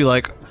will just be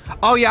like,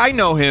 oh yeah, I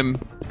know him.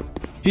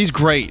 He's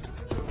great.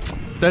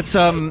 That's,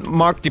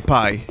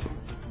 Markiplier.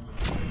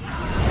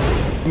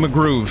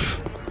 McGroove.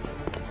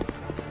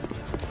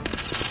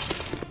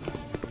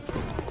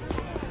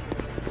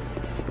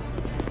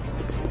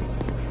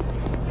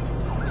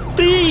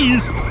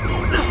 These!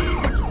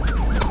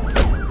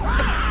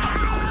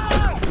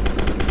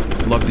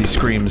 Love these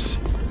screams.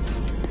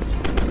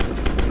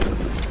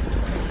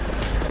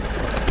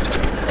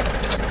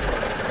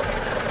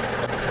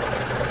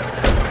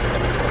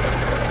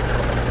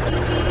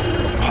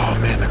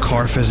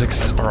 Car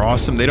physics are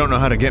awesome. They don't know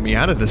how to get me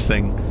out of this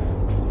thing.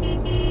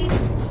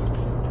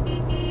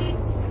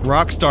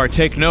 Rockstar,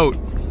 take note.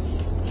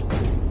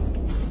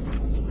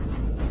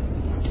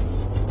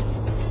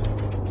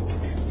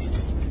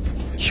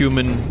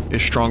 Human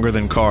is stronger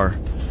than car.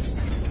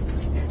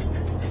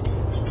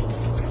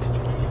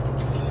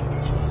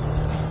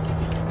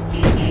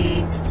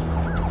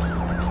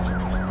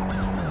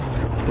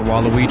 The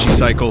Waluigi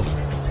cycle.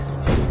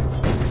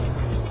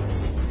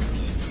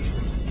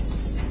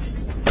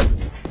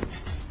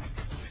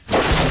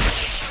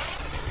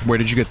 Where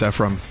did you get that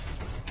from?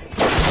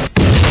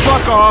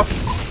 Fuck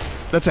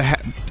off! That's a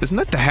isn't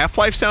that the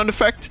Half-Life sound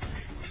effect?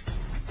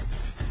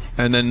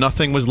 And then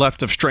nothing was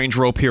left of Strange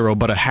Rope Hero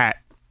but a hat.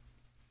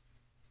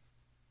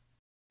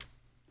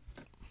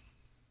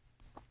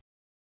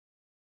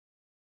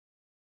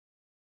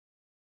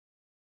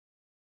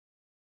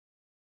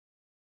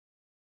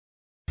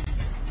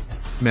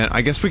 Man,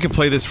 I guess we could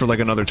play this for like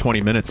another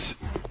 20 minutes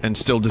and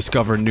still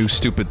discover new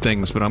stupid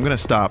things, but I'm gonna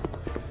stop.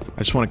 I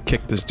just want to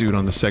kick this dude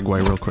on the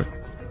Segway real quick.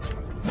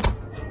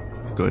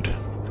 Good.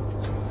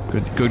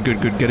 Good, good,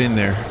 good, good. Get in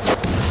there.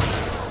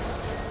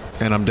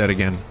 And I'm dead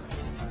again.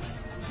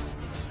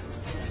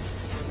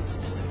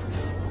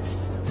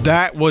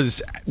 That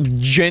was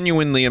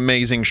genuinely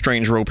amazing,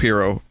 Strange Rope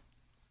Hero.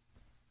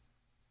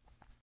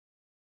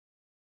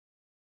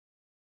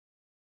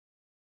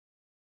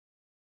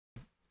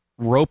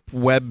 Rope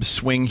Web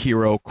Swing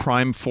Hero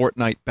Crime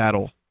Fortnite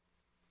Battle.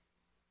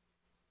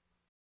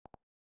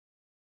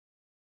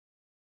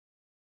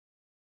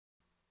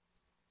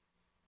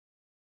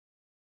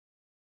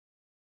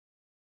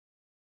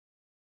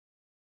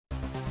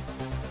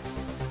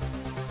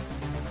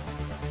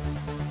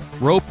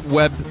 Rope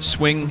Web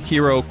Swing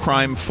Hero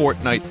Crime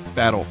Fortnite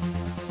Battle.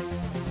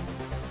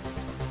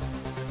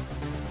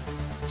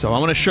 So I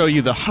want to show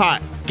you the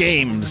hot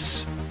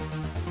games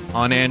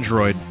on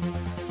Android.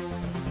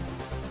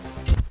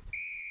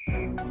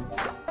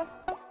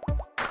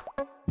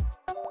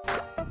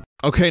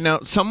 Okay, now,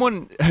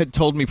 someone had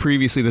told me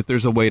previously that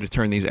there's a way to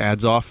turn these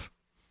ads off.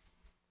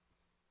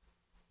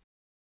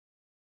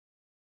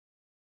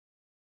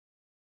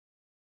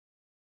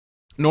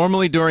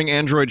 Normally during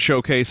Android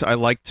Showcase, I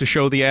like to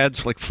show the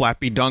ads, like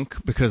Flappy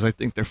Dunk, because I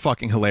think they're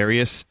fucking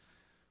hilarious.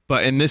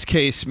 But in this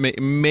case,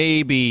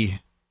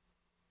 maybe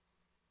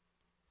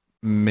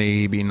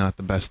not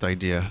the best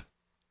idea.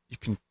 You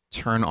can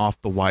turn off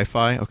the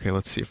Wi-Fi. Okay,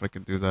 let's see if I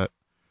can do that.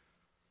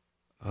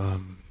 I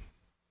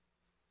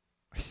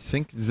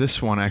think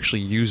this one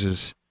actually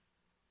uses...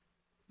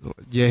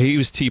 Yeah, he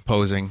was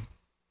T-posing.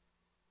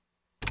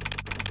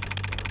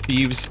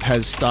 Thieves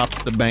has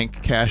stopped the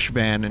bank cash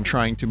van and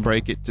trying to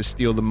break it to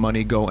steal the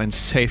money. Go and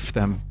safe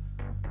them.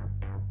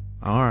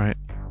 Alright.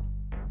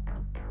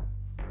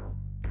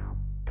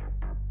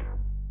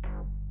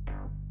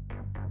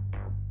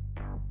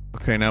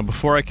 Okay, now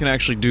before I can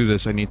actually do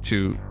this, I need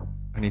to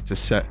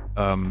set,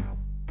 a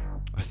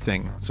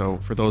thing. So,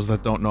 for those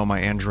that don't know my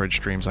Android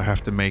streams, I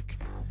have to make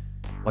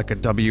like a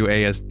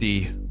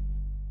WASD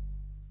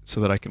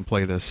so that I can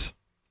play this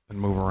and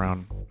move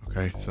around.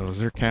 Okay, so is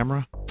there a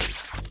camera?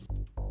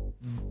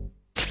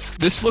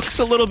 This looks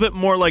a little bit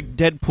more like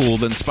Deadpool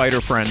than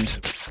Spider-Friend.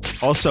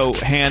 Also,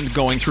 hand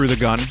going through the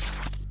gun.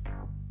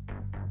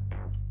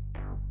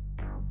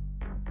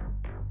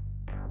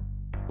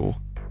 Cool.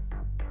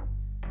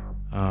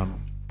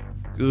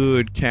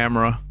 Good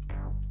camera.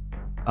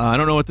 I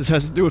don't know what this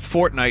has to do with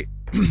Fortnite.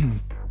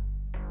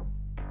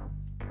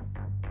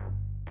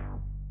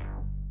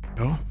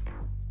 Oh,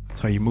 that's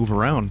how you move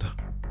around.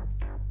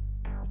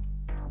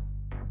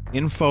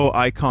 Info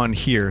icon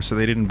here, so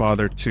they didn't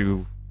bother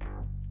to...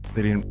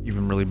 They didn't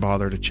even really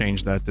bother to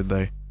change that, did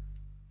they?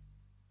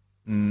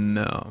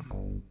 No.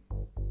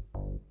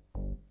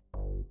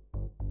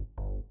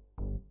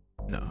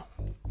 No.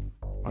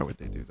 Why would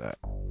they do that?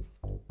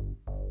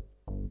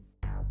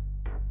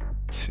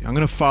 Let's see, I'm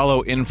gonna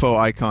follow info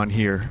icon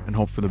here and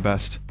hope for the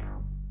best.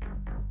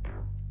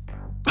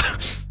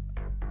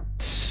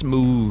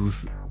 Smooth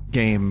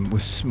game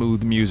with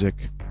smooth music.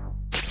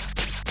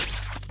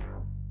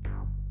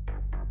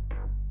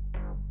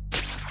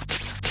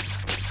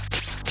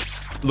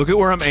 Look at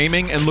where I'm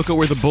aiming and look at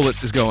where the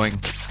bullet is going.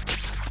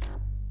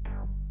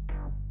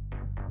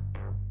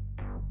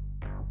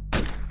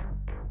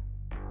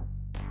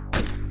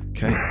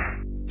 Okay.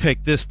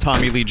 Take this,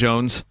 Tommy Lee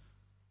Jones.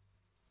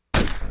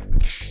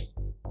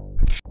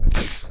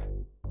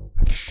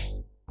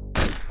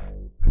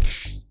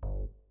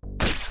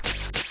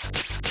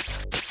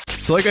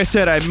 So like I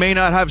said, I may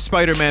not have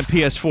Spider-Man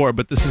PS4,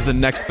 but this is the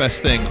next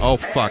best thing. Oh,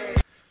 fuck.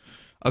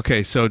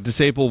 Okay, so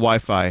disable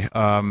Wi-Fi.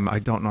 I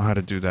don't know how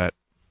to do that.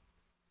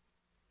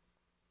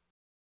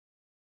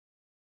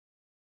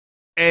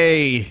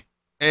 A.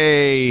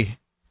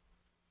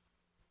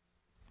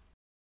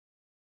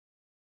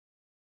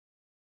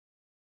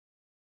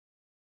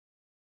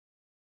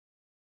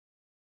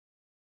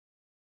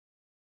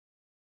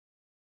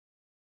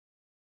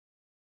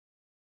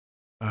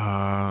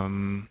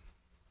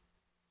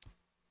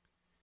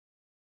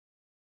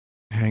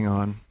 Hang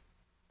on.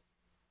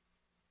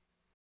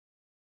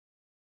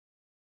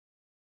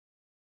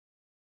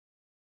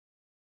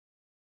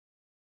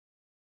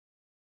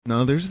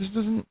 No, there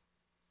doesn't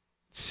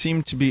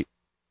seem to be...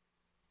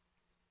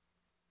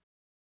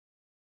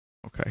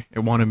 Okay, it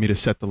wanted me to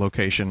set the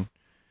location.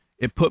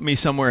 It put me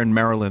somewhere in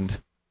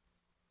Maryland.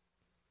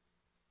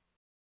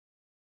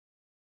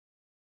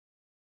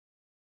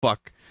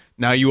 Fuck.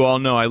 Now you all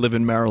know I live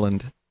in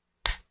Maryland.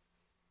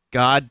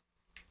 God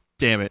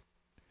damn it.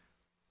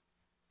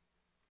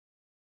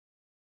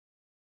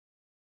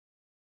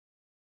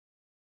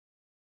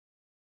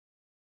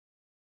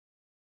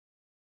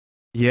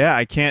 Yeah,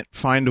 I can't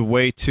find a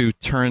way to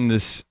turn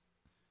this,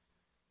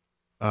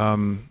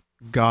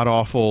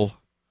 god-awful...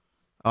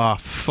 Ah,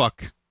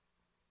 fuck.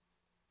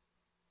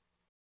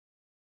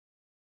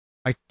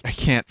 I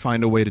can't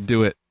find a way to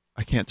do it.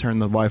 I can't turn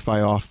the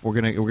Wi-Fi off. We're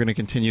gonna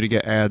continue to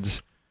get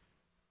ads.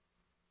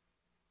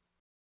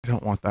 I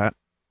don't want that.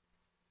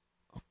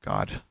 Oh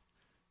god.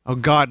 Oh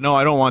god, no,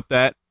 I don't want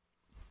that.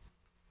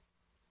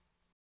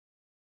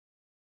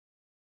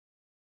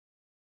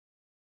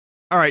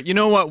 Alright, you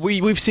know what?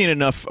 We've seen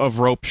enough of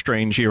Rope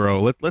Strange Hero.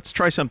 Let's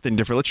try something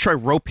different. Let's try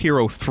Rope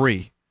Hero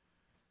 3.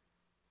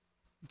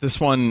 This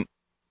one's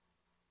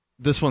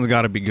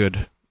gotta be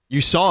good.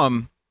 You saw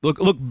him.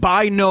 Look,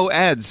 buy no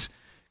ads.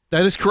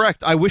 That is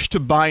correct. I wish to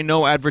buy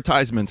no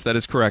advertisements. That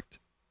is correct.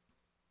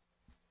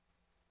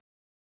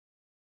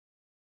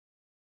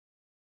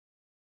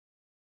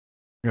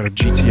 Got a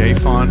GTA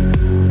font.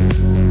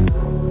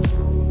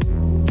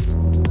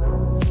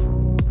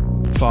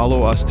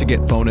 Follow us to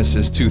get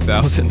bonuses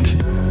 2000.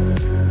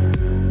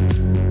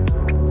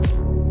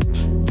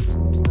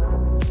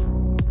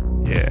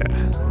 Yeah.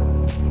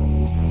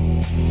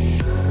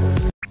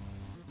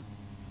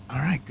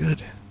 Alright,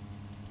 good.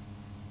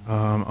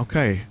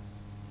 Okay.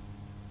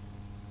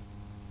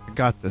 I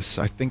got this.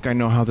 I think I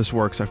know how this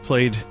works. I've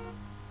played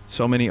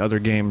so many other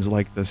games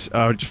like this.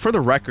 Just for the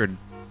record,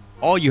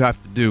 all you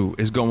have to do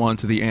is go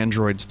onto the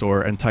Android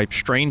store and type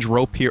Strange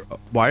Rope Hero.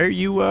 Why are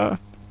you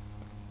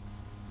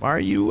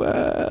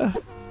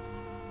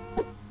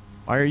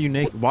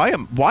naked? Why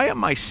am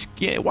my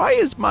skin? Why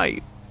is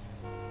my...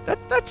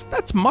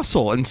 That's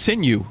muscle and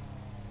sinew.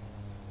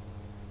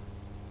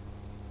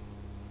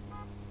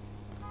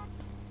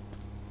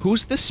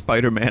 Who's this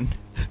Spider-Man?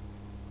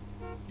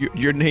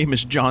 Your name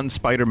is John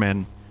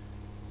Spider-Man.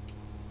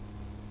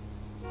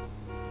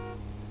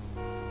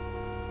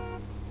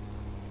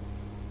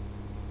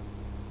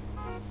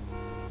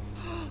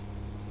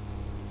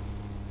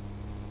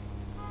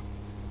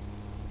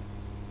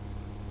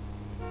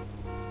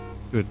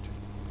 Good.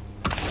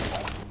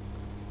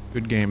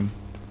 Good game.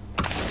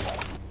 Oh,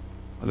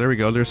 there we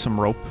go, there's some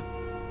rope.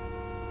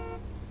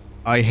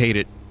 I hate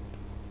it.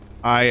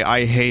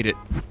 I hate it.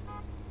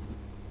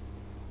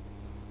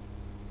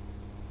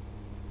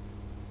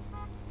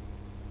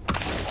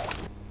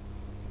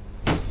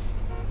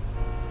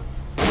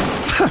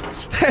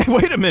 Hey,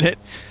 wait a minute.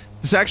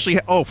 This actually...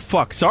 Oh,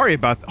 fuck. Sorry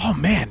about... Oh,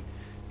 man.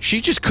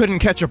 She just couldn't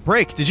catch a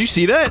break. Did you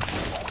see that?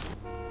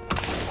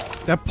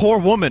 That poor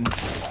woman.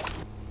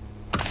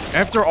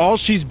 After all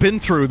she's been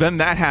through, then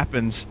that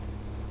happens.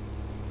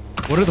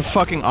 What are the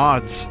fucking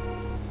odds?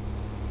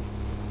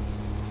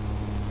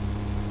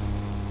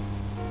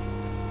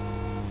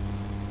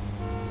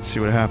 Let's see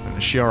what happened.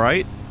 Is she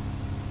alright?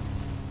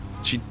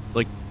 Did she,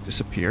 like,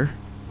 disappear?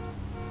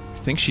 I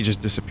think she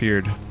just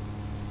disappeared.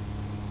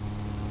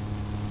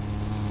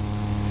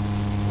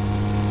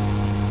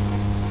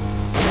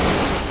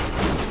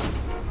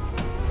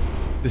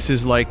 This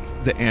is like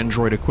the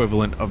Android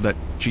equivalent of that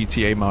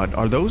GTA mod.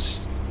 Are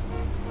those...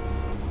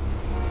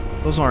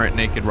 Those aren't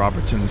Naked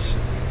Robertsons.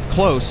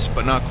 Close,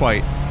 but not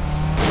quite.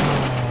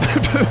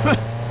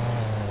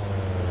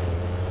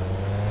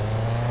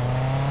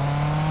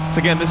 So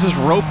again, this is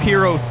Rope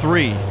Hero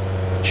 3.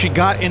 She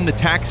got in the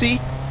taxi.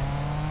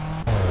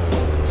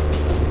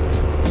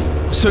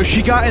 So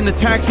she got in the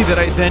taxi that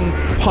I then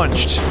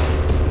punched.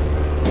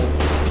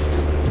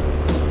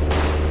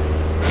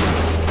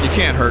 You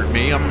can't hurt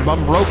me.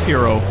 I'm Rope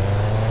Hero.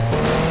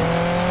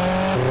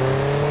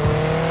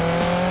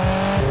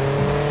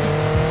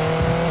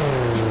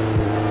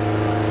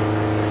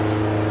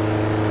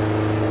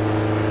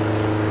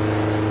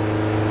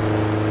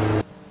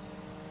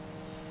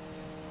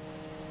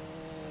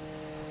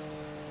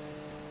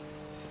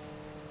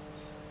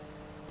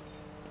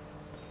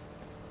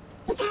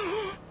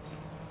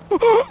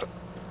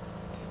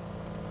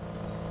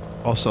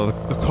 Also,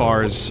 the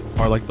cars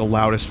are like the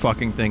loudest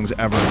fucking things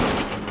ever.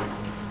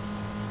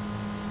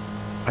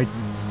 I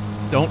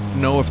don't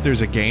know if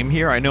there's a game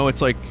here. I know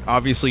it's like,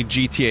 obviously,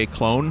 GTA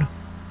clone.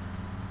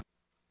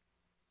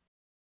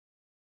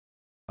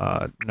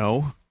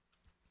 No.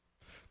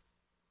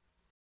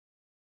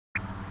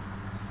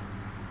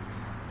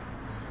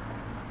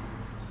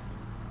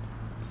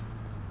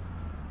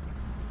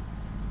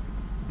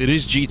 It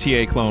is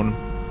GTA clone,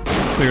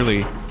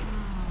 clearly.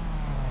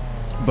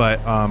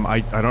 But,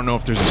 I don't know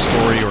if there's a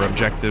story or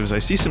objectives. I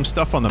see some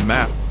stuff on the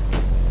map.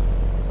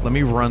 Let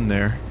me run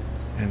there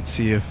and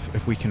see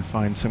if we can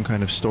find some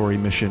kind of story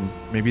mission.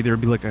 Maybe there'd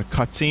be like a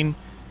cutscene?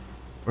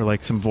 Or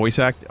like some voice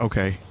act?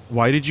 Okay.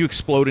 Why did you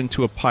explode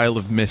into a pile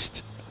of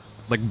mist?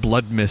 Like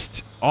blood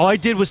mist. All I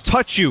did was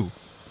touch you!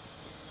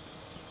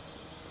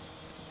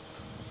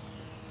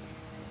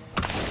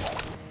 Yeah,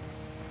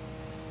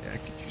 I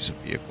could use a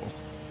vehicle.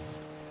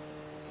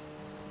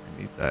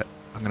 I need that.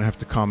 I'm gonna have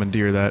to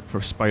commandeer that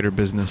for spider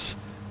business.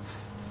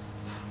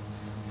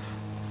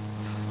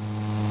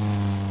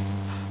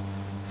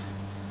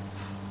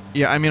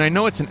 Yeah, I mean, I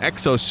know it's an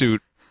exosuit.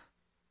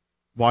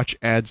 Watch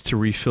ads to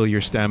refill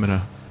your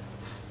stamina.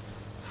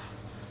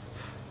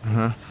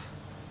 Uh-huh.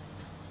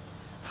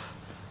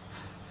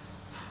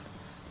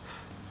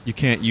 You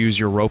can't use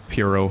your rope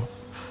hero,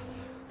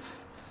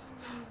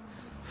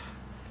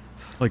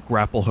 like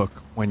grapple hook,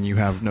 when you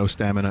have no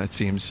stamina, it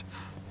seems.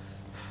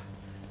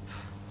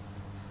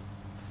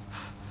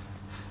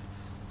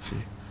 Let's see.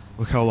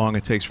 Look how long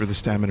it takes for the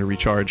stamina to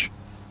recharge.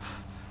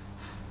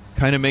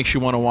 Kind of makes you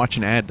want to watch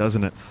an ad,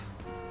 doesn't it?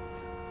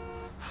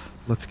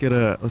 Let's get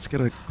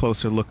a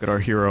closer look at our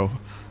hero.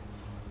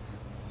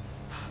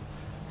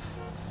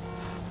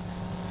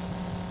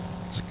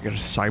 Let's get a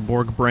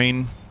cyborg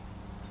brain.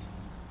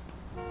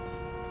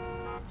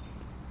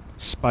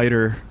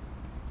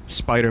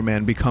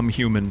 Spider-Man become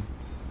human.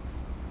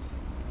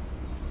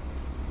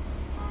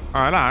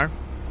 Hello.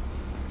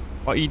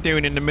 What are you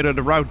doing in the middle of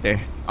the road there?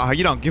 Ah,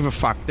 you don't give a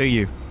fuck, do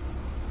you?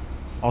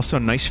 Also,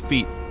 nice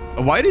feet.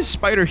 Why does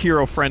Spider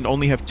Hero Friend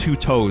only have 2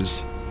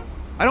 toes?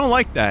 I don't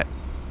like that.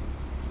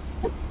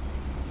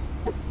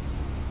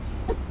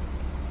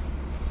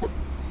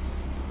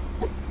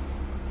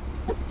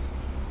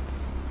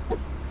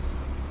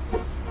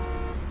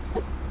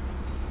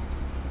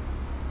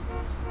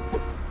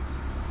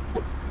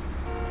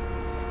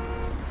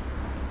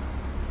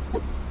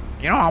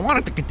 You know, I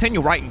wanted to continue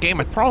writing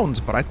Game of Thrones,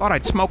 but I thought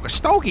I'd smoke a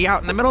stogie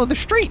out in the middle of the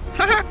street.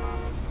 Haha.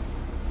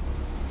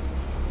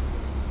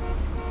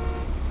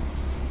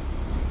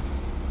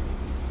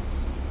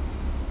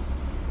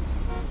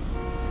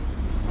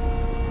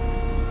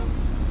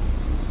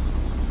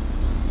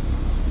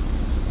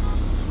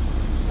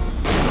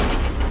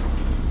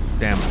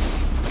 Damn.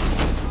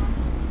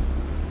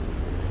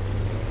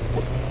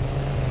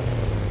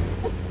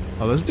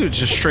 Oh, this dude's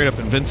just straight up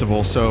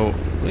invincible, so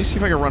let me see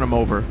if I can run him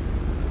over.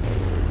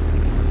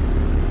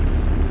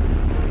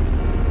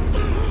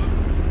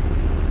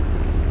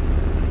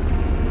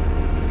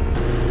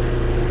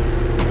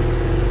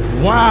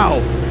 Wow!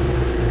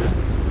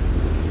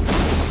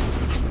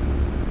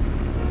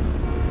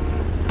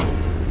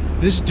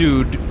 This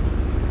dude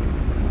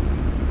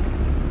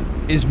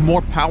is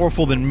more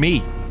powerful than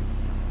me.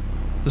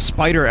 The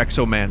Spider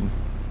Exo-Man.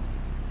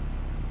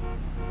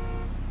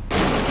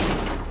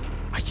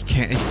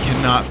 He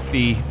cannot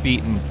be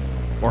beaten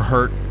or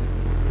hurt.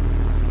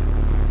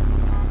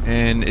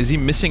 And is he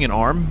missing an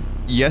arm?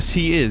 Yes,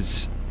 he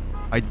is.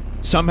 I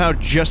somehow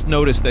just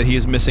noticed that he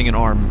is missing an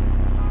arm.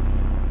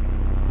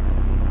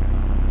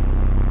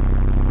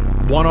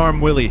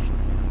 One-arm Willy.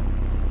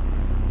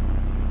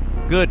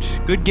 Good.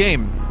 Good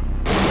game.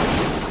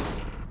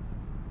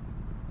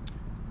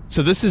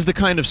 So this is the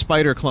kind of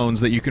spider clones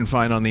that you can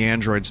find on the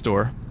Android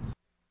store.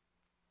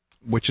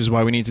 Which is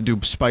why we need to do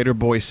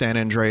Spider-Boy San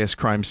Andreas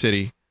Crime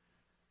City.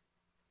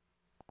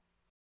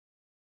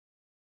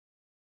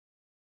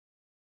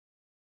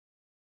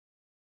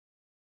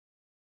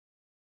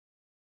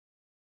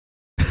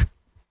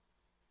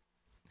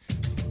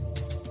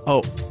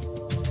 Oh.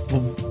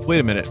 Well, wait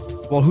a minute.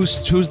 Well,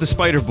 who's the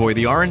Spider-Boy?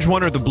 The orange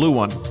one or the blue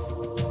one?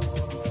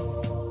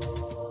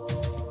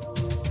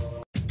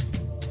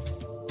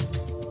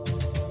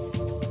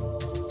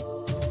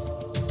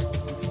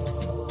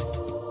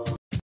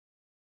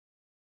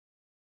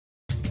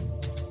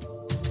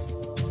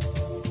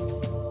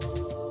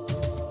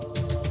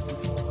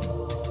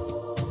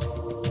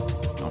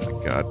 Oh my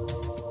god.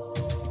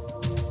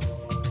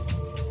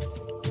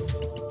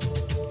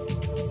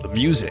 The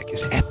music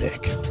is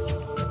epic.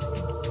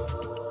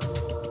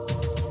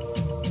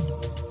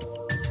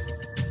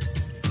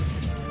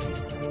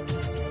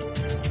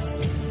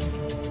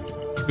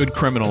 Good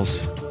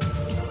criminals.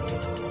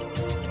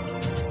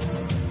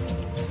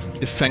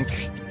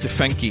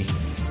 Defenki.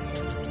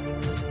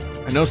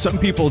 I know some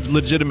people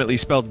legitimately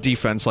spell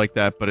defense like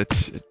that, but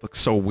it looks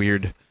so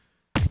weird.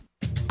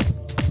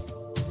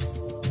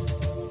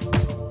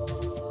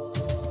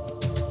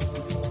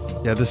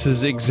 Yeah, this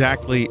is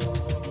exactly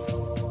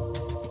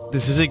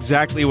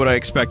what I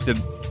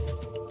expected.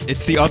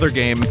 It's the other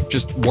game,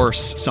 just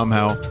worse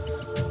somehow.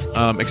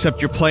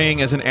 Except you're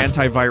playing as an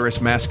antivirus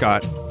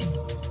mascot.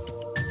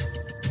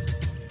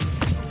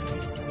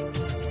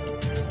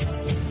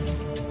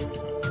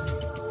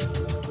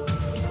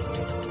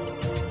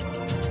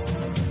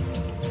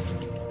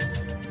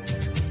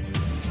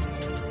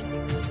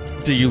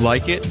 Do you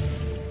like it?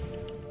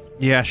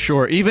 Yeah,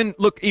 sure. Even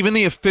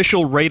the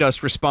official Rate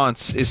Us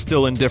response is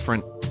still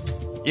indifferent.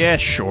 Yeah,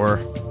 sure.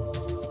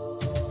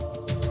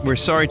 We're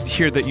sorry to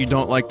hear that you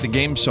don't like the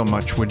game so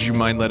much. Would you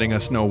mind letting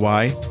us know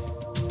why?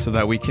 So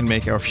that we can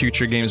make our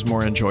future games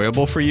more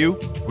enjoyable for you?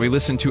 We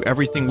listen to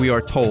everything we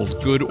are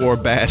told, good or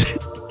bad.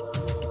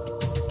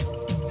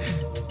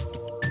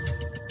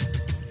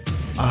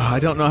 I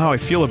don't know how I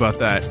feel about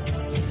that.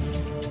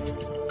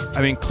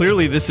 I mean,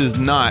 clearly this is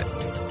not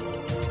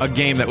a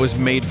game that was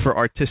made for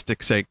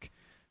artistic sake.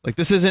 Like,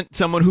 this isn't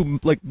someone who,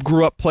 like,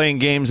 grew up playing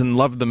games and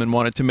loved them and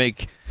wanted to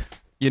make,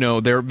 you know,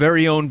 their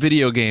very own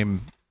video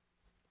game.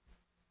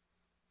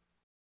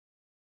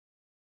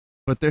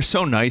 But they're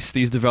so nice,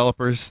 these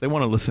developers. They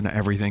want to listen to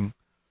everything.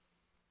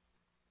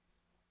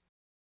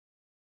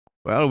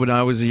 Well, when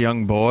I was a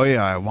young boy,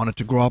 I wanted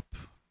to grow up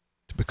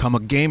to become a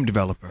game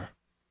developer.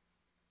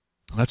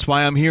 That's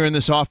why I'm here in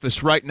this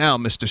office right now,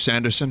 Mr.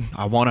 Sanderson.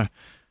 I want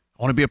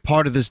to be a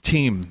part of this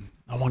team.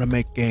 I want to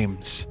make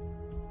games.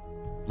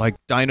 Like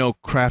Dino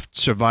Craft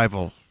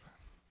Survival.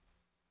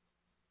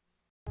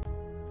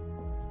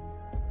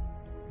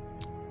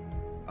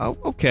 Oh,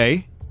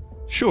 okay.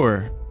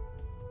 Sure.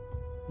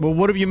 Well,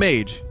 what have you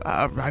made?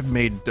 I've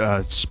made,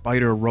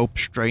 Spider Rope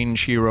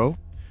Strange Hero.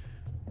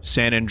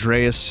 San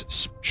Andreas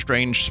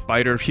Strange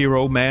Spider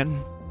Hero Man.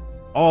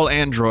 All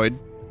Android.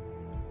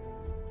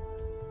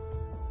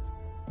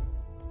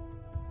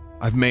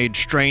 I've made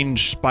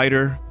Strange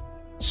Spider.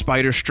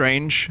 Spider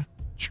Strange.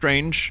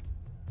 Strange.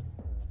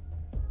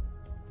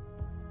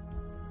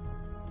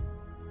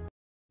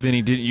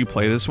 Vinny, didn't you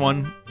play this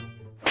one?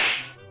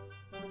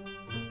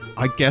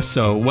 I guess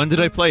so. When did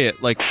I play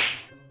it? Like,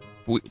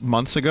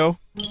 months ago?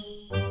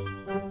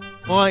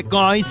 Alright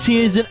guys,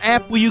 here's an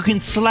app where you can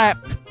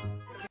slap.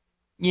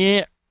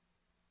 Yeah.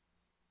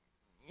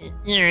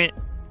 Yeah.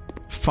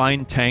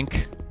 Fine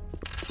Tank.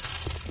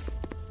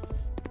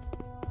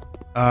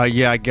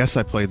 Yeah, I guess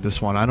I played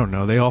this one. I don't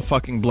know. They all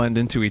fucking blend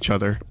into each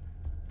other.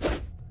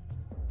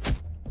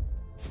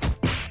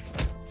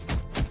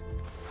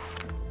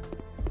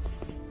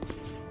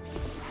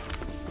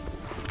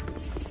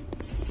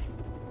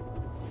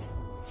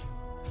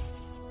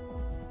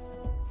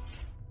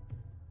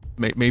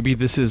 Maybe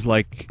this is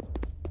like,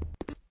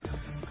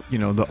 you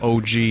know, the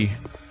OG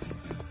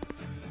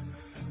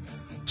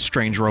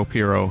Strange Rope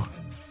Hero.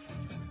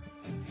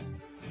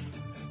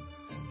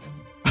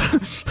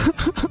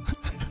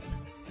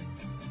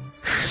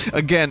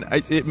 Again,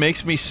 it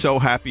makes me so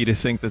happy to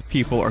think that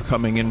people are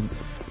coming in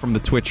from the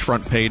Twitch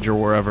front page or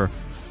wherever,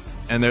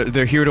 and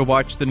they're here to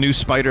watch the new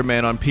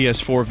Spider-Man on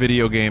PS4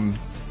 video game,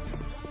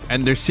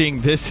 and they're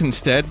seeing this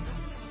instead.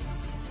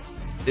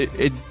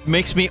 It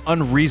makes me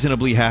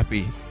unreasonably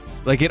happy.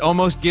 Like, it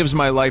almost gives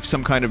my life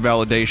some kind of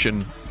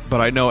validation,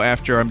 but I know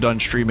after I'm done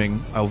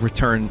streaming, I'll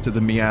return to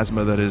the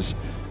miasma that is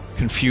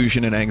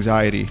confusion and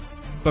anxiety.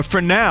 But for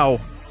now...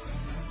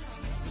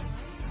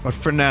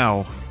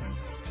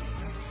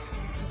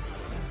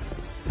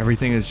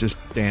 everything is just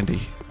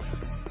dandy.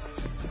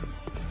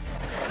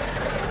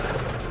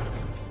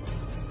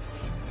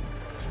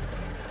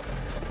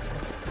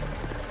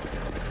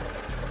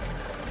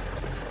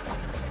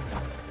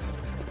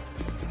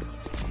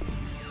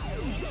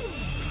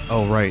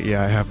 Oh, right,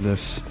 yeah, I have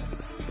this.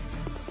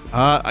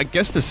 I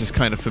guess this is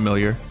kind of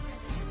familiar.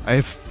 I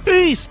have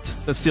Feast!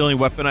 That's the only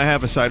weapon I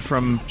have aside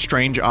from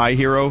Strange Eye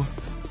Hero.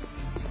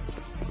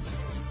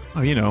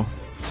 Oh, you know,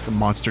 it's the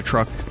monster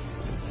truck.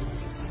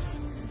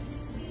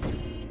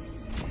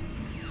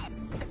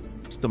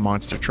 It's the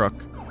monster truck.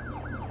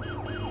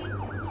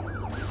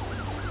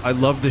 I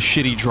love the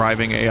shitty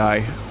driving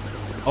AI.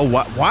 Oh,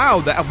 wow,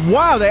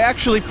 wow, they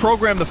actually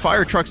programmed the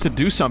fire trucks to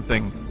do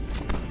something.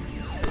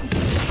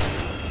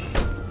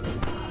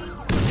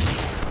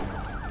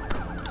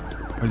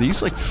 Are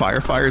these, like,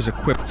 firefighters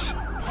equipped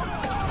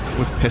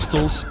with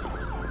pistols?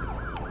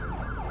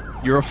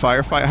 You're a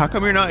firefighter? How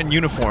come you're not in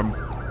uniform?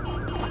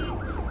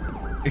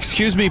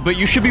 Excuse me, but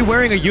you should be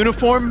wearing a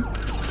uniform?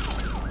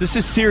 This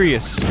is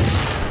serious.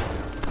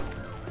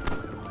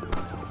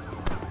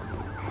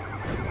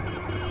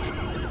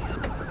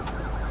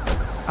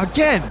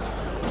 Again!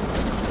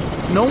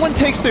 No one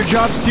takes their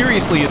job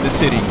seriously in the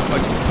city,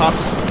 like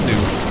cops do.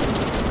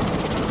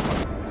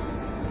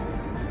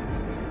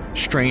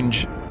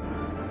 Strange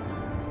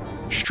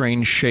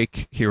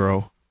Shake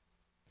Hero.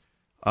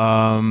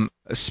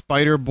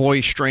 Spider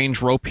Boy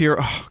Strange Rope Hero.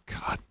 Oh,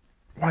 God.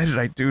 Why did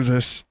I do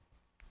this?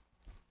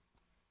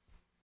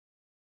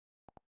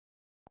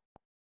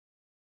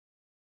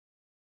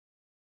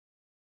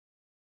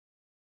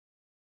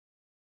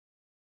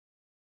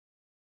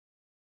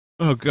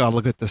 Oh, God,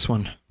 look at this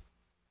one.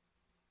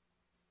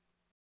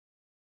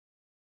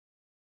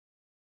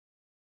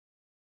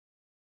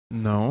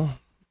 No.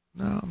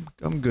 No,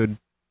 I'm good.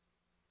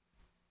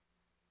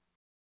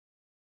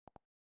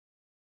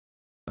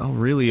 Oh,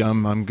 really?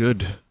 I'm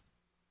good.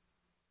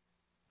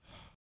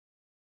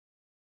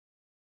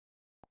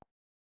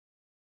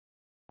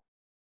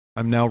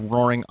 I'm now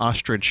Roaring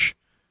Ostrich.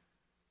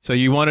 So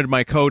you wanted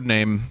my code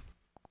name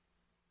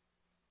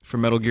for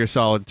Metal Gear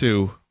Solid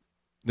 2.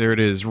 There it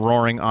is,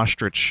 Roaring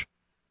Ostrich.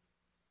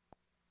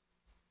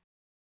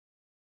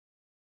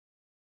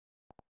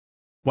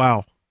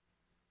 Wow.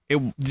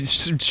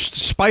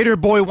 Spider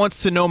Boy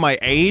wants to know my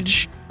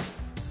age?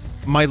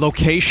 My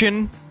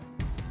location?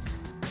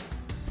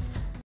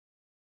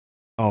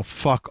 Oh,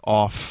 fuck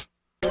off.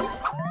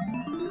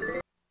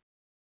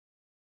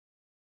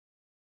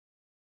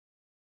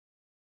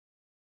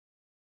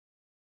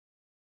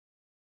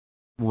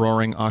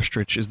 Roaring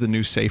Ostrich is the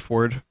new safe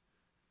word.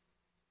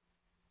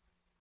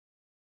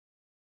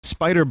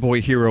 Spider Boy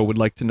Hero would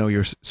like to know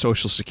your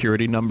social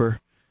security number,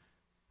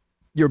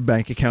 your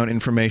bank account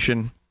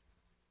information,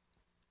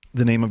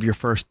 the name of your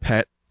first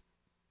pet,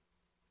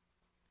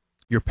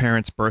 your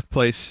parents'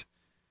 birthplace,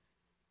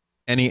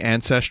 any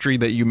ancestry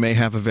that you may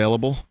have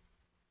available.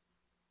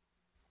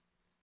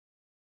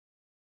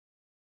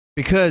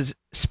 Because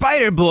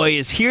Spider Boy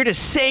is here to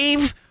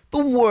save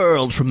the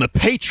world from the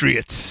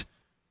Patriots.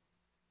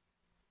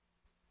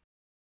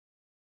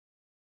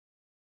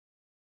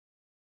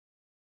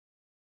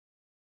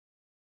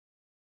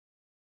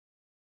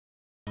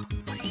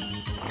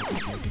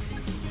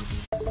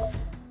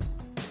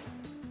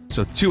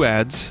 So 2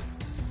 ads.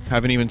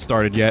 Haven't even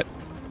started yet.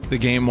 The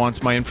game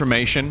wants my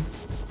information.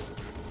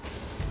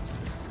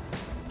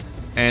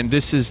 And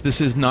this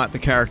is not the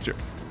character.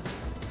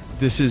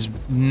 This is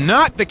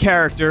not the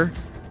character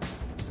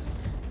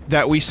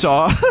that we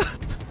saw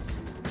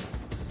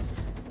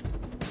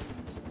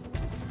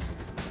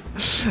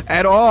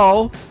at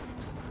all.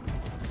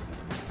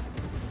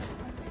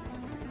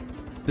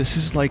 This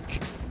is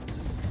like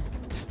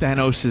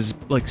Thanos'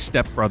 like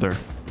stepbrother.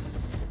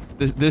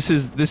 This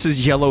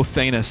is Yellow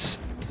Thanos.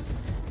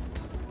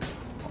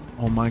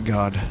 Oh my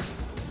god.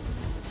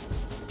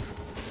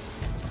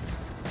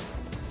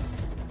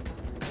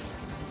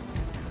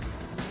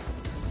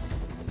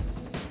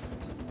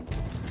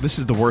 This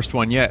is the worst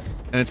one yet,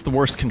 and it's the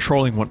worst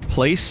controlling one.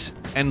 Place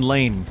and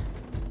lane.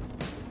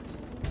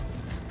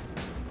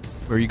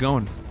 Where are you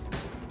going?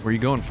 Where are you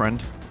going,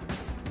 friend?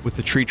 With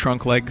the tree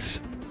trunk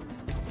legs?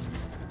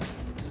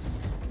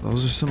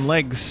 Those are some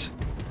legs.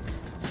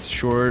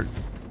 Sure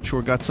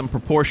got some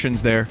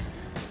proportions there.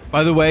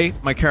 By the way,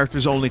 my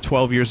character's only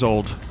 12 years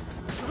old.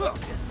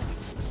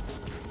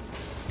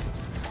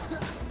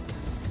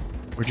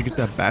 Where'd you get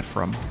that bat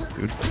from,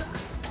 dude?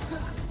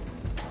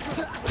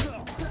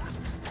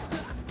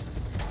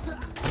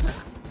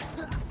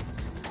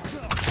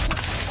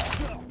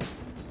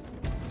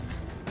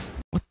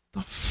 What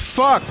the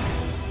fuck?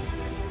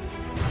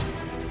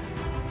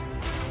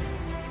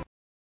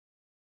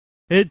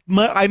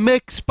 I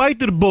make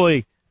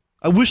Spider-Boy.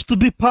 I wish to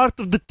be part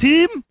of the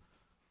team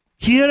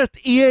here at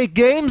EA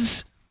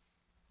Games.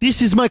 This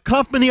is my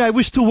company I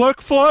wish to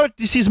work for.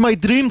 This is my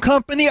dream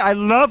company. I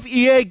love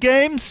EA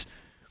Games.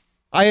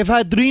 I have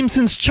had dreams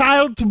since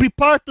child to be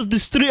part of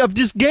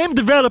this game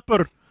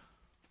developer.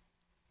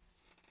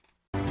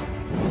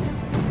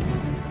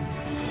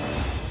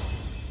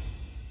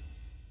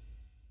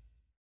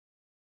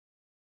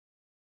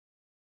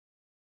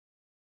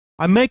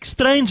 I make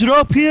strange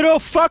rope hero.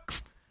 Fuck.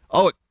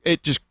 Oh,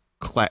 it just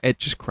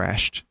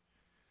crashed.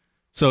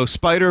 So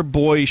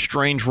Spider-Boy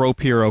Strange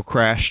Rope Hero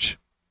crashed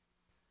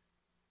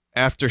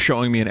after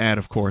showing me an ad,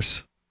 of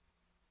course.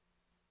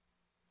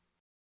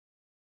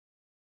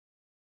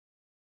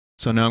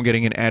 So now I'm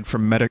getting an ad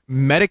from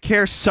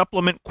Medicare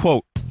supplement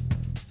quote.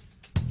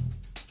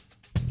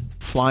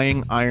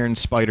 Flying Iron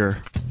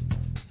Spider.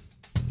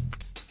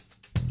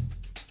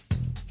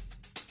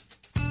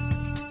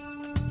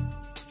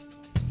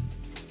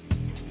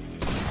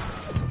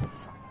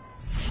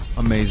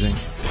 Amazing.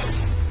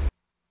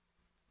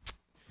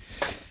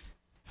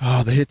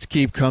 Oh, the hits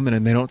keep coming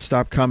and they don't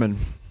stop coming.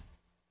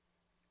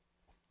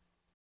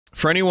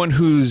 For anyone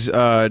who's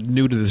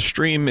new to the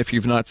stream, if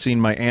you've not seen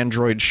my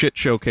Android shit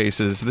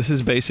showcases, this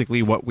is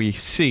basically what we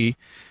see.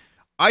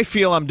 I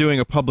feel I'm doing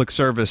a public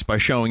service by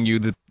showing you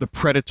the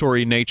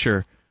predatory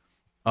nature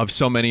of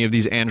so many of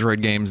these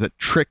Android games that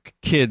trick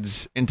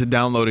kids into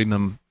downloading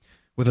them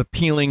with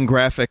appealing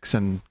graphics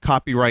and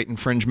copyright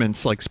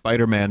infringements like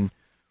Spider-Man.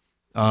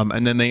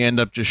 And then they end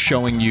up just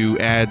showing you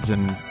ads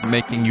and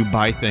making you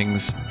buy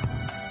things.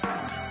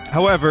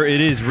 However, it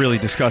is really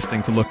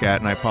disgusting to look at,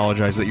 and I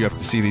apologize that you have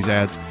to see these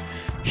ads.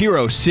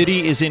 Hero,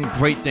 city is in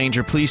great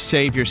danger. Please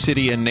save your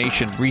city and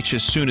nation. Reach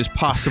as soon as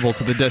possible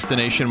to the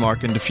destination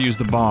mark and defuse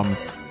the bomb.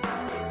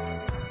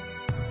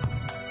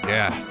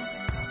 Yeah.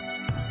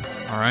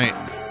 Alright.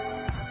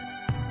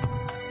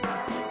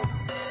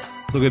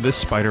 Look at this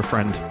spider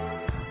friend.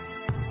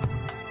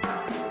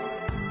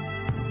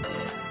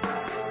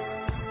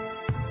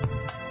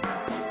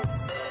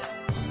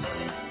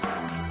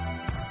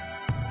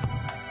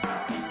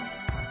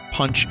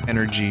 Punch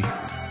energy.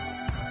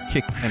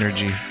 Kick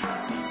energy.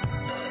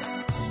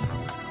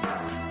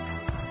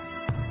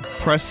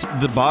 Press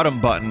the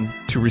bottom button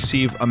to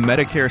receive a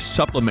Medicare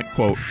supplement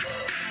quote.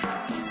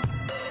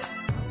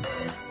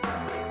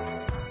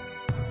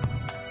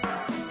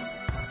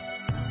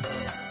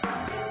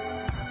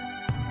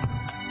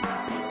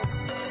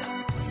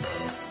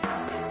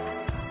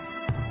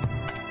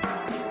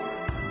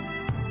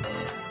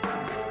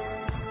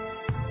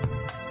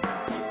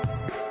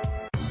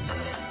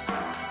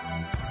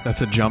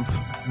 That's a jump.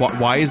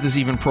 Why is this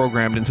even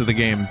programmed into the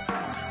game?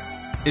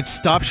 It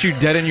stops you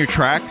dead in your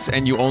tracks,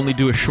 and you only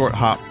do a short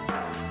hop.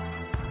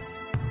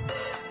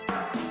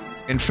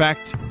 In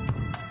fact,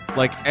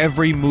 like,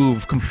 every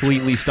move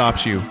completely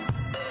stops you.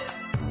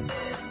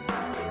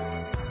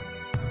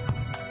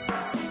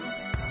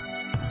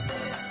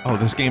 Oh,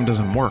 this game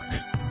doesn't work.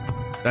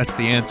 That's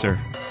the answer.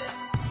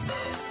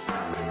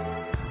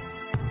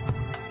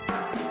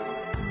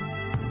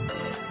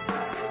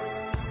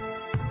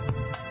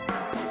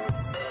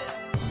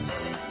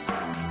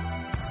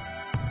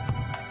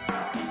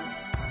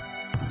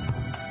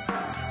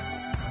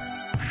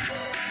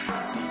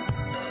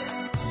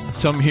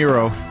 Some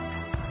hero.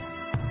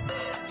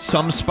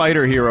 Some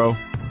spider hero.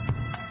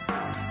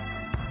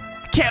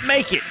 I can't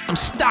make it! I'm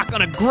stuck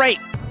on a grate!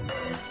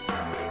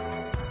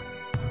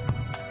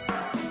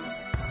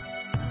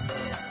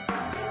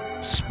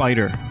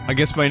 Spider. I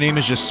guess my name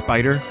is just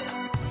Spider.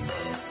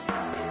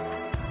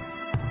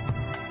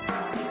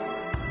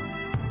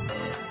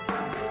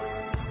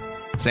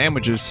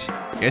 Sandwiches.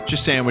 Get your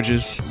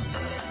sandwiches.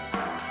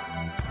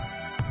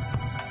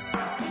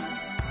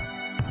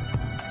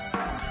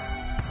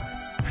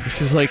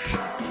 This is like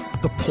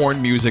the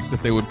porn music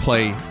that they would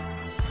play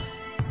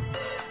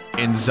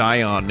in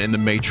Zion in the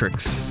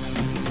Matrix.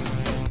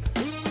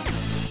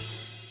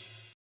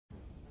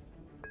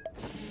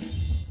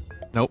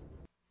 Nope.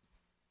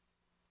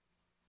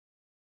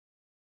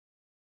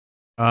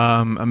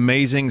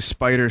 Amazing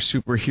spider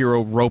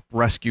superhero rope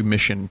rescue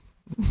mission.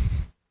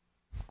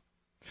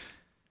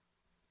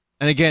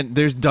 And again,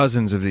 there's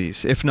dozens of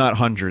these, if not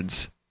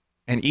hundreds.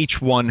 And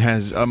each one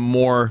has a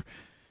more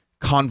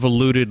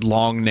convoluted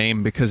long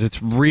name because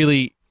it's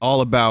really all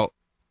about,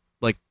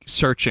 like,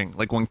 searching.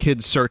 Like when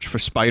kids search for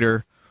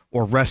spider,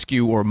 or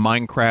rescue, or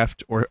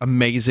Minecraft, or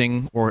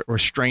amazing, or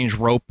strange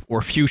rope,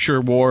 or future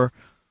war.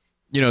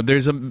 You know,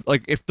 there's a,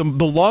 like, if the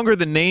longer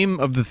the name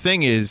of the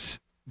thing is,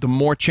 the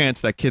more chance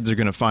that kids are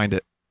gonna find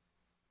it.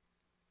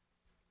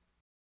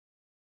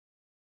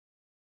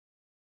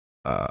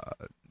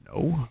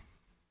 No.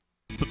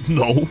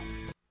 No.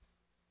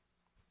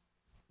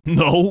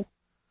 No.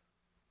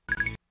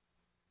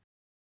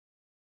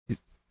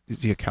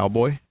 Is he a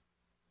cowboy?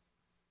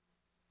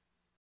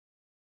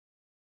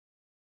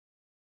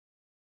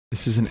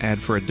 This is an ad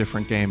for a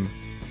different game.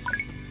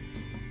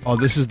 Oh,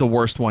 this is the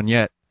worst one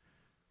yet.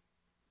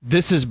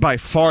 This is by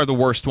far the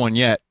worst one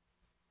yet.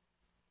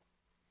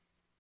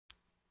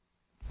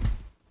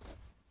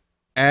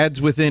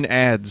 Ads within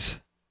ads.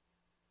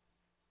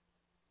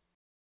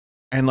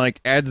 And,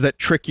 like, ads that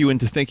trick you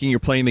into thinking you're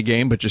playing the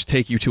game, but just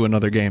take you to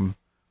another game.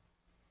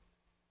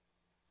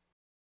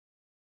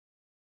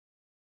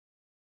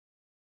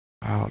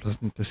 Wow,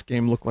 doesn't this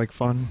game look like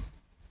fun?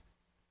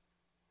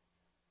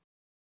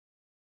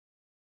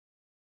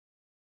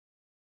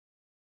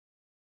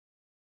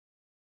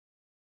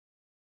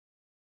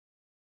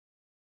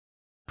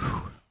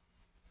 Whew.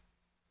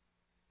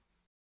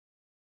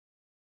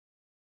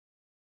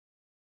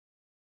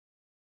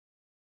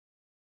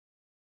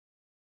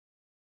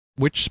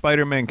 Which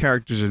Spider-Man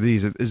characters are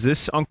these? Is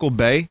this Uncle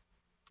Bay?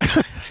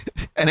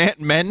 And Aunt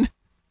Men?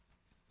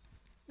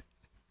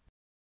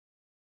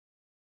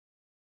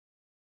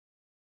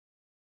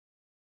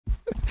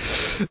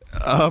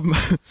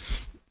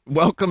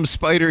 Welcome,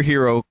 Spider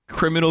Hero.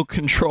 Criminal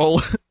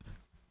control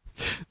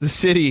the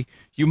city.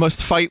 You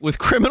must fight with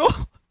criminal?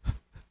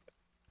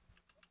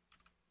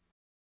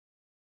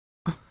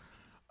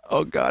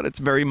 Oh god, it's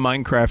very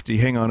Minecrafty.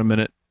 Hang on a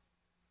minute.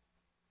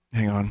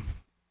 Hang on.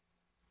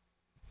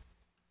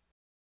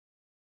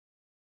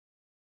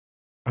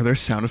 Are there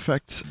sound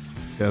effects?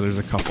 Yeah, there's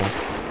a couple.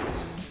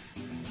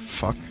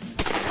 Fuck.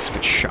 Just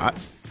get shot.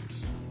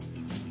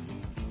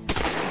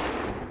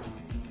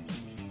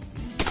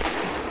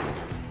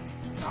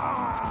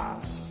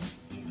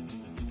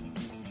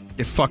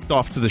 Get fucked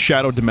off to the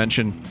shadow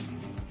dimension.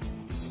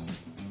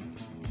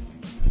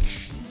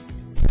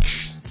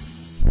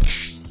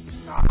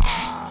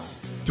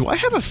 Do I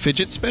have a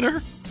fidget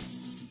spinner?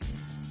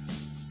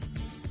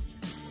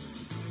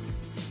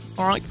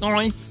 Alright,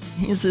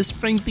 here's this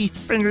friendly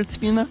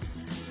spinner.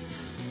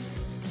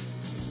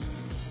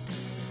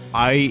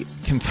 I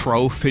can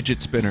throw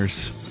fidget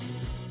spinners.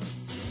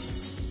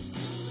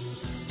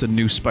 It's a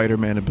new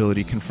Spider-Man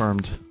ability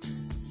confirmed.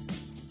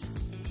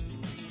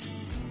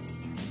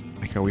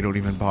 Like how we don't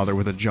even bother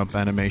with a jump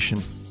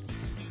animation.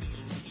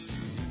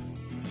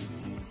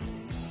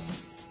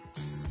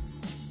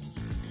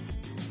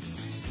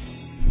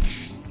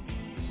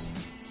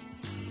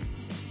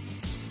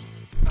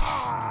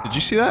 Did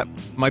you see that?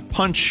 My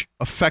punch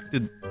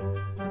affected...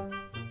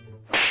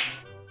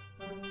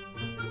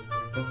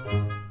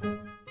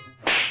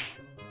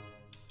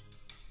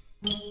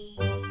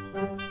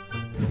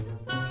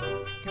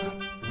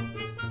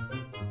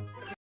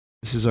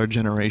 This is our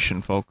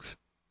generation, folks.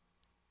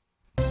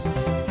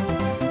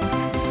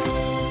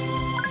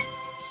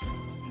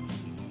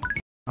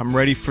 I'm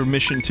ready for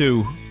mission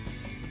 2.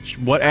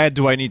 What ad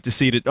do I need to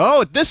see to...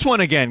 Oh, this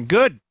one again!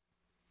 Good!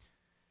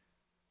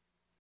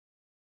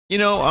 You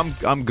know,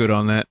 I'm good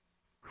on that.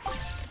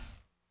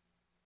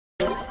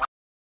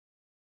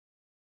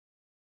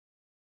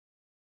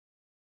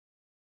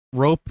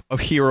 Rope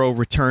of Hero,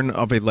 Return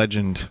of a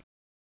Legend.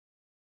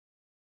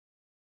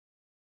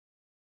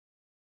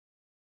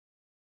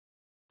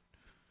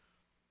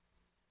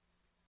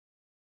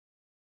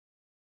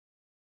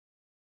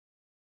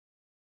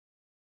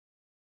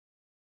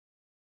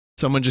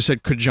 Someone just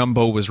said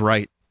Kajumbo was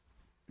right.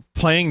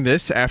 Playing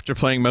this after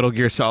playing Metal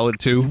Gear Solid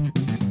 2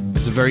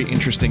 is a very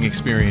interesting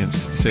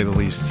experience, to say the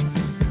least.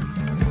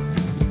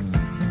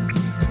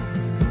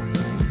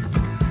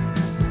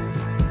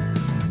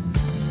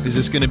 Is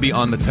this going to be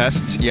on the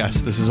tests?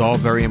 Yes, this is all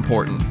very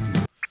important.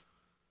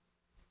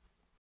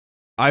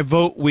 I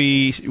vote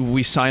we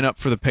sign up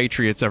for the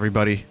Patriots,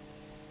 everybody.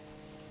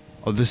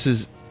 Oh, this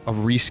is a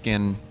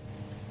reskin.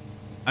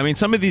 I mean,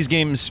 some of these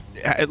games,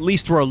 at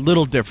least, were a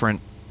little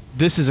different.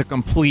 This is a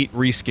complete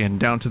reskin,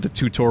 down to the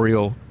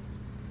tutorial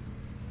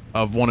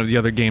of one of the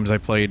other games I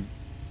played.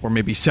 Or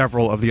maybe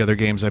several of the other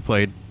games I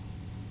played.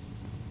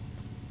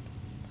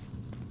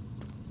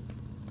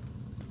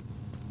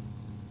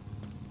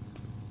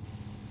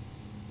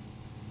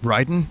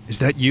 Raiden, is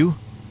that you?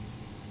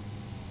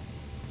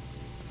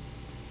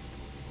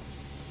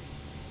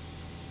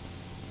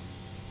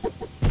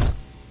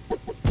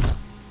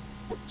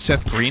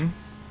 Seth Green?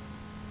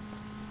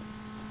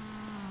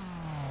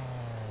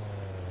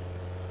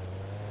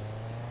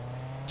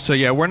 So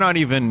yeah, we're not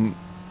even,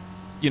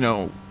 you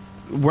know,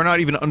 we're not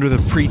even under the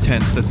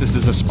pretense that this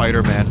is a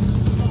Spider-Man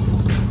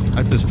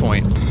at this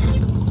point.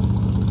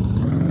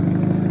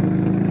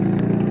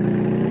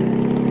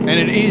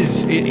 And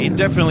it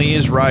definitely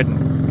is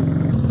Raiden.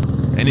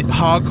 And it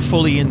hog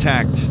fully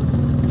intact.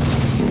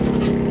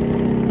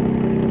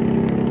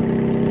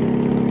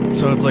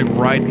 So it's like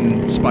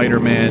Raiden,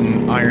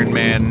 Spider-Man, Iron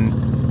Man,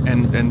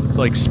 and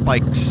like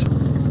spikes.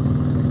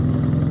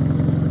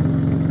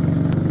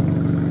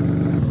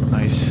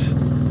 Nice.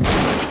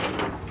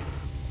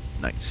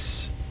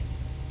 Nice.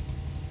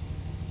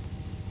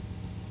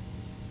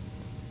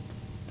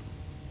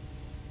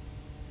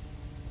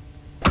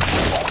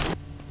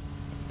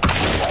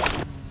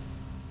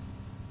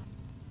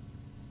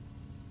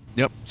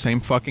 Yep, same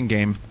fucking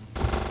game.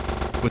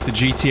 With the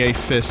GTA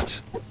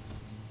fist.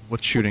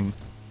 What's shooting?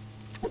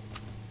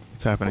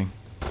 What's happening?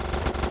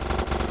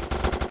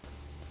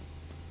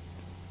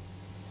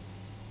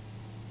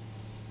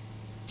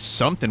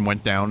 Something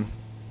went down.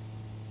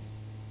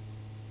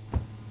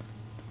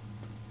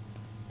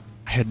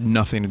 I had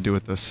nothing to do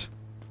with this.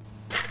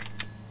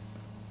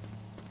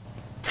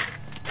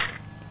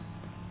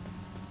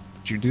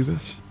 Did you do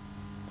this?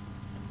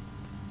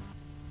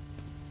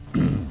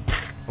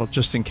 Well,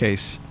 just in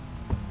case.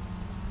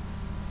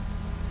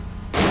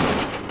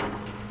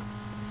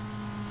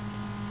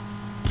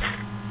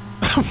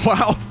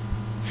 Wow.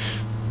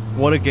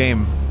 What a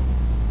game.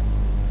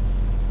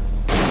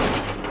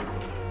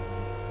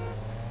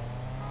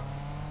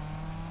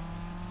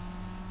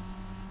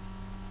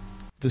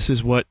 This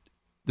is what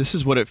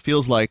it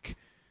feels like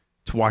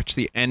to watch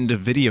the end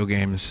of video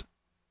games.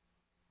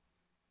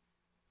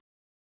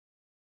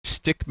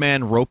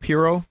 Stickman Rope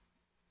Hero?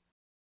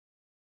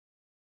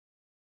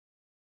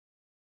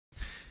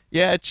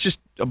 Yeah, it's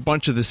just a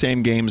bunch of the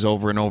same games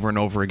over and over and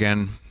over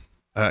again.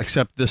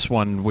 Except this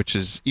one, which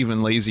is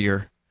even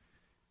lazier.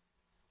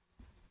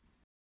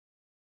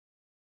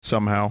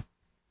 Somehow.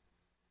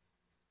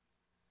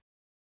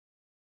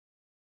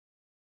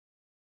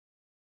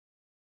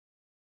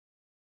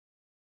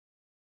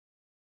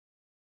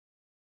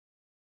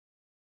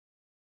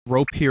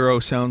 Rope Hero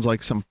sounds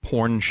like some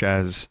porn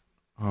shaz.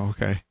 Oh,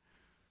 okay.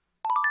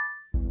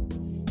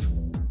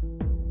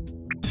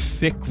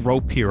 Thick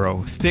Rope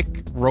Hero. Thick,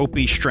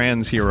 ropey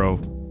strands hero.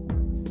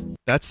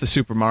 That's the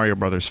Super Mario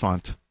Brothers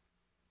font.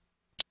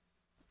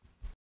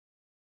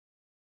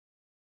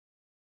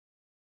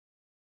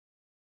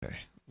 Okay.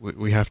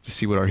 We have to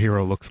see what our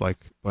hero looks like,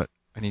 but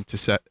I need to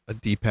set a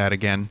D-pad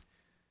again.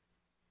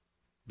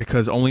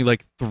 Because only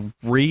like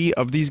 3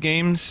 of these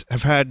games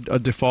have had a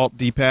default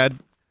D-pad.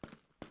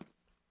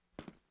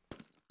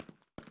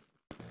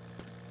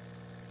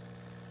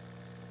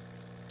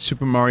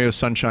 Super Mario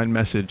Sunshine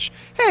message.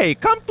 Hey,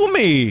 come to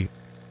me!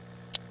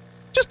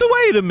 Just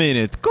wait a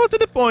minute. Go to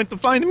the point to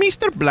find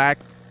Mr. Black.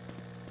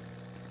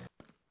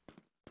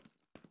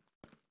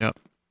 Yep.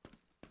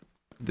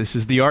 This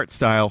is the art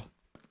style.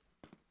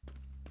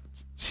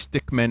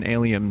 Stickmen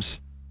aliens.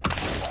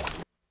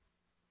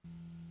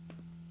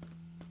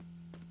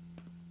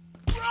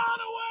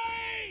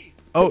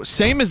 Oh,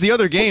 same as the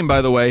other game,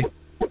 by the way.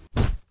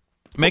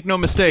 Make no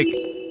mistake.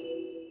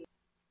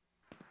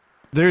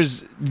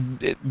 There's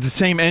the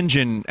same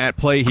engine at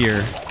play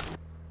here.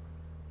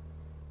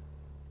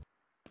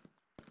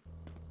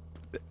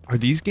 Are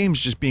these games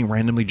just being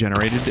randomly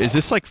generated? Is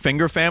this like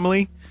Finger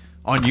Family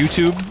on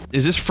YouTube?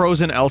 Is this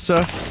Frozen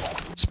Elsa?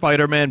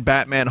 Spider-Man,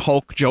 Batman,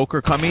 Hulk, Joker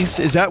cummies?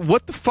 Is that-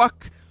 what the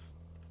fuck?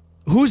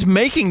 Who's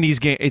making these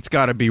games? It's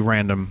gotta be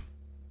random.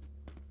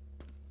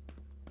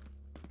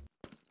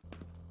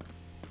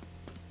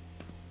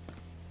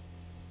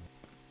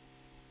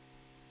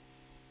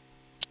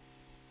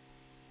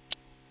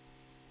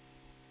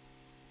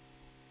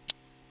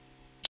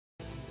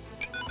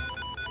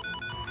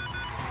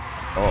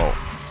 Oh,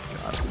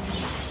 God.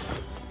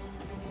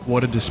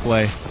 What a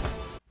display.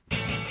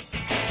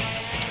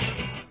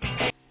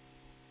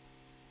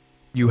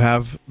 You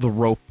have the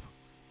rope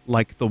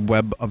like the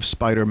web of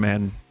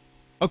Spider-Man.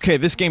 Okay,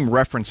 this game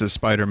references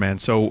Spider-Man,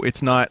 so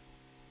it's not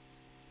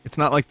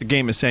like the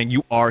game is saying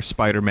you are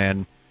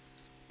Spider-Man.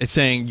 It's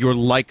saying you're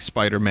like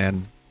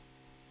Spider-Man.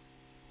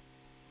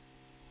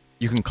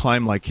 You can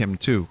climb like him,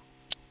 too.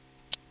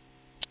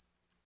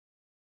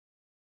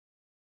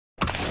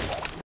 Fuck,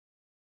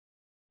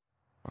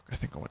 I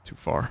think I went too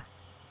far.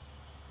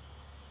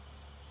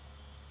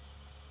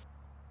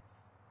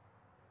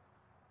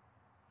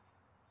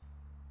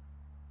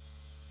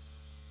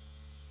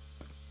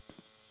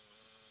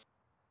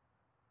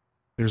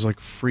 There's like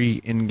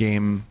free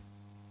in-game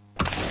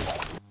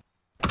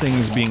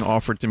things being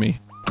offered to me.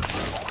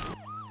 I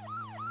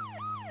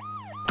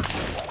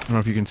don't know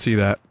if you can see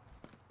that.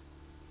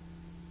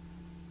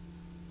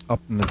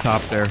 Up in the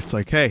top there, it's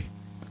like, hey,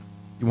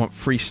 you want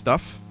free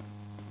stuff?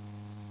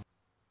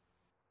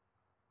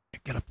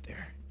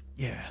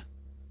 Yeah.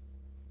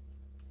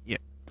 Yeah.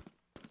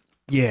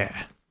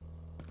 Yeah.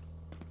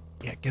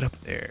 Yeah, get up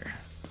there.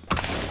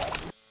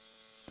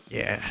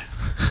 Yeah.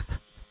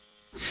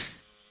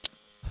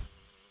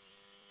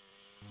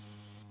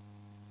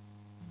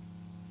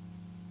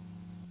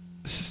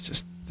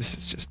 This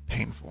is just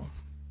painful.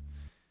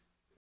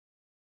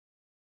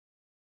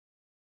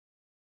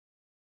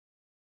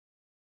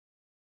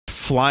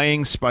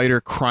 Flying Spider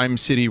Crime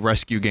City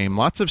Rescue game.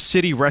 Lots of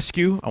city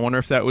rescue. I wonder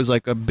if that was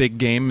like a big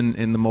game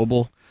in the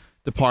mobile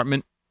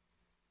department.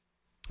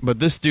 But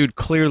this dude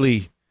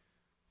clearly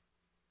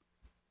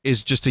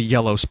is just a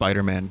yellow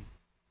Spider-Man.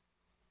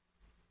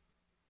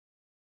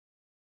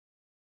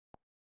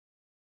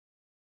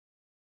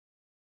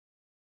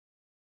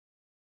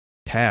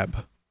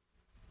 Tab.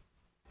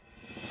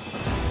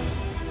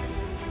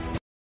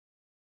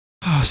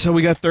 So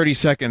we got 30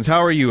 seconds. How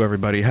are you,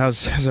 everybody?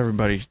 How's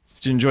everybody?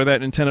 Did you enjoy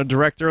that Nintendo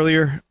Direct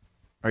earlier?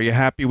 Are you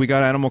happy we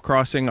got Animal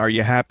Crossing? Are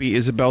you happy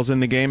Isabel's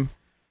in the game?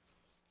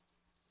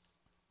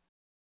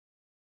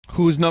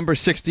 Who's number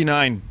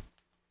 69?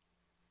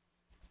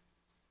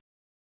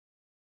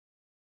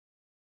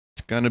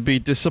 It's gonna be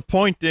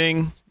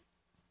disappointing.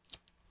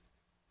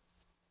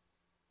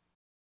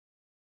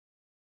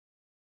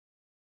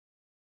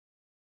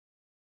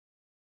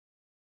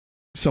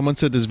 Someone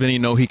said, does Vinny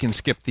know he can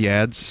skip the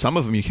ads? Some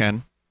of them you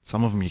can.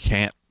 Some of them you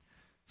can't.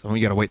 Some of them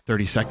you gotta wait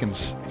 30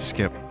 seconds to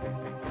skip.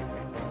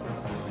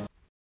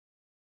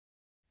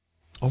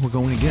 Oh, we're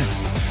going again.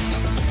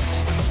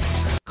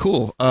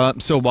 Cool.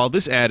 So while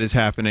this ad is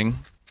happening,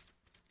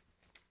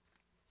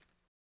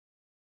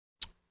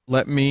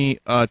 let me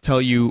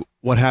tell you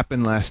what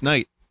happened last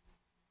night.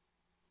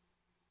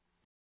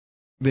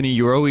 Vinny,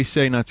 you always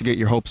say not to get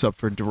your hopes up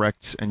for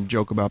directs and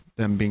joke about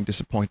them being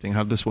disappointing.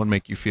 How'd this one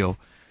make you feel?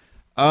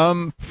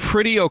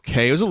 Pretty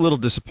okay. It was a little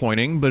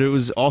disappointing, but it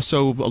was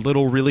also a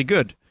little really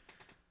good.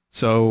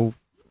 So,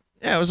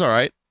 yeah, it was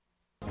alright.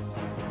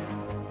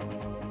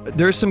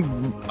 There's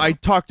some... I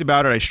talked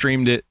about it, I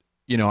streamed it.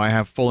 You know, I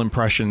have full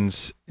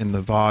impressions in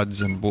the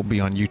VODs and will be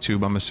on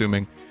YouTube, I'm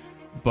assuming.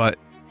 But,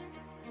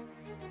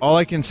 all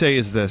I can say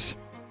is this.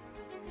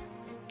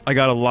 I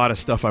got a lot of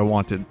stuff I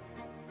wanted.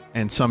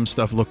 And some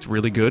stuff looked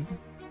really good.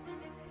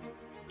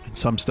 And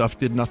some stuff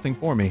did nothing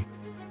for me.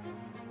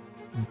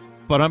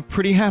 But I'm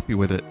pretty happy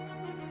with it.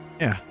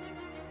 Yeah.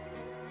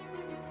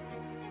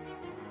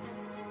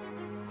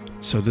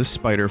 So this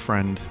spider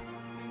friend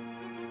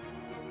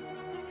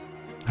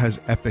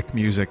has epic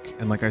music,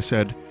 and like I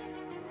said,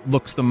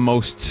 looks the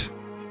most...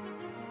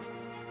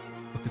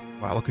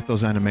 Wow, look at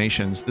those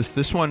animations.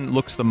 This one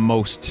looks the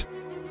most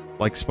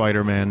like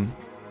Spider-Man.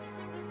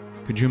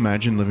 Could you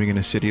imagine living in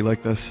a city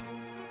like this?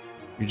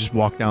 You just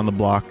walk down the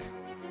block,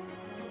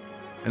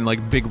 and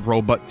like big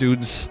robot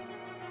dudes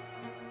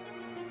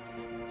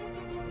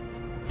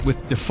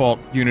with default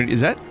unity.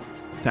 Is that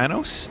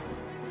Thanos?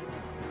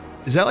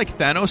 Is that like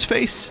Thanos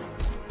face?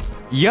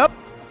 Yup.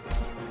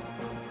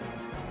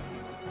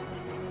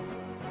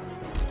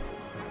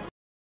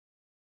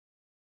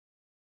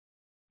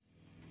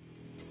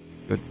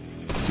 Good.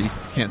 See,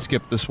 can't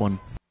skip this one.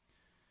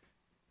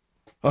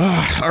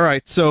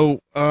 Alright,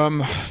 so,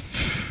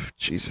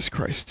 Jesus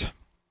Christ.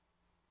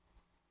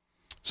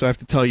 So I have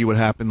to tell you what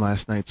happened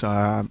last night. So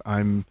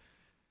I'm,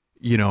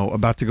 you know,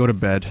 about to go to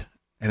bed,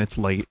 and it's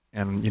late,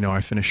 and, you know,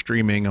 I finished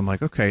streaming. I'm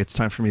like, okay, it's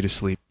time for me to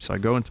sleep. So I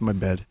go into my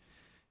bed,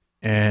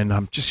 and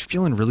I'm just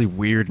feeling really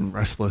weird and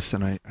restless,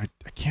 and I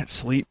can't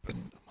sleep, and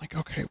I'm like,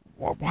 okay,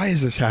 why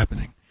is this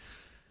happening?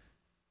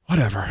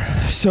 Whatever.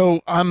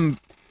 So I'm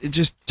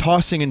just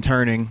tossing and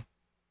turning,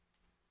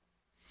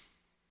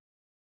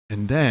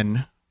 and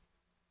then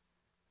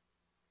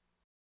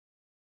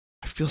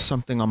I feel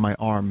something on my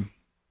arm.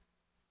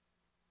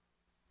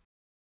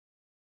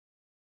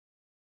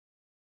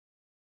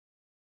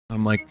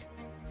 I'm like,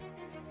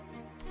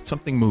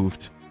 something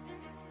moved.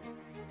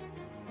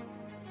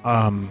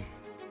 I'm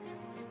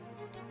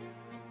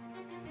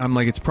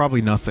like, it's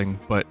probably nothing,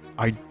 but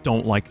I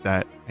don't like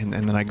that. And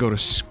then I go to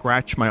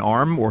scratch my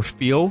arm or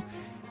feel,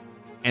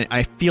 and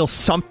I feel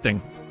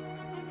something.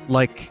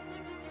 Like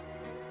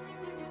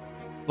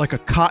a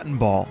cotton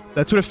ball.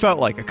 That's what it felt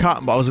like, a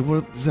cotton ball. I was like,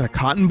 what, is that a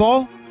cotton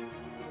ball?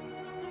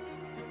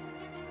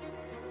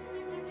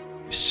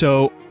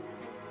 So,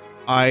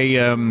 I,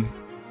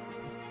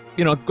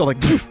 you know, go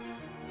like,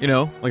 you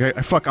know,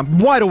 like I'm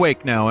wide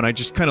awake now, and I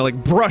just kind of like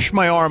brush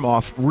my arm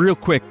off real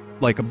quick,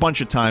 like a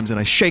bunch of times, and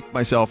I shake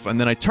myself, and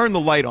then I turn the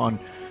light on.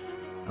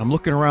 I'm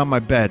looking around my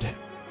bed.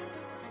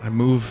 I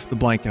move the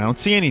blanket. I don't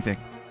see anything.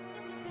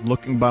 I'm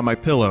looking by my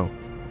pillow.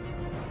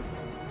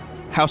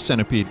 House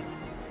centipede.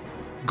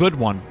 Good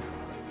one.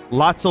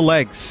 Lots of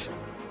legs.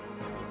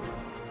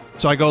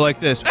 So I go like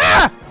this.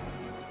 Ah!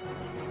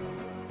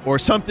 Or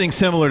something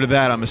similar to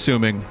that, I'm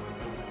assuming.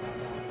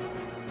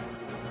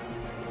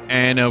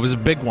 And it was a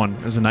big one.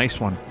 It was a nice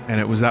one. And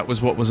that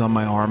was what was on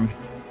my arm.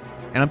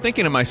 And I'm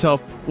thinking to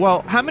myself,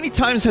 well, how many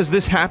times has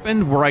this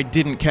happened where I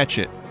didn't catch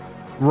it?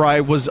 Where I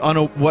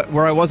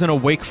wasn't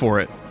awake for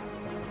it?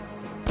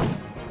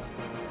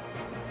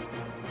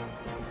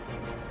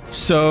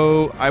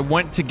 So, I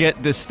went to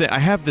get this thing. I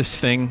have this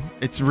thing.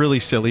 It's really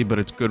silly, but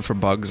it's good for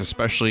bugs,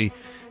 especially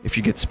if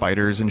you get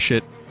spiders and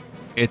shit.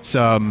 It's,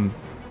 you know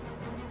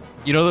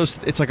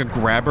those... It's like a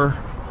grabber.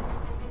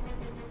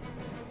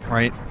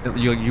 Right?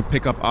 You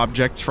pick up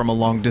objects from a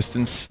long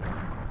distance.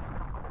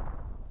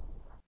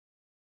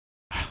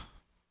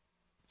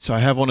 So I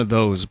have one of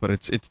those, but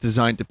it's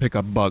designed to pick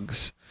up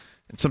bugs.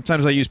 And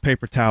sometimes I use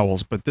paper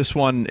towels, but this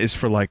one is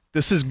for like...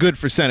 This is good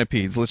for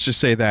centipedes, let's just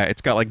say that.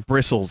 It's got like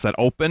bristles that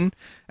open,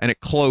 and it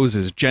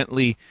closes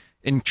gently,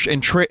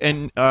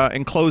 enclosing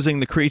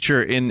the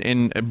creature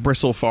in a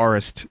bristle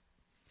forest.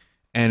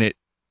 And it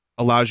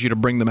allows you to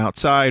bring them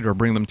outside, or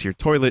bring them to your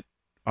toilet.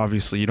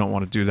 Obviously, you don't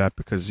want to do that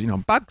because, you know,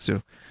 bugs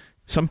do.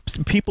 Some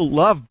people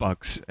love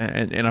bugs,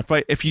 and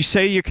if you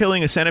say you're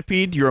killing a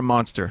centipede, you're a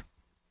monster.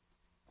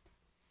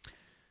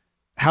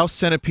 House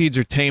centipedes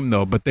are tame,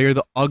 though, but they're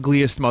the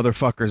ugliest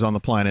motherfuckers on the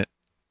planet.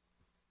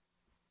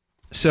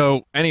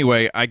 So,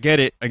 anyway, I get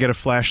it. I get a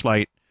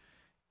flashlight,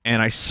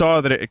 and I saw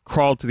that it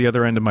crawled to the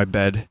other end of my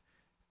bed,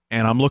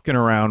 and I'm looking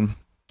around,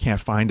 can't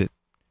find it.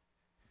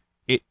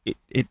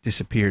 It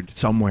disappeared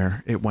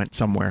somewhere. It went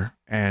somewhere.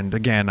 And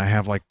again, I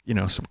have, like, you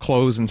know, some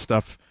clothes and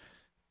stuff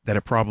that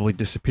it probably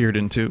disappeared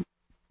into.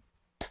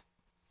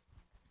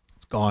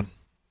 It's gone.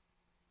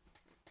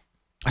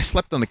 I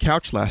slept on the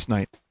couch last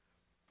night.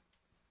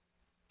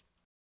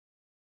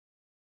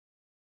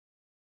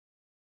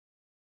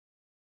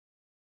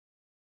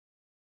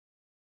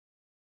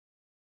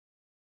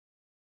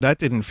 That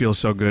didn't feel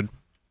so good.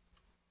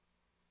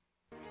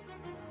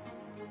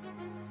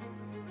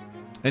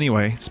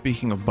 Anyway,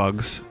 speaking of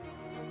bugs.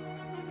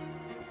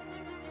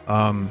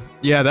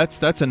 Yeah,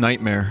 that's a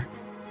nightmare.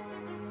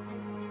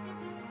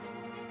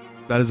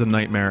 That is a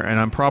nightmare, and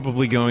I'm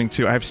probably going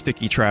to... I have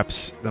sticky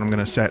traps that I'm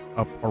gonna set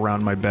up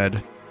around my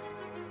bed.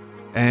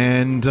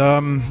 And,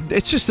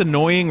 it's just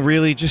annoying,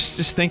 really,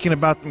 just thinking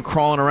about them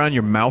crawling around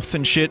your mouth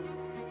and shit.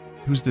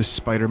 Who's this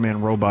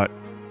Spider-Man robot?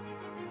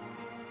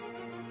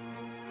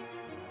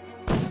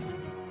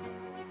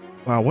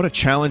 Wow, what a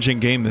challenging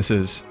game this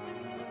is.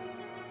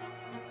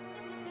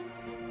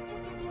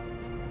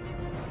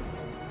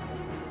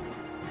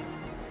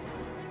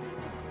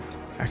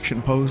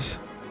 Action pose.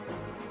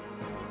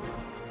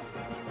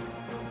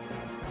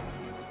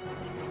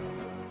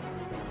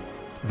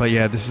 But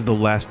yeah, this is the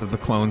last of the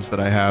clones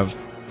that I have.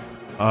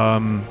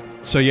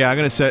 So yeah, I'm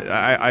gonna set...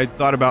 I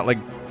thought about,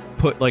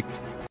 like,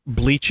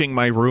 bleaching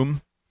my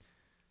room.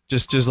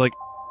 Just like...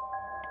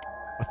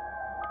 What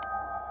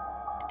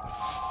the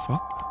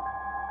fuck?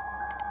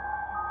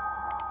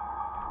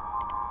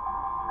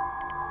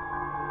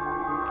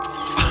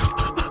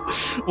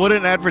 What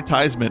an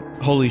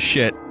advertisement. Holy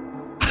shit.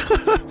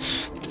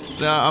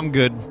 Nah, I'm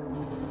good.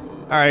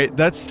 Alright,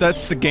 that's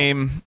the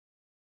game.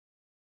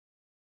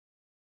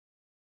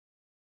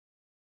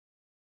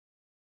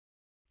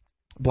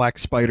 Black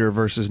Spider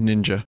versus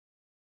Ninja.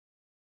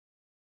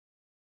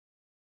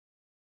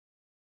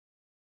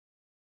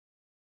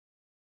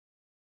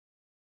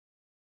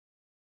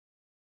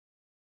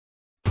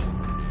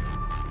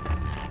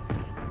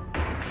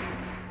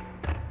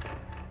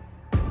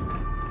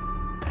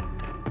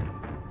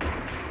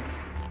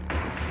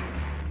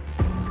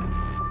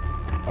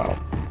 Wow,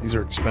 these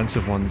are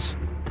expensive ones.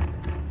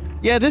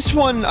 Yeah, this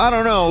one, I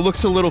don't know,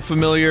 looks a little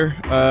familiar.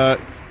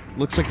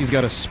 Looks like he's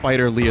got a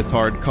spider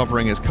leotard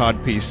covering his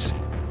codpiece.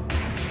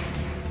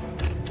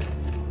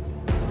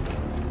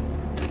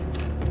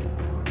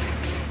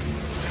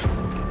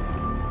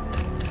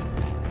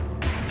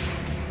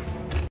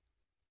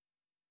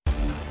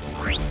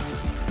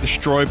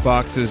 Destroy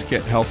boxes,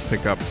 get health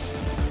pickup.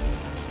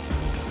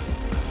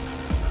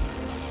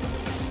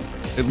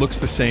 It looks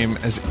the same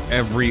as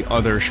every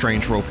other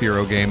Strange Rope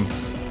Hero game.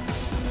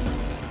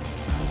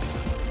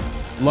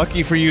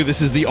 Lucky for you,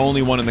 this is the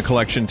only one in the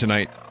collection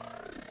tonight.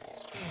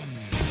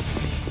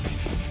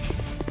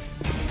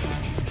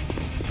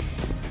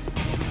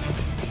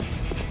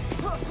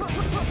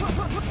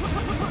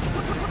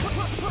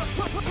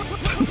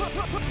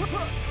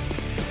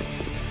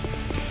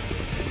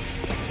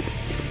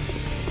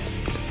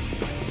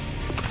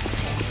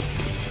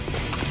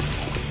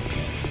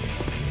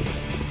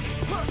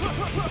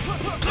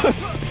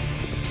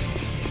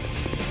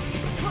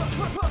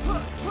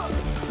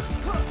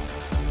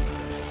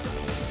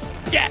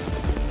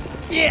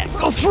 Yeah,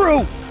 go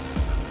through!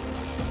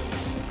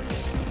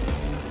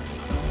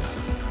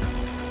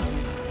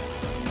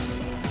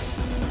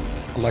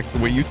 I like the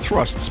way you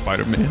thrust,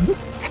 Spider-Man.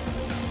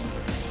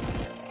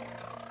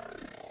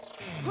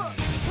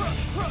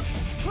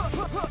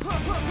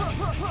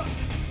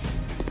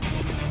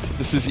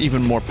 This is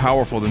even more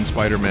powerful than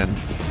Spider-Man.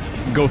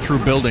 Go through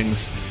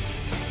buildings.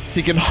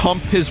 He can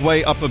hump his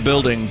way up a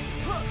building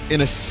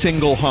in a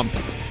single hump.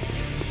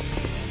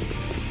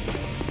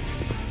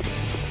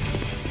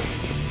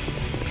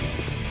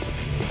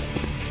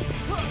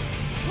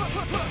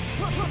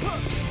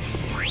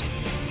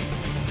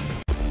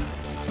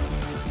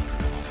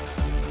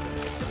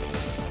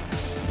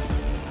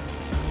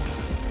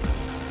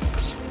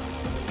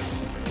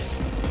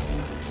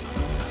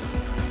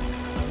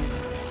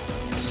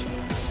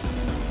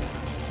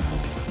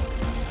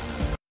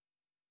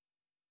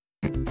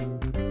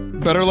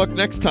 Better luck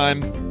next time.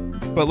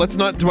 But let's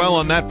not dwell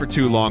on that for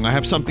too long. I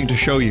have something to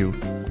show you.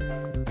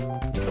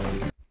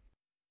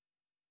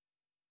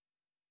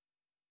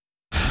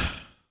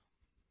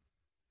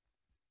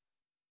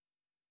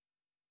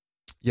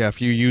 Yeah,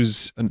 if you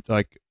use,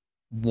 like,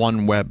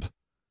 one web,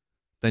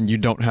 then you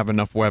don't have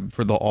enough web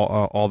for the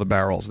all the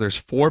barrels. There's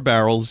 4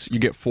 barrels, you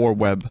get 4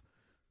 web.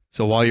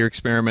 So while you're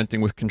experimenting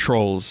with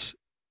controls,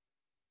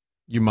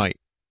 you might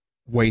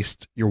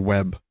waste your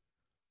web.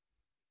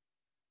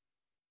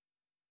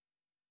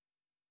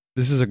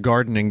 This is a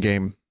gardening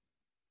game.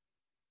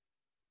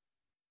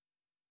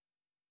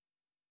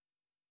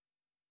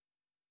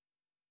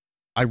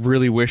 I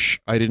really wish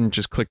I didn't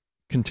just click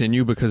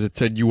continue because it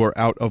said you are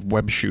out of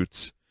web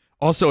shoots.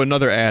 Also,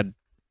 another ad.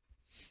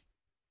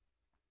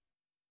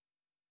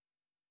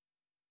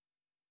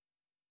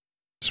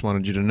 Just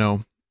wanted you to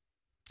know.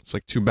 It's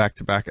like 2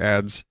 back-to-back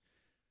ads.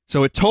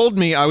 So it told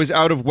me I was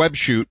out of web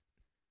shoot,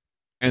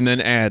 and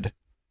then ad.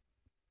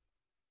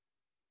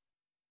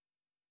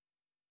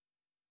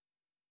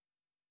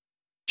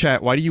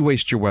 Chat, why do you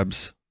waste your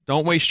webs?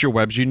 Don't waste your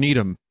webs, you need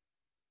them.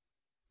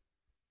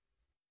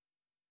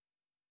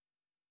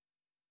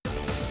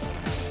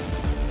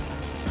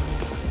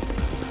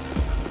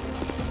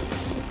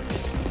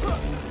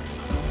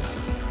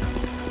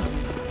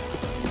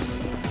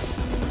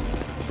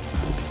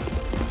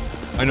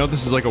 I know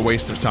this is like a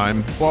waste of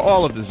time. Well,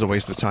 all of this is a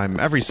waste of time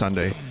every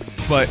Sunday.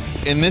 But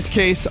in this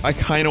case, I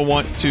kind of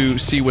want to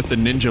see what the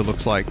ninja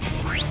looks like.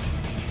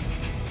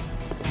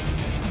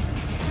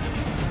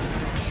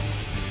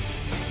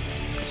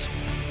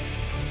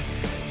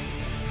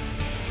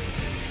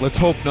 Let's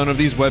hope none of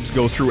these webs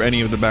go through any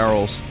of the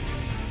barrels.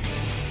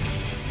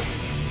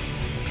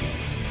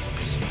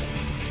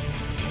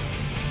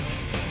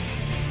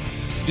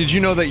 Did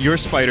you know that your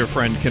spider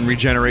friend can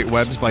regenerate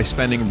webs by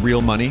spending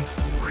real money?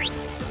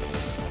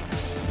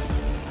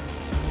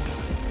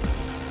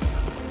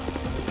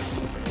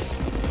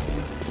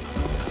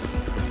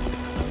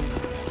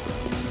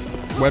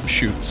 Web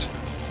shoots.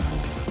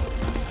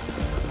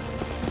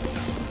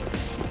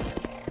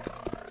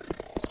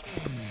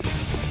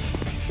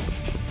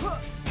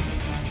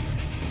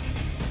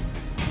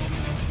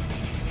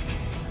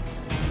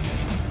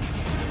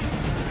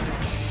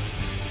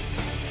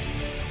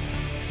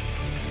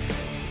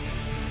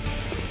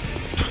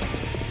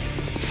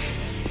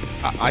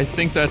 I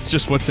think that's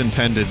just what's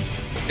intended.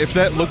 If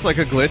that looked like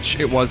a glitch,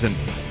 it wasn't.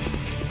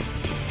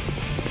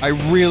 I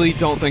really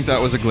don't think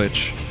that was a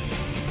glitch.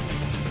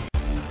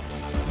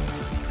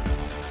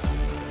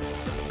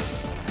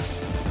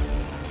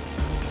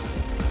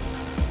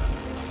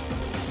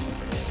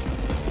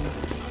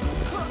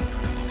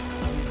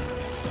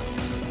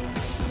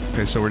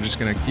 Okay, so we're just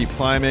gonna keep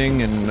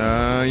climbing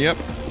and, yep.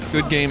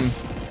 Good game.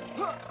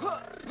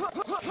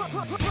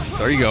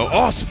 There you go.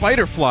 Oh,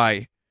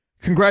 Spiderfly!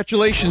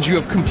 Congratulations, you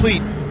have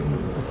complete.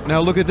 Now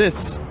look at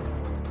this.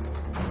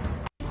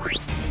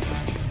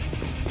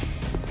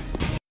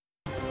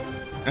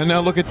 And now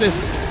look at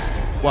this.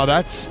 Wow,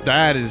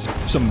 that is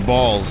some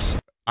balls.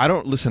 I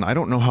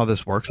don't know how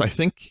this works. I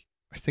think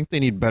they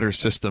need better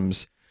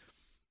systems.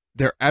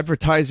 They're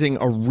advertising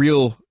a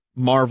real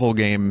Marvel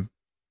game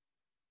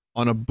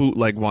on a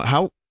bootleg one.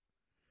 How?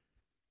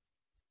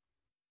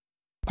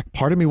 Like,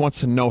 part of me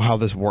wants to know how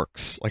this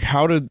works. Like,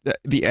 how did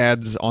the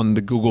ads on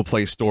the Google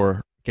Play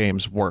Store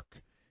games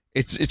work?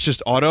 It's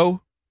just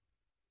auto?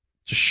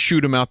 Just shoot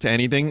them out to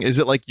anything? Is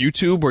it like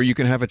YouTube where you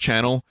can have a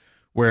channel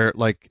where,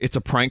 like, it's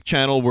a prank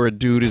channel where a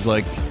dude is,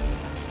 like,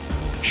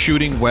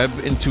 shooting web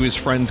into his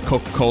friend's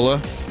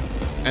Coca-Cola,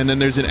 and then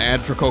there's an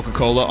ad for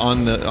Coca-Cola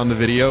on the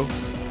video?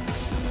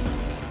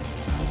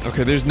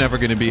 Okay, there's never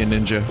gonna be a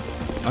ninja.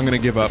 I'm gonna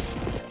give up.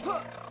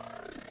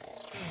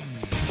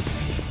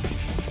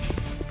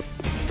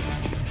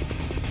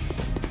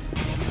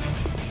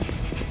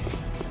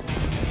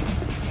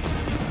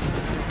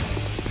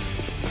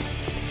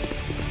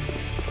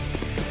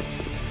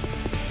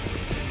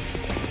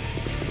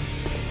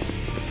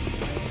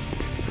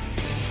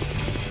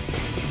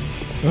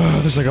 Oh,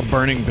 there's like a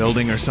burning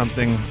building or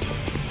something.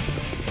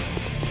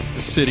 The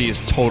city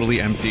is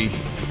totally empty.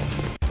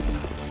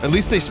 At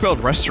least they spelled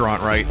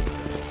restaurant right.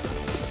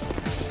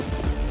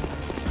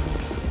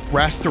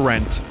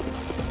 Restaurant.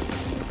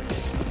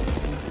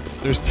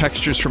 There's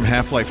textures from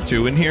Half-Life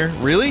 2 in here?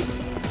 Really?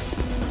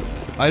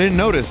 I didn't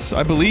notice.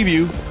 I believe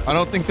you. I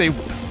don't think they...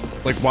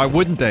 Like, why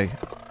wouldn't they?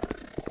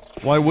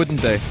 Why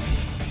wouldn't they?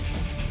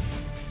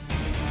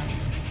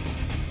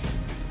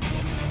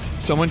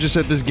 Someone just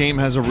said this game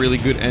has a really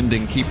good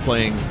ending. Keep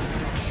playing.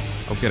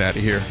 Oh, get out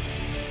of here.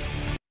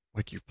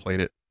 Like you've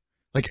played it.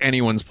 Like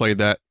anyone's played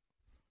that.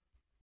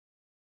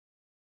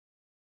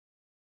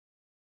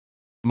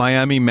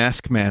 Miami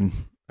Mask Man,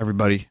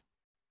 everybody.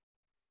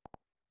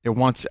 It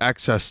wants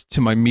access to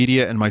my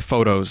media and my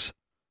photos.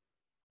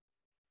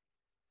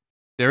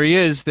 There he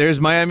is. There's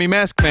Miami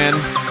Mask Man.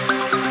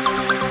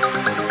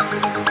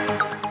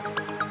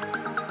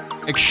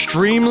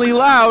 Extremely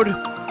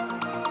loud.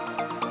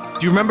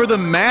 Do you remember the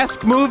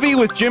Mask movie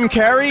with Jim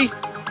Carrey?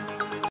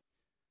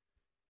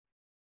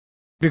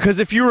 Because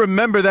if you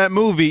remember that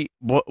movie,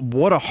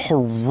 what a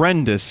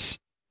horrendous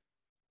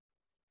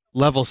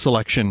level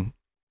selection.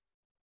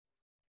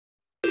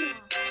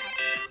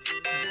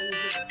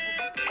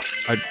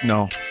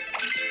 No.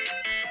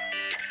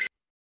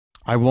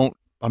 I won't.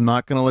 I'm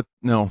not gonna let.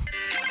 No.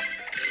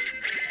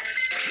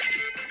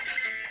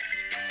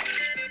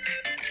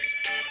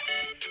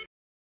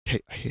 I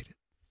hate it.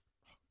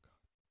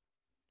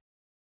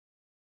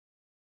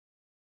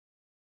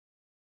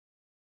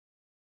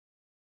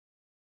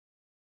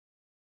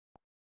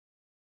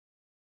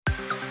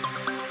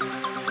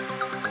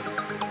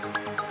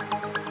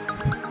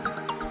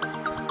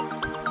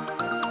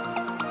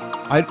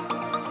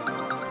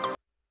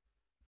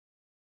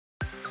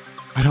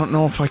 I don't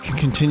know if I can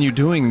continue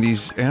doing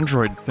these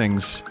Android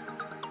things.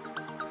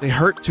 They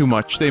hurt too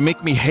much. They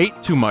make me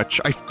hate too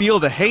much. I feel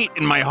the hate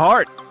in my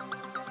heart.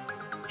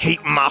 Hate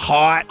in my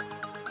heart.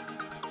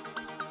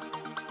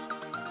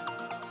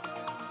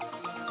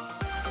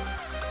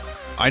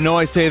 I know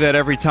I say that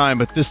every time,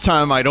 but this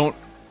time I don't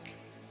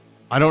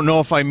know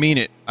if I mean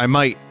it. I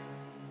might.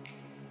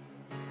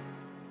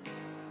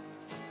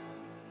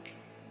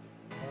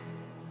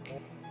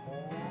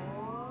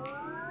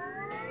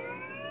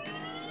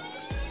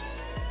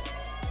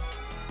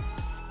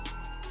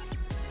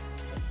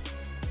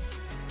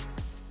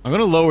 I'm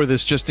gonna lower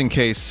this just in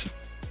case.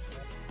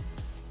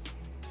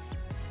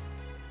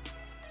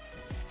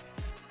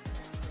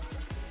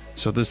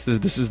 So this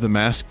is the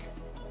mask.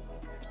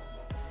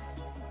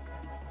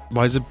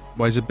 Why is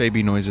it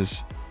baby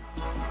noises?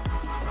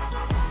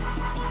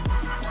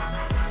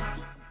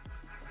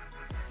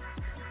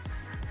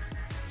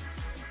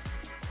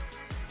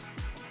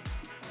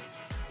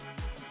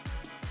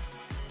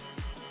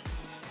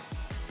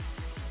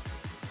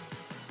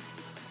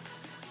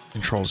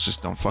 Controls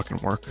just don't fucking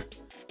work.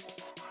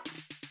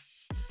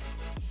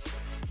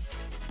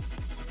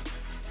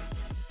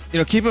 You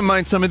know, keep in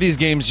mind some of these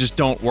games just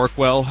don't work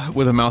well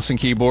with a mouse and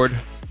keyboard.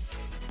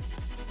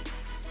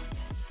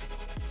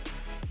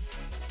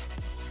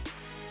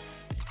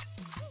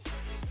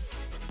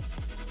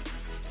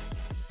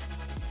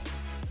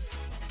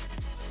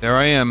 There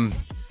I am.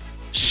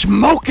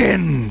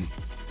 Smoking!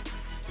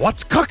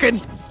 What's cooking?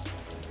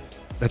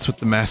 That's what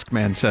the masked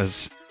man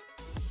says.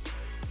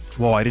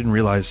 Whoa, I didn't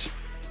realize.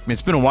 I mean,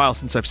 it's been a while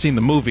since I've seen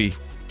the movie.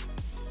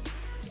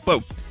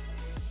 But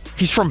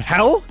he's from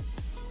hell?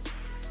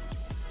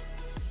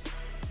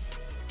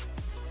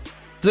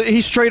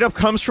 He straight up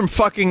comes from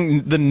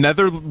fucking the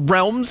nether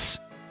realms?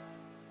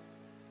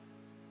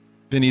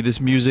 Vinny, this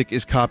music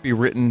is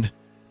copywritten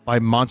by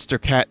Monster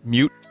Cat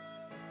Mute.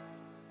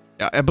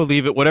 I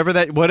believe it.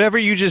 Whatever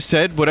you just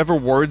said, whatever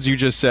words you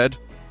just said,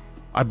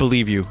 I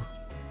believe you.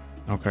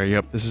 Okay,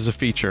 yep, this is a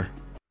feature.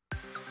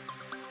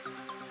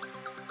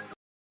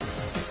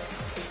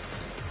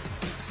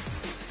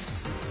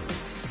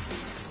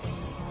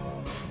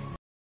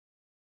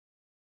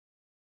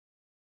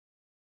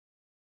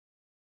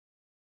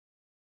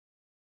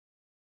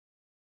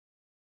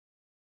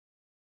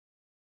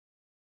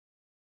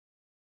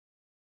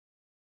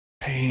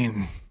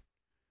 Pain.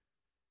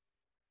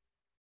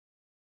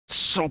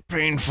 So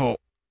painful.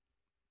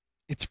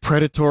 It's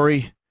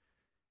predatory.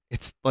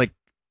 It's like...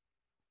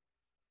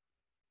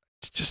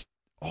 It's just...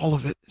 all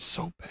of it is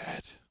so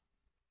bad.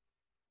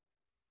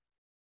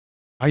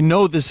 I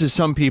know this is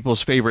some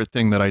people's favorite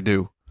thing that I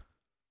do.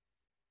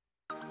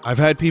 I've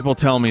had people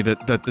tell me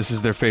that this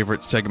is their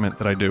favorite segment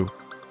that I do.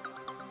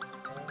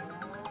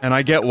 And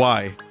I get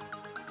why.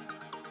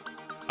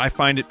 I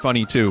find it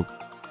funny too.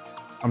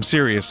 I'm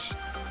serious.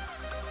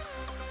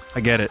 I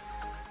get it.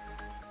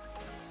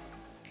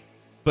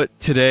 But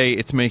today,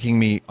 it's making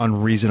me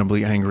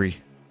unreasonably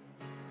angry.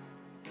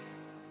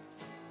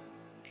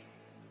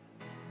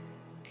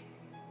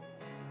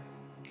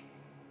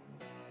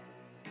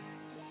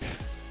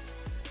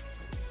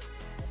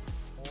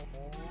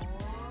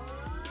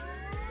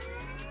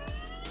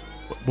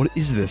 What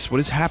is this? What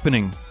is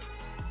happening?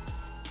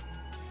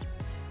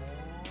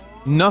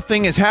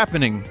 Nothing is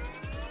happening.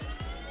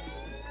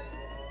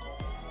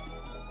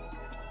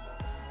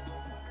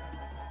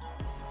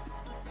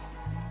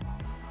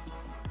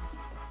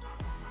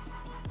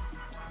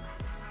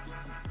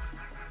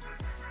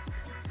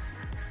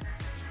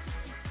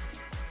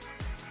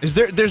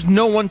 There's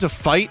no one to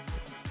fight?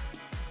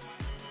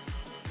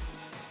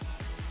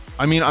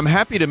 I mean, I'm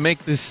happy to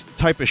make this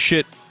type of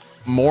shit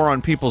more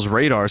on people's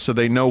radar so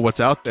they know what's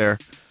out there.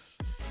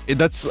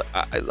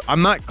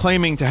 I'm not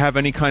claiming to have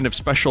any kind of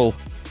special,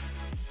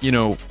 you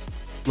know,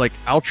 like,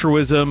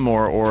 altruism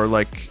or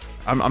like,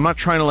 I'm not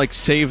trying to, like,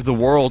 save the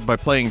world by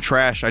playing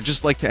trash. I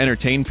just like to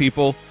entertain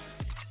people.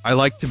 I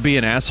like to be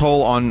an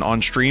asshole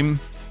on stream.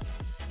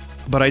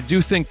 But I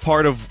do think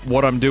part of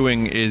what I'm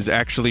doing is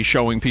actually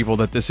showing people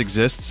that this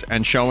exists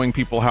and showing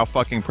people how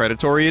fucking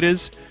predatory it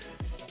is.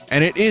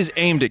 And it is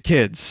aimed at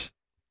kids.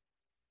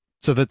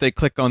 So that they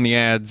click on the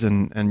ads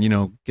and you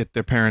know, get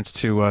their parents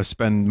to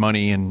spend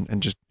money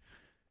and just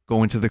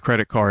go into the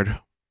credit card.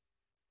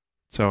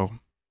 So,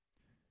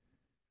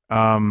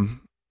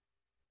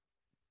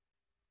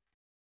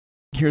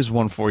 Here's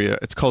one for you.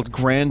 It's called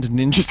Grand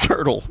Ninja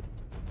Turtle.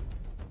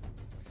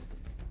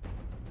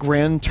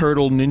 Grand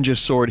Turtle Ninja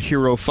Sword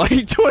Hero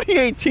Fight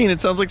 2018.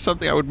 It sounds like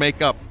something I would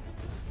make up.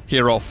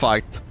 Hero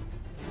Fight.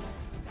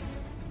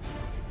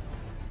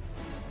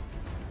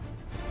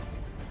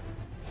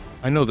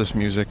 I know this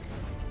music.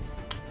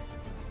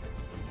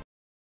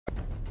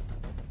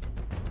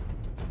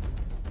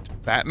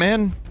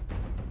 Batman?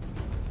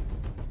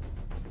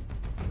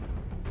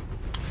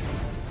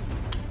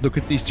 Look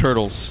at these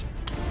turtles.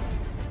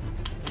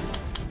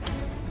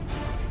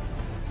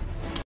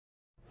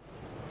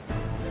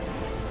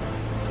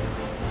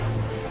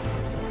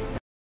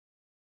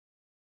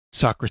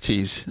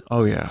 Socrates.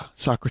 Oh yeah,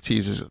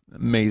 Socrates is an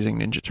amazing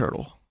Ninja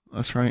Turtle.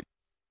 That's right.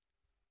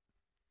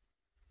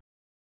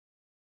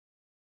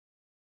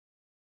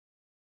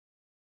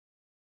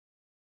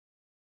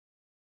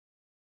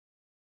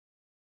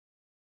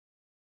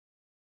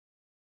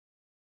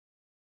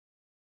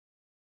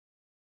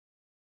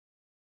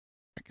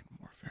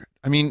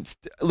 I mean,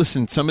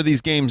 listen, some of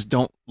these games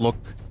don't look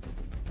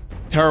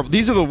terrible.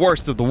 These are the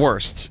worst of the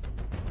worst.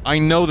 I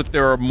know that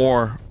there are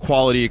more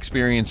quality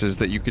experiences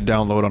that you could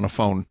download on a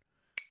phone.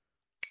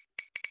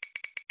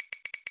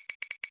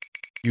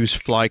 Use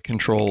fly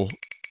control.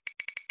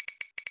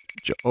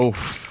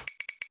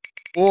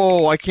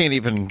 Oh, I can't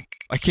even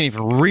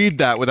read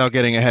that without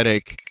getting a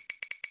headache.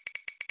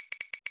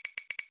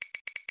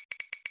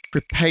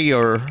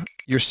 Prepare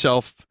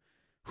yourself.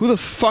 Who the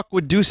fuck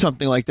would do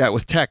something like that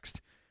with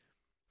text?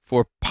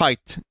 For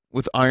Pite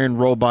with iron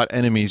robot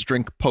enemies,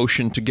 drink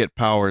potion to get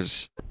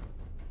powers.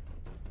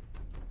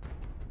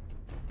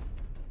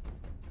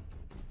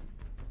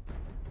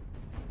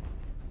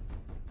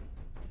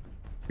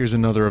 Here's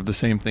another of the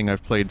same thing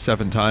I've played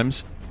 7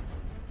 times.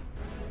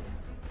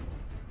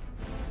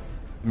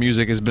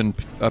 Music has been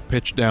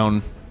pitched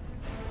down.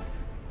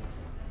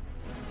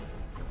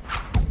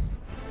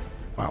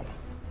 Wow.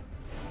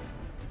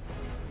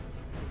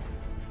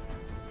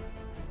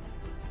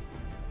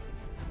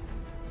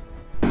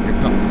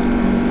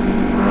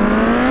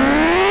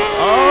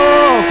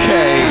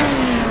 Okay.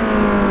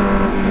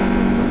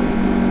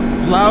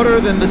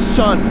 Louder than the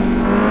sun.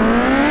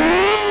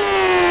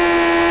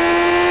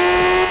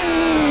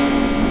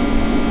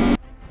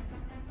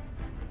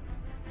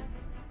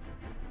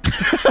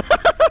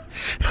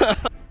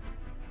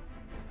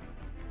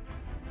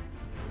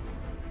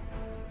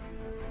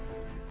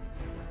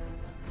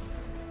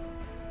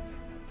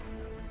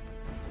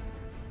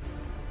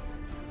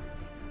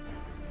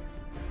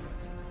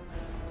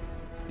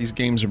 These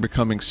games are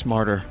becoming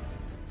smarter,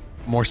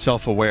 more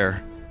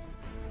self-aware.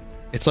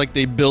 It's like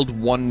they build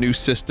one new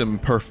system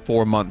per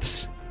 4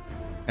 months,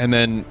 and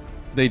then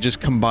they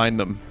just combine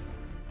them.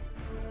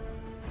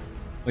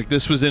 Like,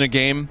 this was in a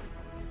game,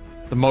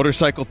 the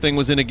motorcycle thing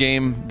was in a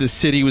game, the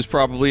city was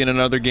probably in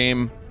another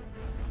game.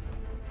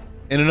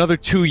 In another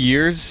 2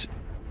 years,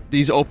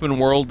 these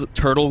open-world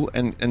turtle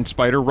and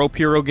spider rope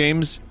hero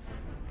games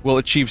will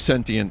achieve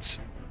sentience.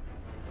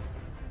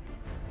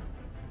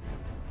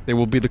 They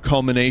will be the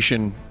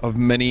culmination of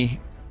many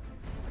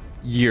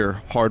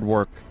year hard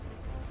work.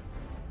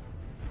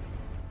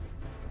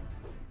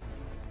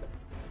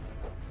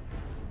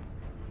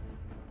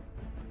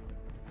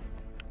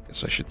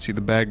 Guess I should see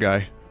the bad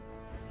guy.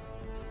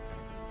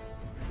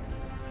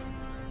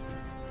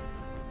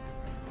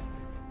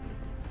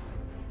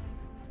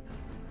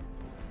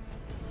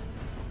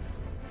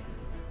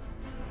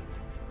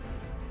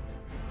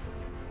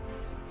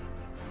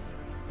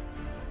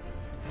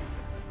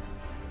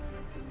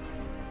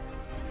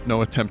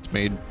 No attempt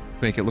made to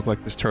make it look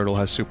like this turtle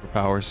has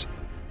superpowers.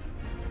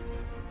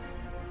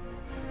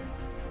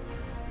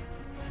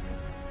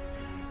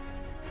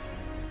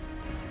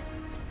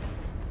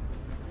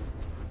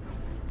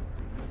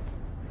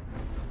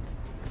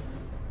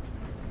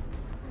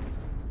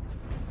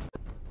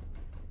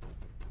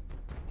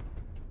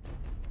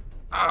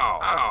 Ow,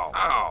 ow,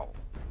 ow.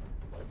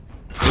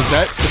 Is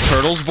that the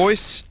turtle's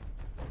voice?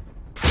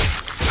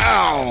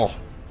 Ow!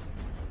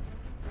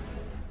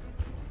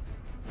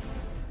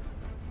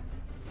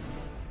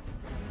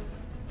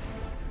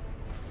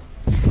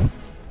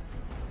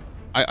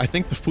 I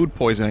think the food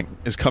poisoning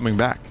is coming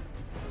back.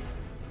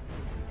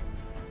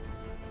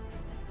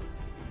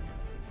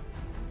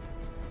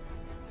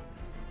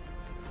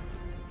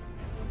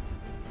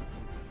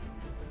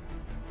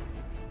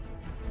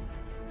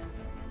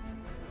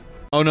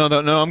 Oh no,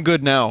 no, I'm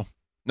good now.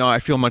 No, I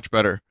feel much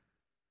better.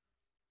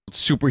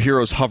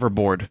 Superheroes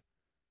hoverboard.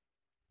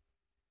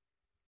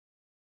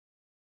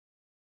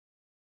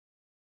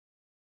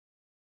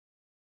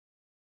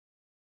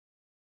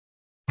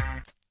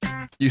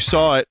 You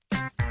saw it.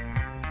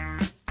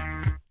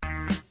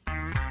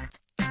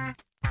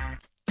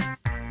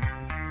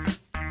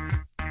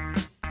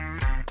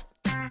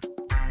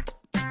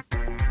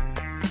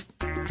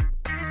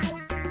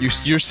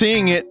 You're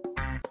seeing it.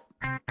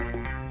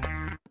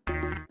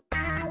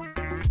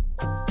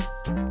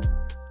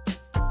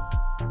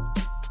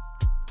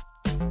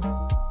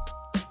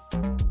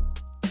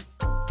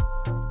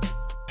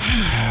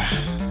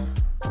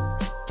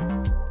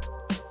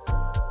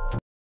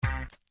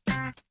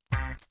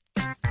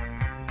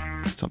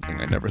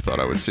 something I never thought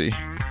I would see.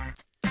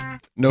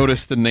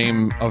 Notice the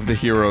name of the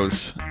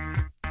heroes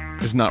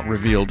is not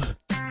revealed.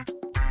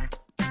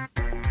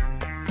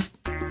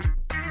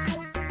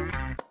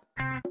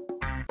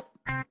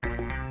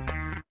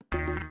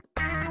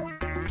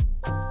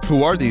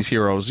 Who are these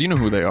heroes? You know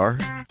who they are.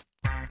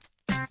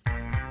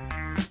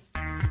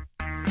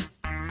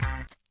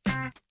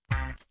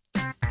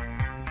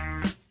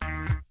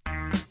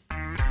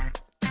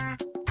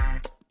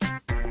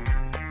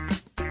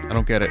 I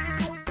don't get it.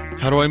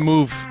 How do I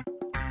move?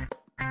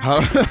 How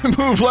do I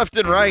move left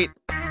and right?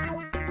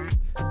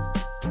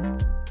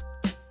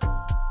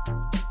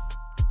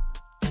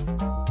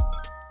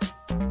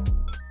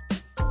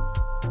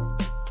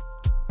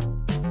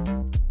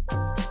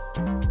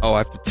 Oh, I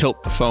have to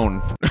tilt the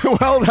phone.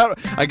 Well,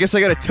 I guess I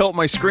gotta tilt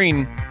my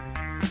screen.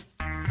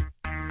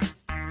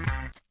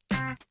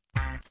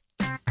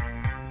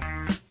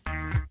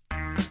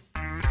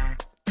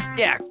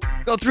 Yeah,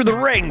 go through the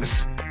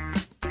rings!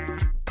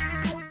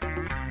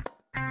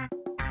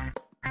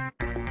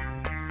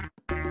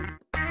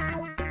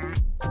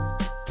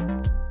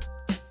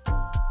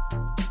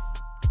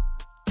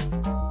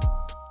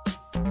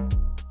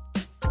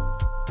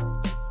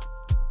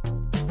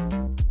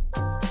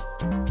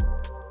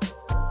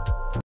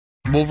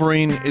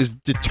 Wolverine is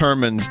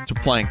determined to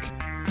plank.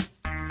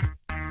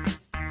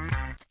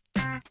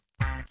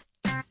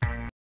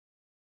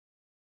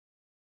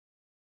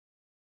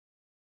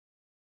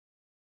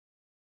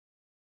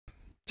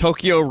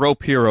 Tokyo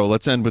Rope Hero.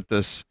 Let's end with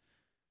this.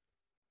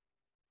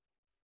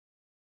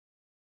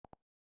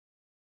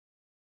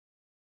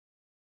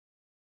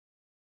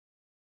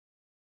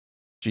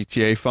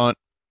 GTA font.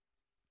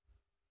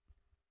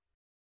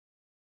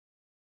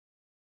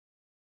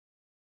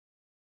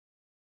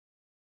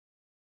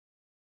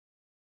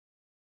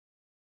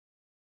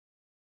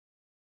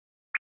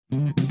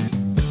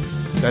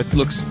 That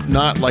looks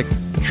not like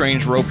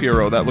Strange Rope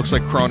Hero. That looks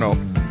like Chrono.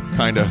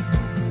 Kinda.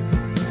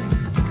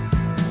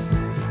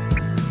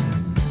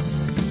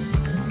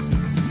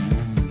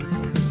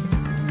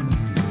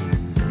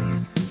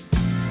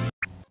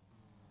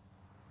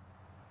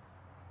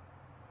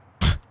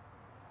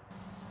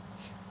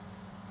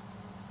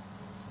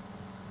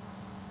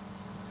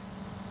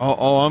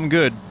 Oh, I'm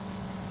good.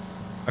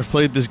 I've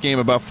played this game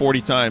about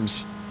 40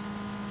 times.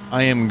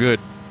 I am good.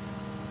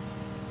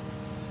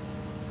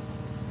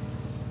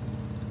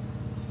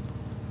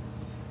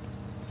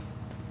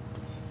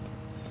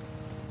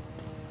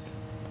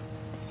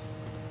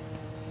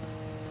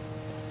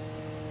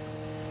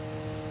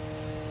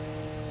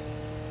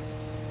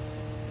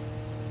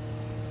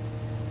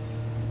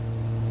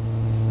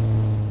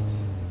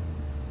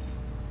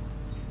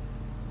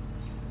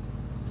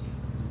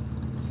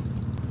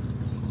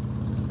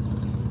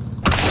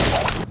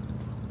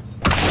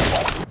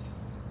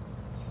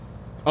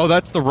 Oh,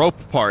 that's the rope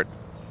part.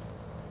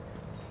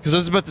 Because I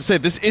was about to say,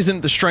 this isn't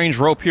the Strange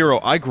Rope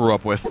Hero I grew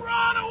up with.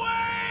 Run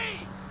away!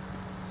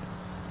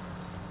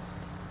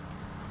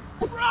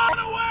 Run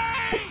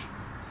away!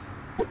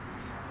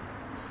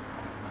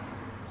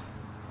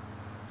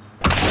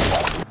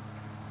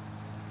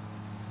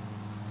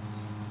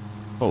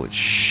 Holy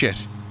shit.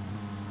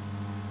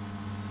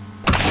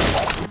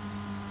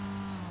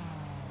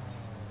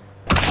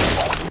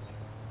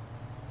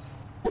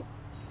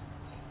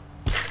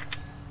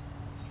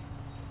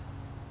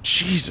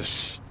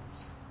 Jesus.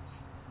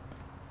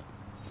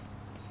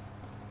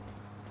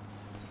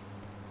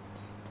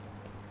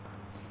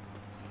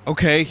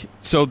 Okay,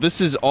 so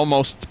this is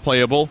almost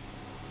playable.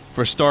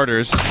 For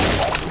starters.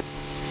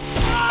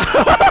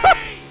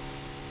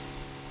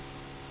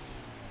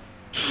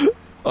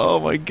 Oh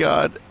my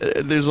god.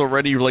 There's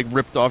already, like,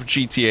 ripped off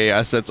GTA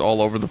assets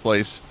all over the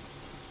place.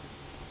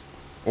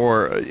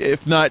 Or,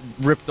 if not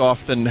ripped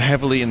off, then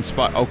heavily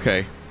inspired.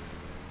 Okay.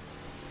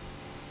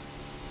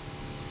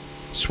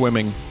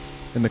 Swimming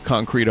in the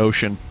concrete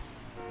ocean.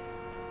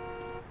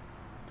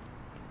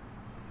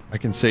 I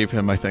can save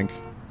him, I think.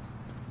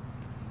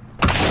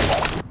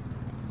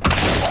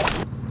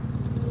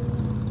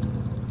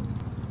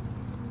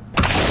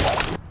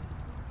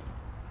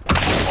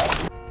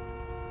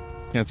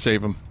 Can't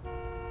save him.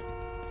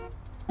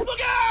 Look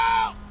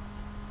out!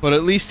 But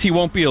at least he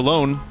won't be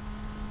alone.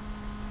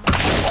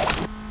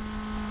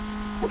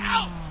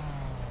 Ouch!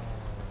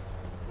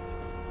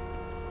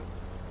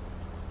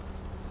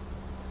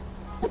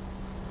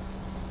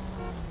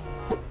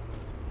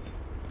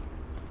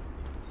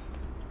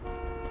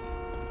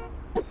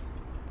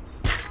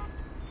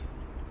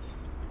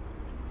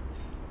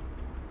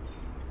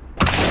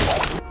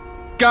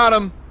 Got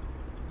him!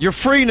 You're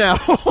free now!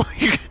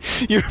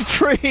 You're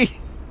free!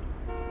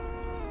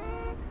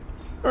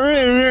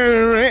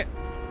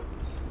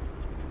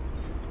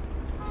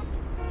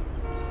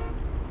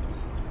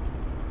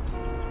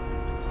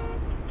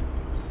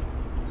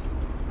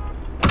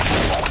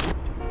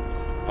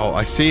 Oh,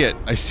 I see it.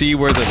 I see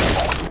where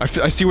the...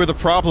 I see where the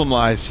problem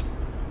lies.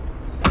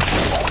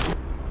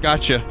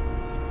 Gotcha.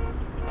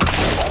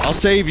 I'll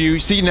save you.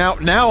 See, now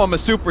I'm a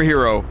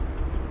superhero.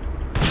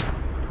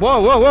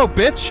 Whoa, whoa, whoa,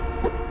 bitch!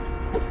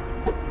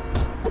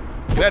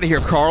 Get out of here,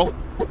 Carl.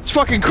 It's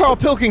fucking Carl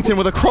Pilkington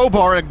with a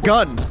crowbar and a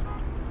gun.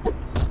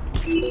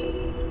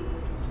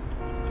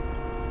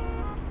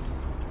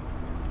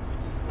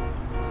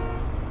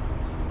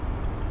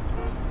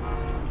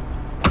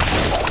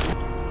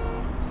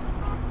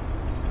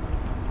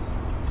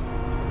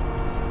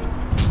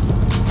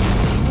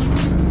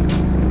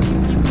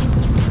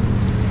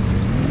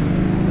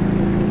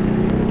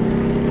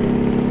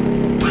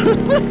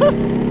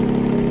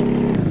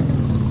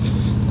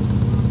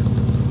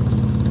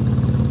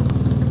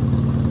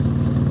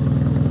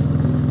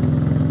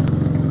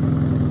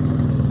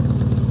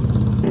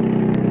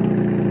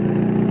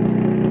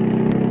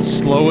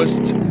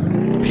 Slowest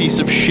piece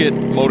of shit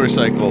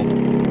motorcycle.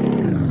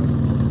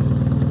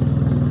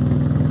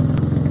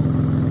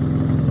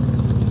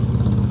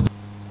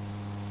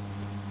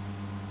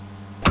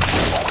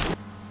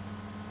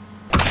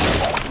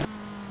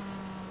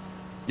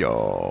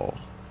 Yo.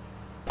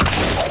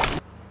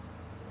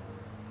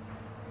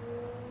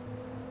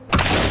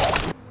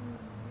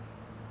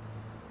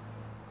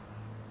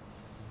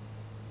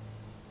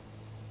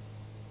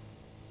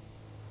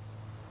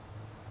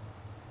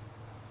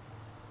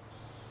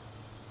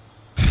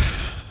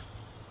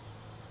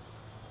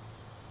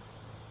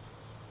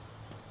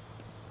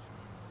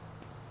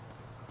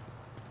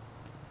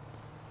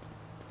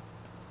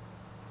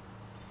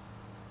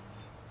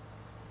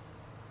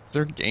 Is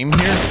there a game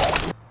here?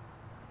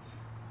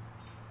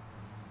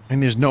 I mean,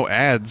 there's no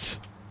ads.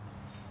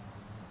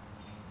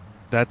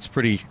 That's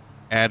pretty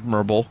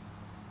admirable.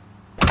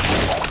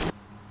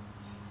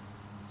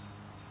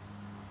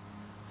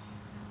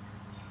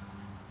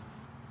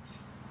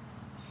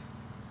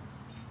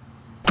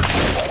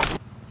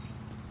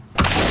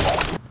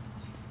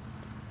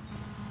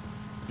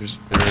 There's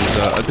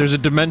a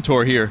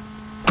Dementor here.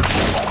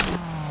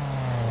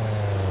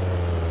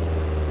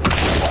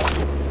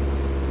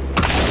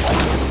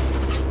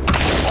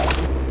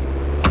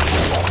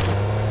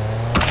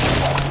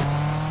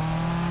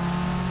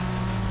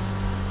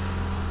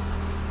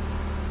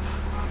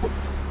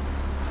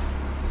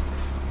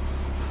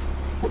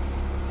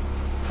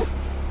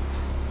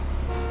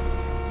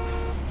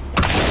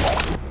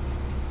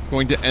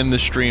 Going to end the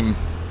stream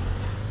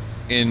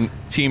in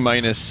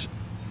T-minus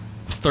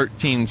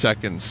 13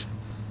 seconds.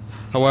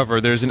 However,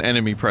 there's an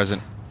enemy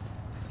present.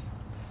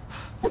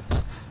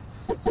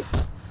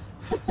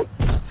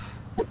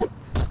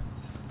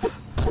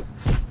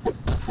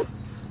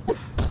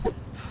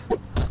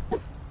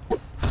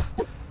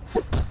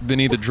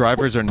 Vinny, the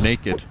drivers are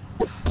naked.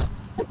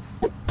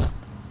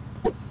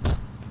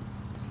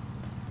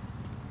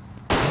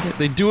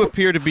 They do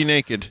appear to be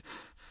naked.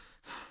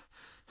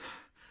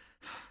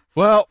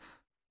 Well,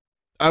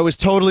 I was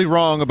totally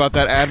wrong about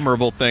that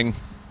admirable thing.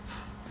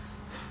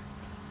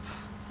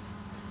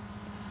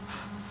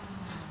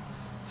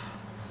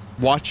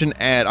 Watch an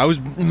ad. I was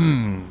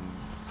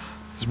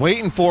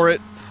waiting for it,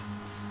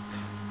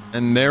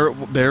 and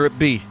there it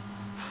be.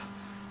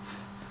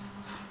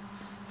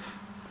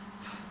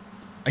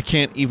 I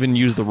can't even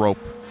use the rope.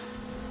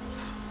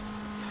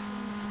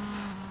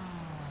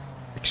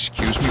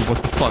 Excuse me,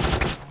 what the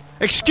fuck?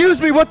 Excuse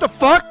me, what the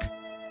fuck?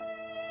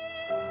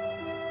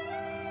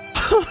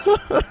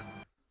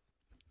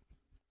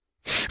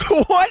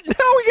 What?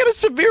 Now we get a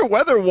severe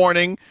weather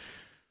warning.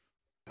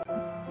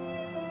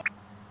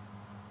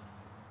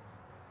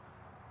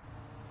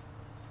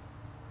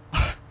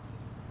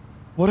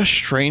 What a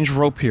strange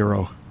rope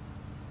hero.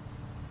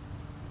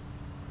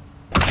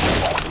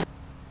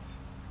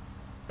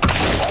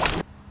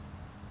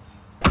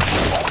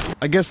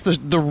 I guess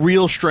the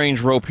real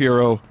strange rope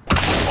hero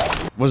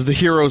was the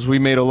heroes we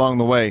made along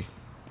the way.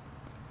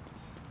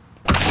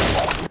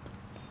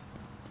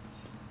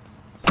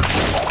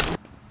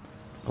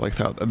 I like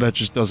how that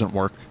just doesn't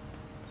work.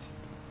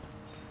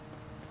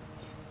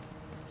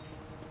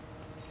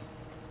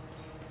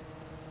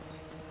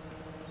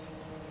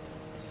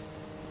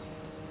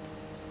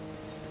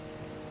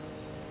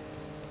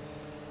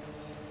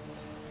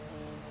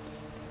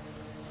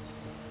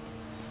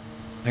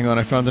 Hang on,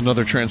 I found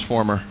another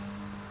transformer.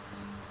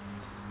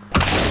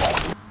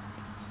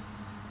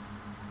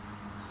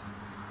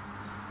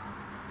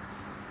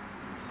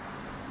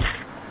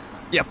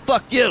 Yeah,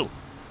 fuck you!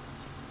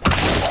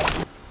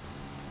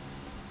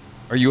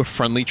 Are you a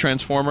friendly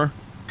transformer?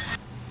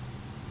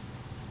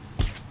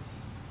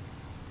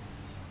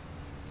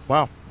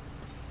 Wow.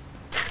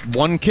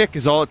 One kick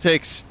is all it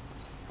takes.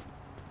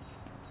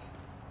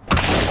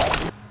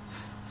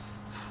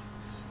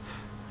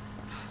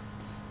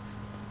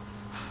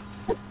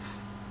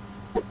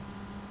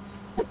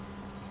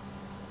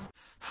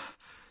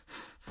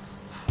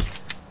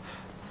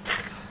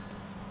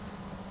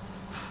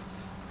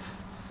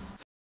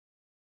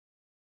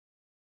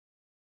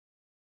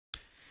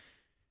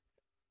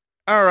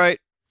 All right.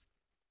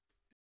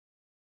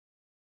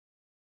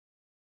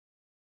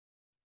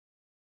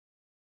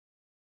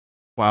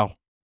 Wow.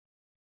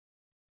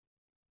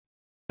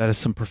 That is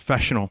some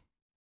professional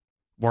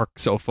work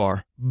so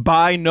far.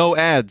 Buy no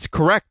ads.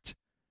 Correct.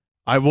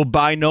 I will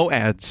buy no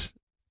ads.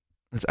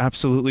 That's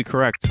absolutely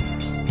correct.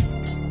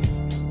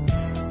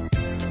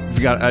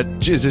 We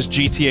got, is this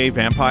GTA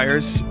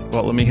Vampires?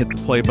 Well, let me hit the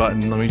play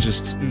button. Let me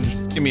just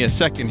give me a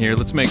second here.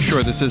 Let's make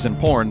sure this isn't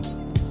porn.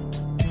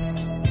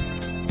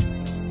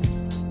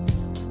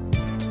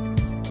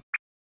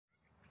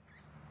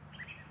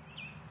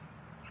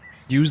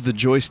 Use the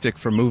joystick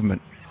for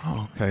movement.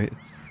 Oh, okay.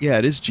 Yeah,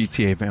 it is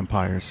GTA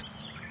Vampires.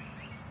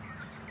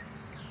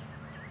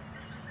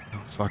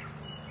 Oh, fuck.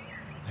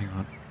 Hang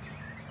on.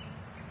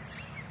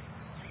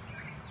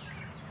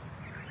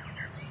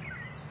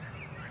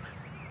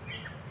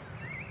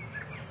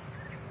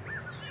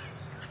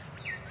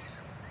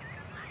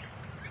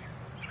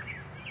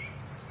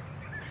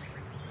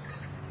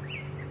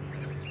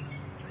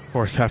 Of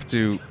course, have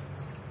to...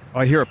 Oh,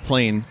 I hear a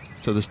plane,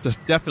 so this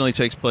definitely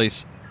takes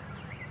place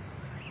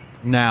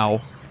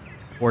now,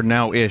 or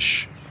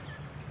now-ish.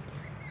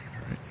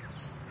 Alright.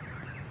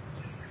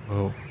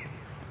 Whoa.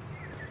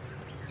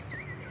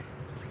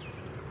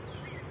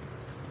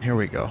 Here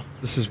we go.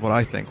 This is what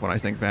I think when I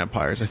think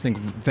vampires. I think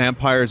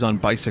vampires on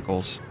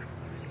bicycles.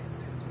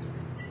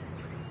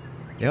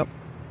 Yep.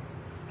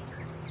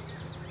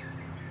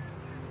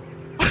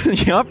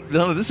 Yep,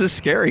 no, this is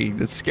scary.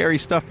 It's scary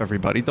stuff,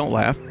 everybody. Don't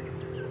laugh.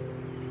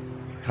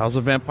 How's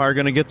a vampire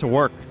gonna get to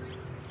work?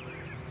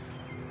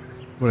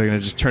 What, are they gonna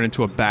just turn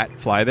into a bat,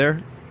 fly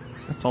there?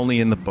 That's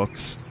only in the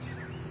books.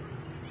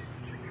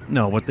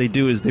 No, what they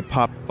do is they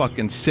pop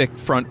fucking sick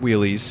front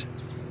wheelies,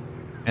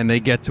 and they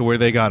get to where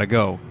they gotta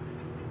go.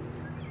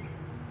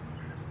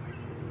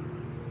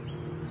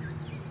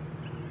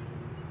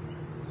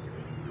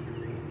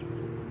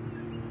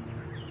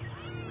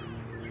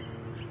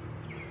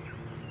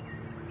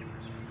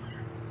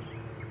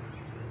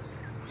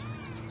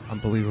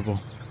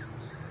 Unbelievable.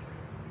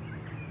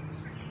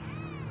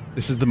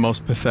 This is the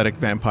most pathetic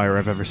vampire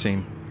I've ever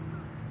seen.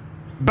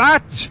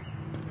 Bat!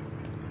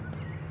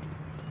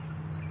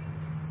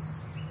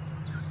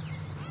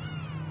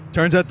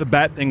 Turns out the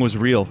bat thing was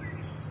real.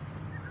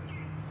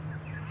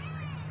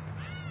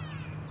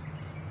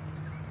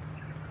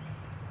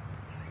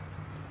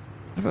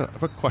 I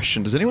have a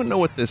question. Does anyone know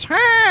what this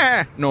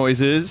noise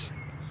is?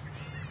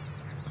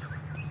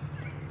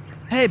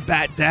 Hey,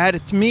 Bat Dad,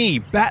 it's me,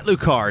 Bat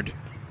Lucard.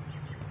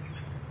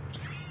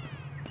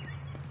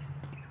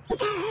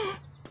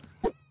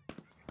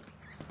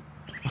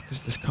 What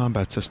is this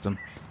combat system?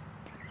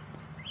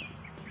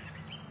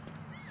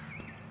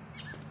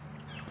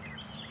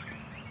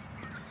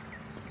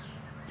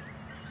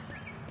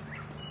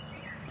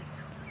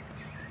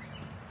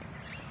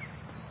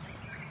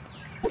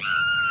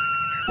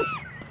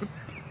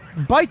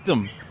 Bite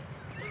them!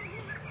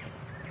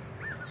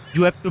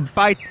 You have to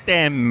bite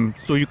them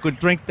so you could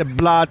drink the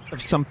blood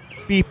of some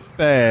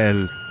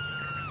people.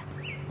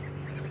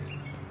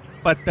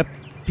 But the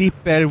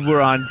people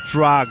were on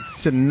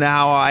drugs, and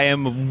now I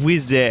am a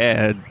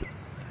wizard.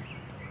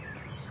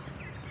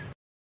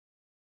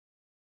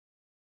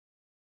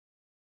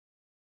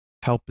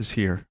 Help is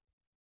here.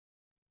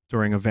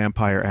 During a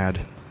vampire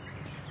ad.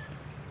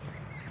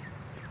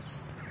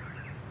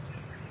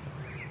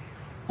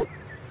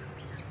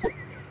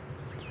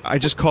 I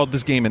just called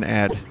this game an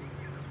ad.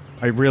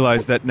 I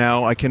realize that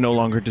now I can no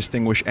longer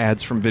distinguish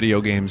ads from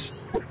video games.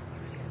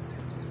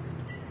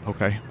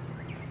 Okay.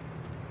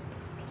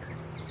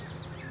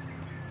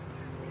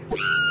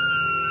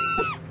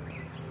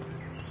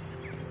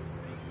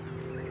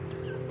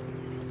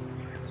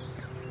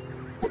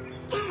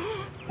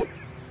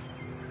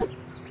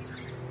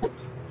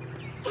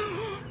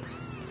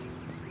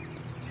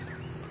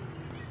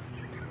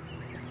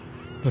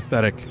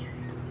 Pathetic.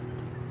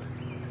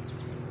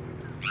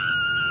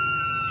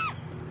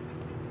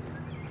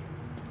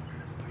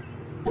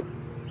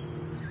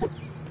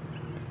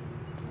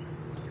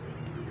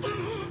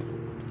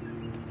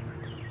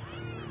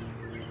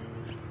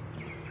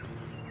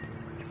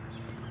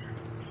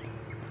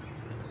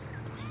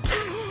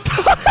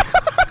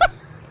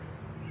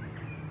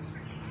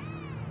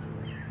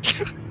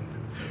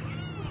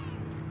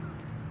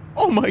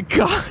 Oh my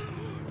god!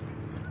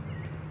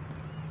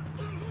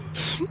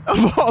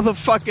 Of all the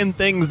fucking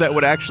things that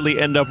would actually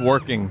end up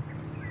working.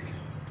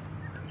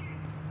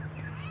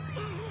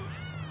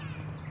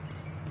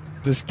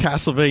 This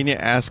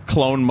Castlevania-ass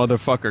clone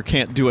motherfucker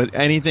can't do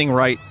anything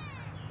right.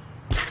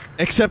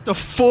 Except a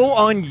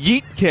full-on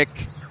yeet kick.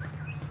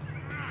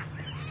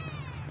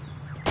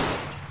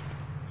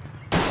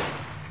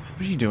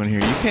 What are you doing here?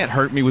 You can't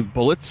hurt me with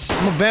bullets.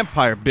 I'm a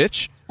vampire,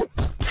 bitch.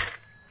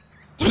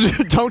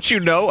 Don't you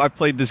know? I've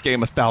played this game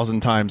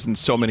 1,000 times in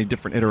so many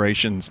different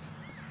iterations.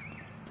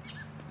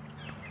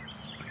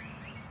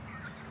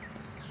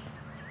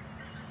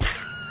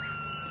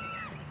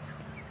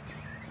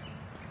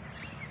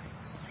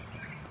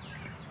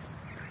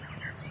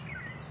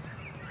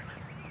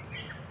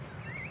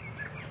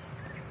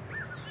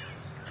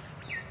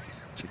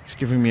 It's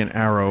giving me an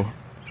arrow.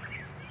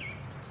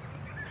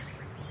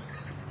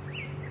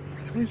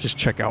 Let me just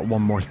check out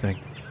one more thing.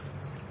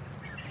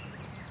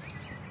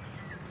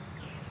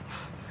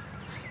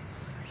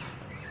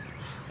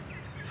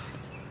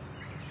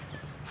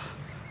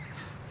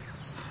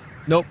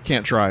 Nope,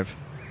 can't drive.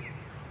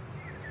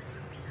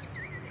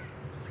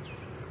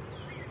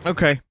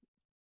 Okay.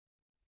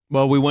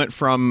 Well, we went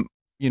from,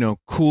 you know,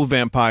 cool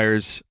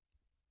vampires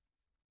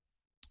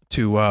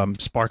to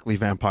sparkly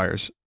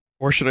vampires.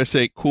 Or should I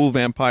say cool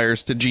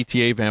vampires to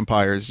GTA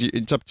vampires?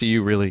 It's up to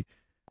you, really.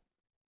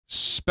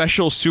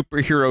 Special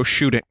superhero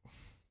shooting.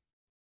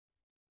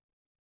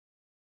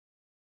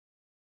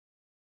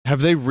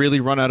 Have they really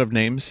run out of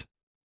names?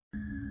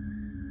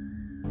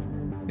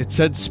 It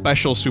said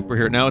special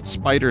superhero. Now it's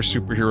spider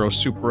superhero,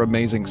 super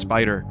amazing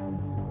spider.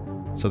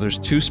 So there's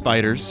 2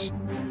 spiders.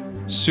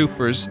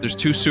 Supers. There's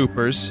 2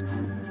 supers.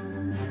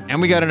 And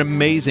we got an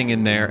amazing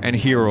in there, and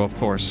hero, of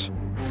course.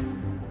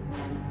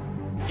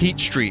 Heat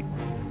Street.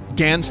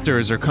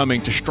 Gangsters are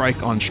coming to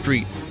strike on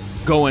street.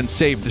 Go and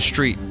save the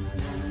street.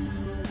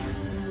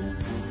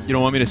 You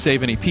don't want me to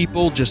save any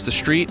people, just the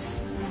street?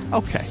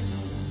 Okay.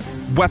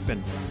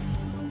 Weapon.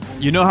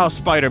 You know how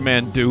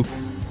Spider-Man do.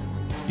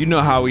 You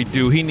know how he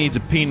do. He needs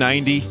a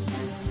P90.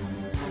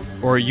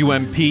 Or a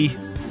UMP.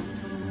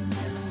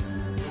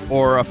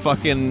 Or a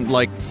fucking,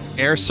 like,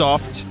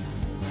 airsoft.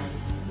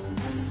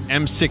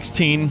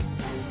 M16.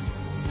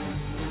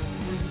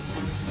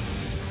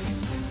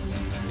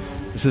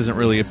 This isn't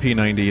really a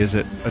P90, is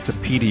it? That's a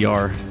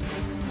PDR.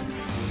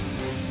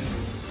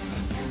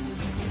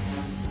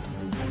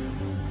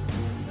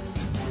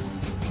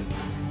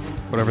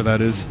 Whatever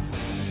that is.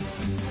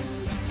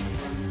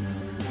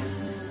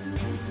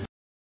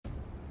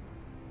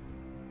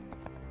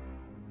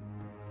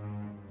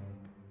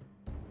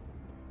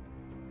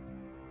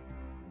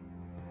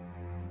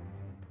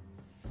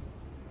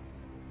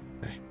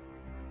 Okay.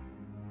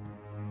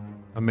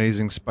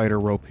 Amazing spider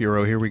rope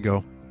hero. Here we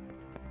go.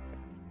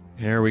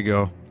 Here we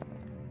go.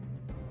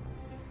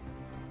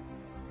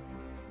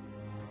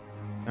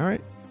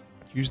 Alright.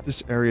 Use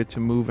this area to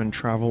move and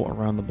travel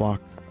around the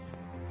block.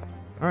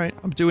 Alright,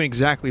 I'm doing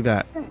exactly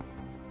that.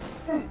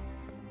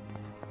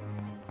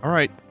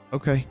 Alright,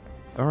 okay.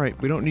 Alright,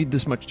 we don't need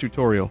this much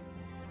tutorial.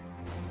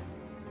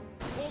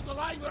 Hold the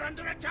line, we're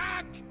under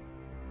attack!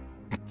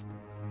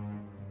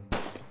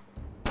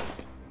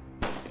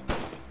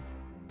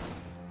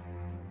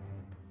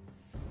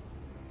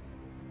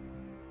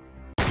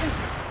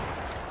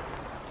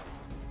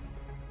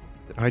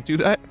 Did I do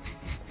that?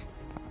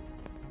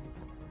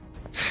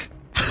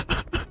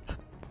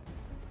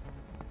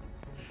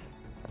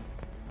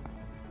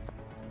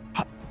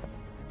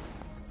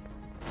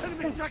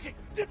 Enemy attacking!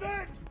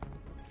 Defend!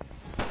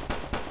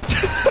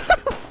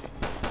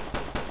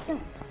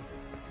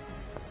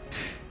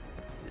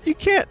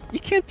 You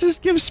can't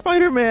just give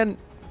Spider-Man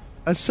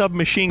a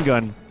submachine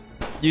gun.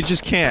 You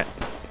just can't.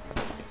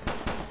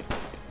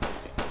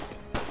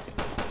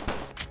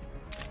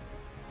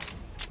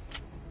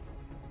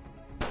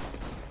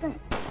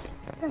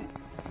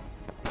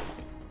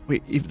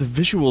 Wait, if the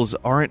visuals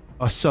aren't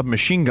a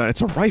submachine gun,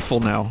 it's a rifle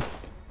now.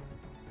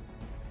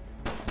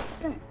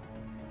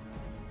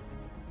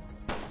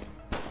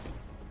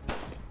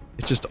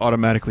 It just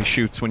automatically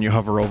shoots when you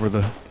hover over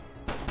the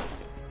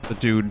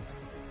dude.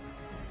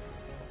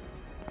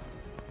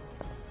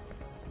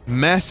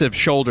 Massive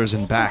shoulders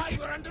and back.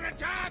 We're under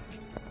attack!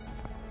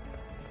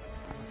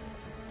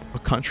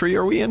 What country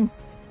are we in?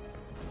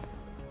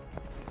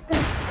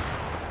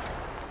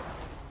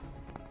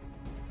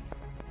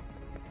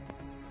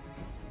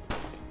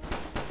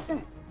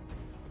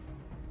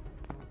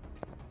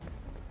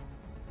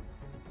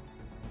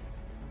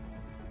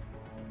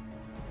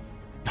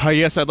 Hi,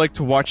 yes, I'd like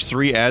to watch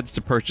 3 ads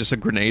to purchase a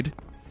grenade.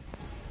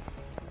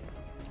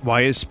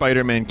 Why is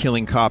Spider-Man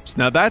killing cops?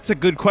 Now that's a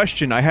good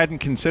question. I hadn't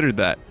considered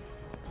that.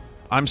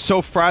 I'm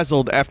so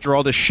frazzled after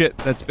all the shit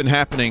that's been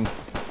happening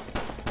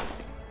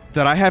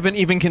that I haven't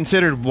even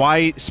considered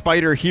why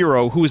Spider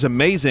Hero, who's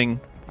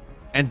amazing,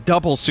 and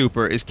Double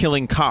Super is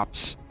killing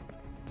cops.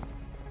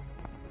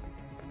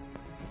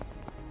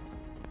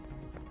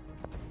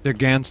 They're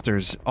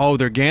gangsters. Oh,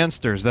 they're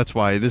gangsters. That's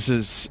why. This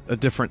is a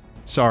different...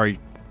 Sorry.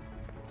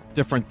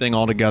 Different thing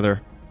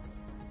altogether.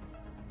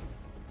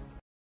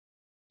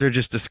 They're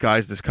just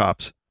disguised as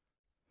cops.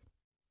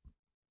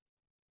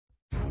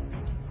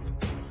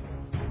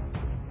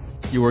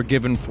 You are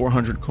given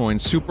 400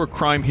 coins. Super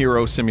Crime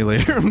Hero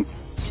Simulator.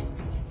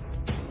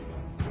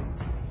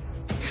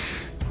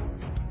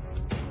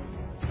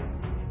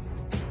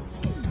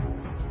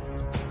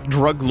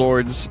 Drug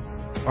lords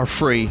are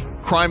free.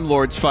 Crime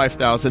lords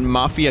 5,000.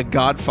 Mafia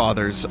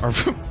godfathers are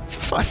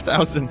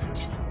 5,000.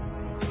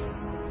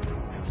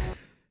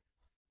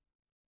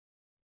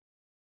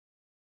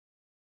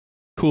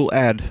 Cool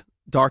ad.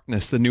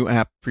 Darkness, the new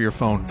app for your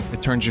phone.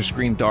 It turns your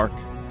screen dark.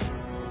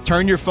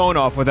 Turn your phone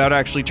off without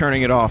actually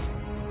turning it off.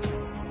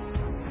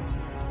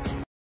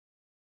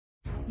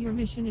 Your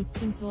mission is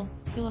simple.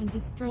 Kill and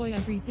destroy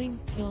everything.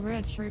 Kill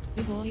red shirt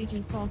civil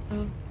agents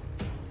also.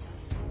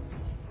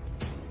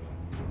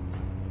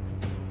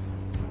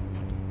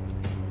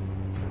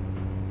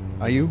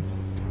 Are you?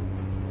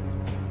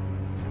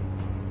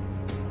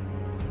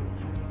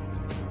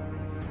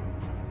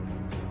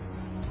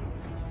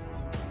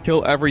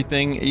 Kill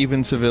everything,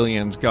 even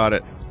civilians. Got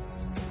it.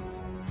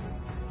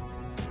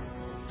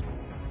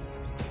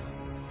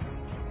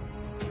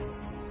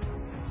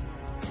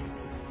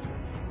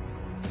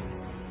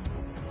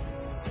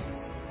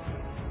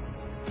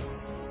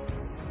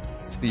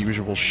 It's the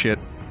usual shit.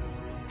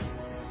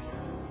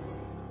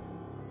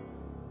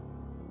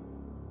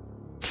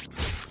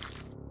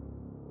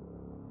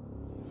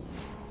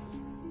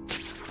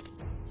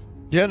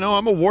 Yeah, no,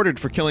 I'm awarded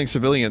for killing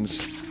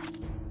civilians.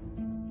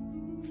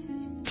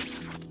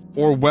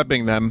 Or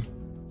webbing them.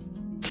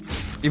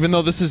 Even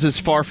though this is as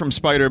far from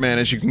Spider-Man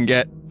as you can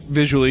get,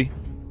 visually.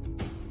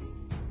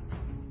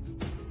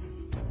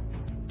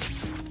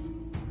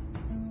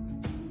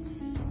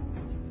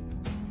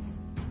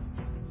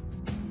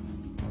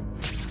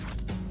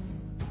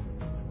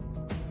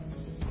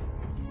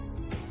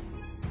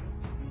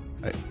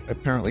 I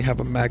apparently have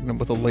a magnum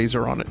with a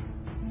laser on it.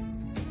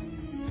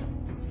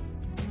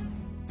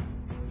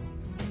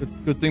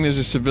 Good thing there's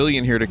a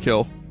civilian here to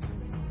kill.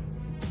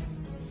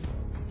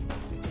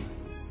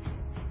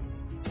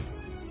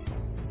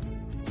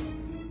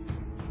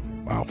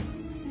 Wow.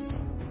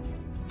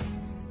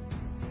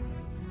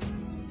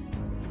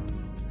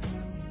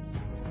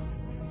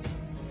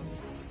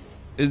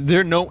 Is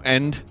there no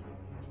end?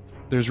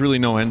 There's really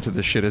no end to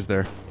this shit, is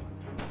there?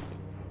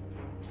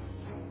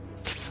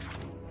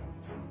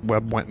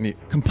 Web went in the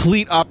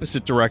complete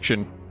opposite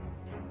direction.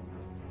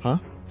 Huh?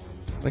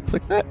 Did I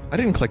click that? I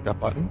didn't click that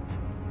button.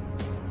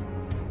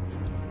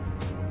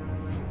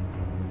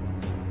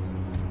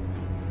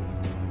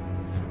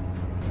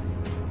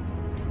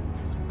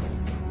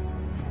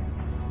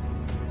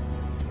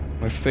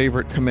 My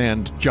favorite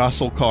command,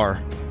 jostle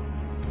car.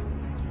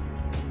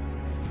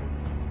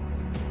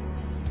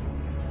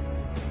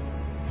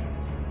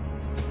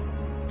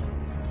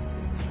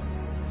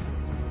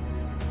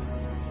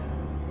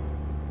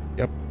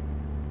 Yep.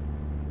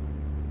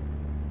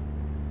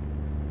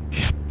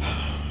 Yep.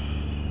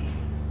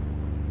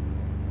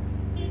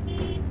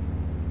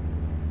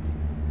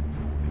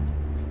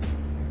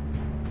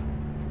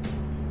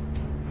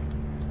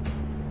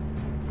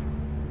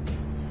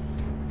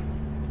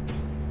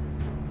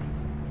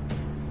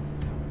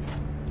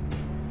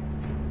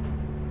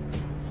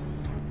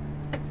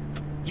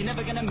 You're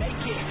never gonna make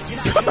it. You're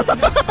not gonna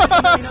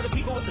other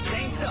people with the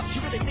same stuff.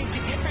 You really think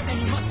you're different,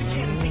 and you must be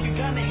kidding. Think you're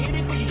gonna hit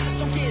it, but you just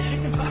don't get it.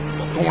 It's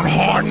impossible. Going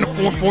hard in the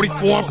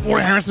 444,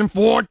 Fort Harrison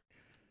Ford.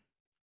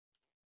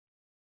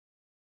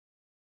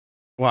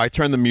 Well, I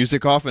turned the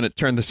music off and it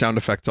turned the sound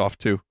effects off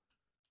too.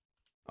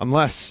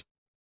 Unless.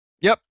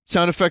 Yep,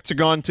 sound effects are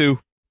gone too.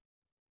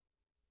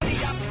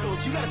 The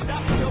obstacles, you gotta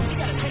stop the road. You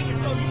gotta take it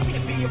slow. You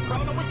can't be a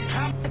pro. No, it's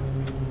time.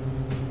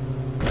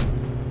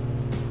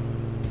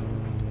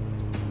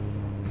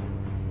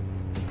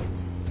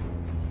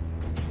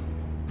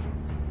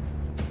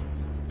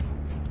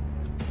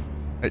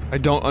 I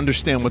don't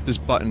understand what this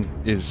button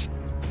is.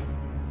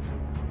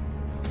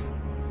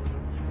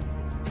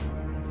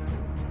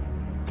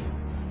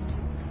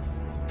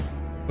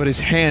 But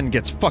his hand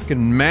gets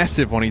fucking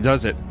massive when he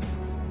does it.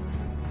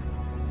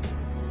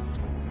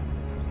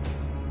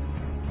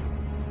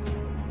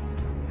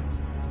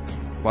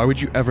 Why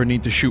would you ever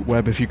need to shoot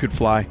web if you could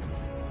fly?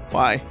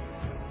 Why?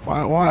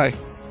 Why?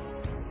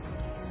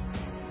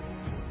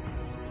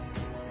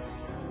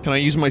 Can I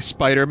use my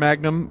spider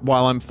magnum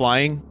while I'm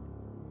flying?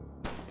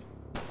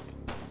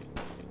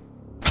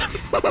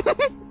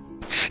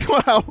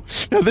 Wow,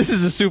 now this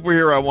is a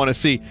superhero I want to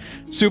see.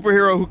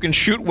 Superhero who can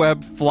shoot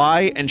web,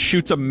 fly, and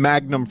shoots a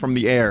magnum from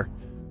the air.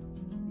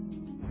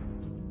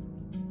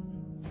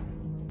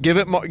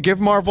 Give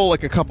Marvel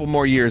like a couple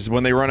more years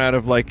when they run out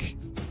of like,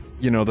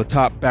 you know, the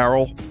top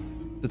barrel,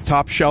 the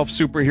top shelf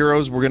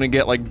superheroes. We're gonna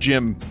get like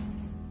Jim,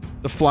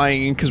 the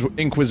flying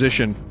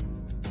Inquisition.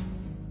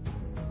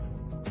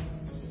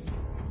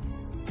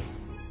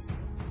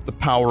 The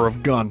power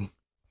of gun.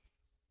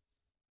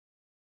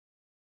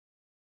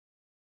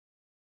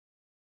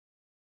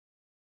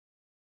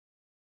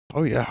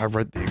 Oh yeah, I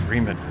read the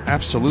agreement.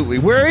 Absolutely.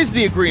 Where is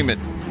the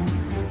agreement?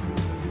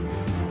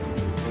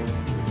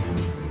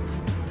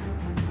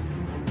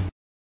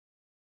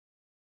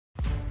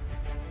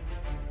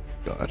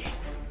 God.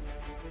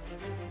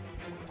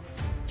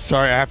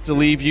 Sorry, I have to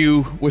leave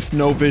you with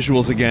no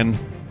visuals again.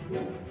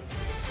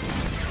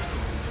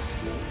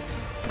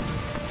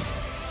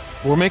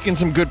 We're making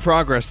some good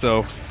progress,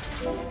 though.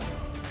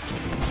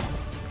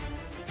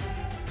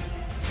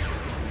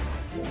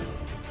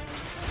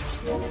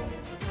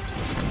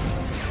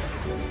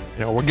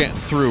 Yeah, we're getting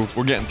through.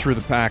 We're getting through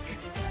the pack.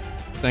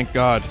 Thank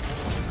God.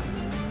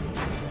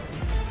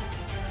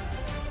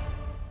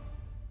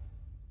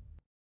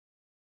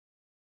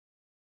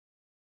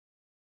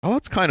 Oh,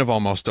 it's kind of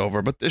almost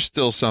over, but there's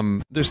still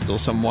some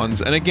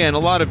ones. And again, a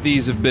lot of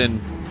these are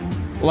fine.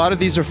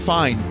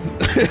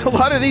 A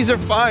lot of these are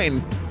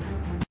fine.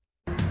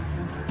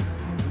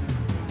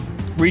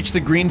 Reach the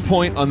green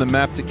point on the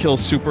map to kill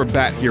Super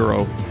Bat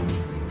Hero.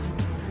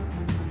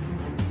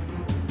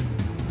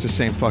 It's the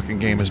same fucking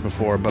game as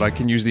before, but I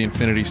can use the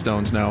Infinity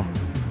Stones now.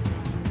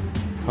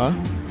 Huh?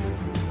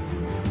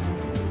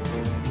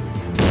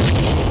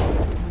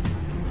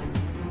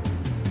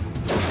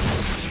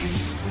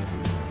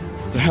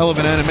 It's a hell of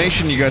an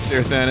animation you got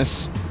there,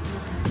 Thanos.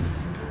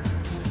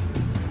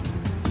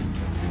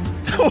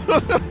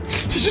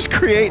 Just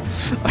create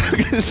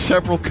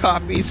several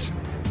copies.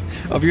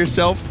 of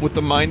yourself with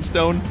the Mind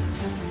Stone.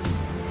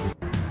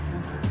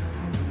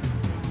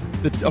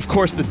 Of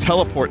course, the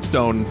Teleport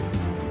Stone.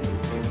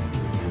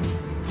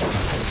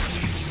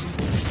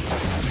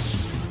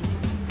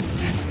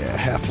 Yeah,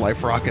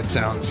 Half-Life rocket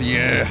sounds,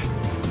 yeah.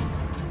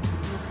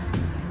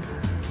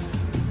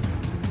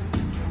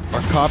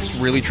 Are cops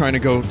really trying to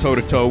go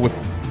toe-to-toe with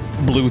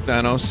Blue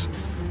Thanos?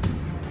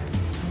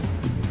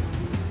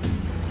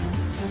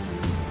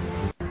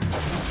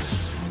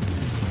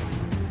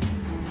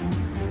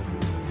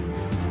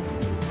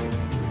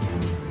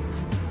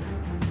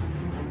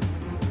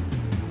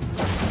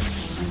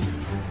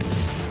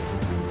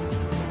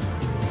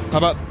 How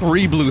about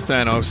 3 Blue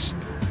Thanos?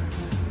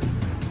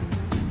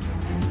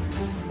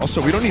 Also,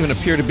 we don't even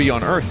appear to be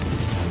on Earth.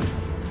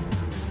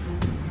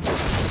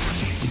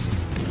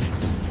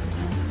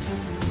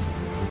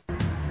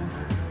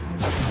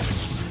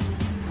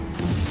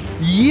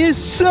 Yes,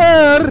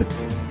 sir!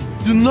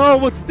 You know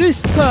what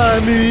this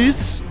time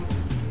is?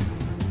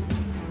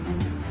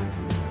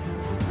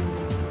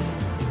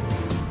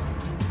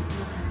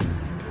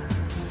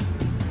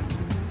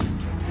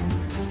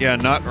 Yeah,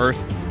 not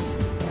Earth.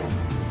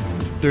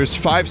 There's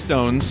 5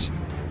 stones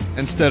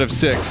instead of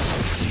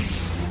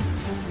 6,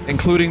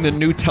 including the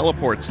new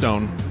teleport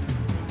stone.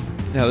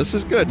 Yeah, this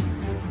is good.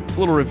 A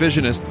little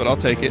revisionist, but I'll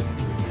take it.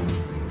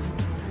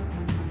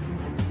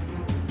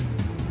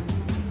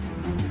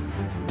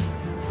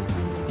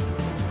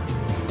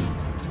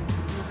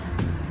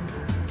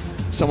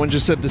 Someone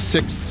just said the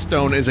 6th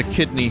stone is a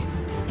kidney.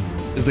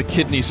 Is the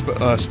kidney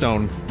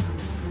stone.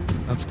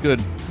 That's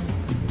good.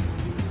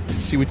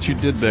 Let's see what you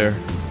did there.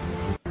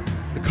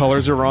 The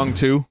colors are wrong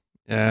too.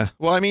 Yeah.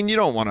 Well, I mean, you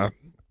don't want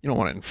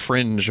to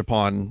infringe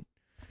upon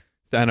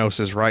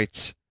Thanos'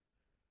 rights.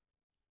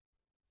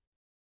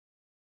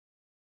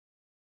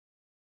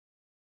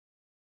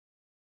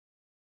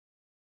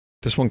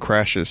 This one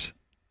crashes.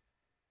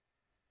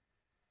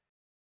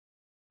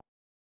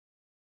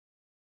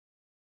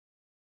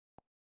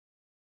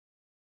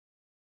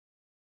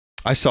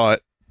 I saw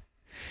it.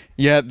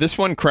 Yeah, this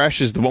one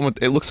crashes. The one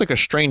with it looks like a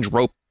strange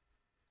rope.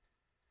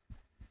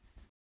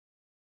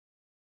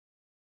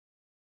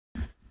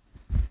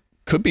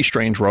 Could be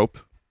strange rope.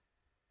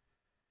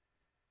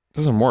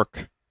 Doesn't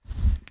work.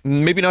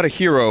 Maybe not a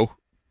hero.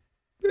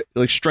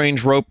 Like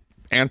strange rope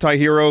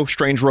anti-hero,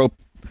 strange rope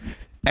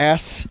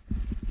ass.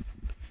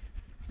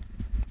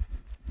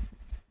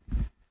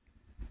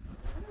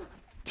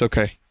 It's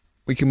okay.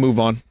 We can move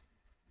on.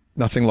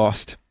 Nothing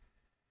lost.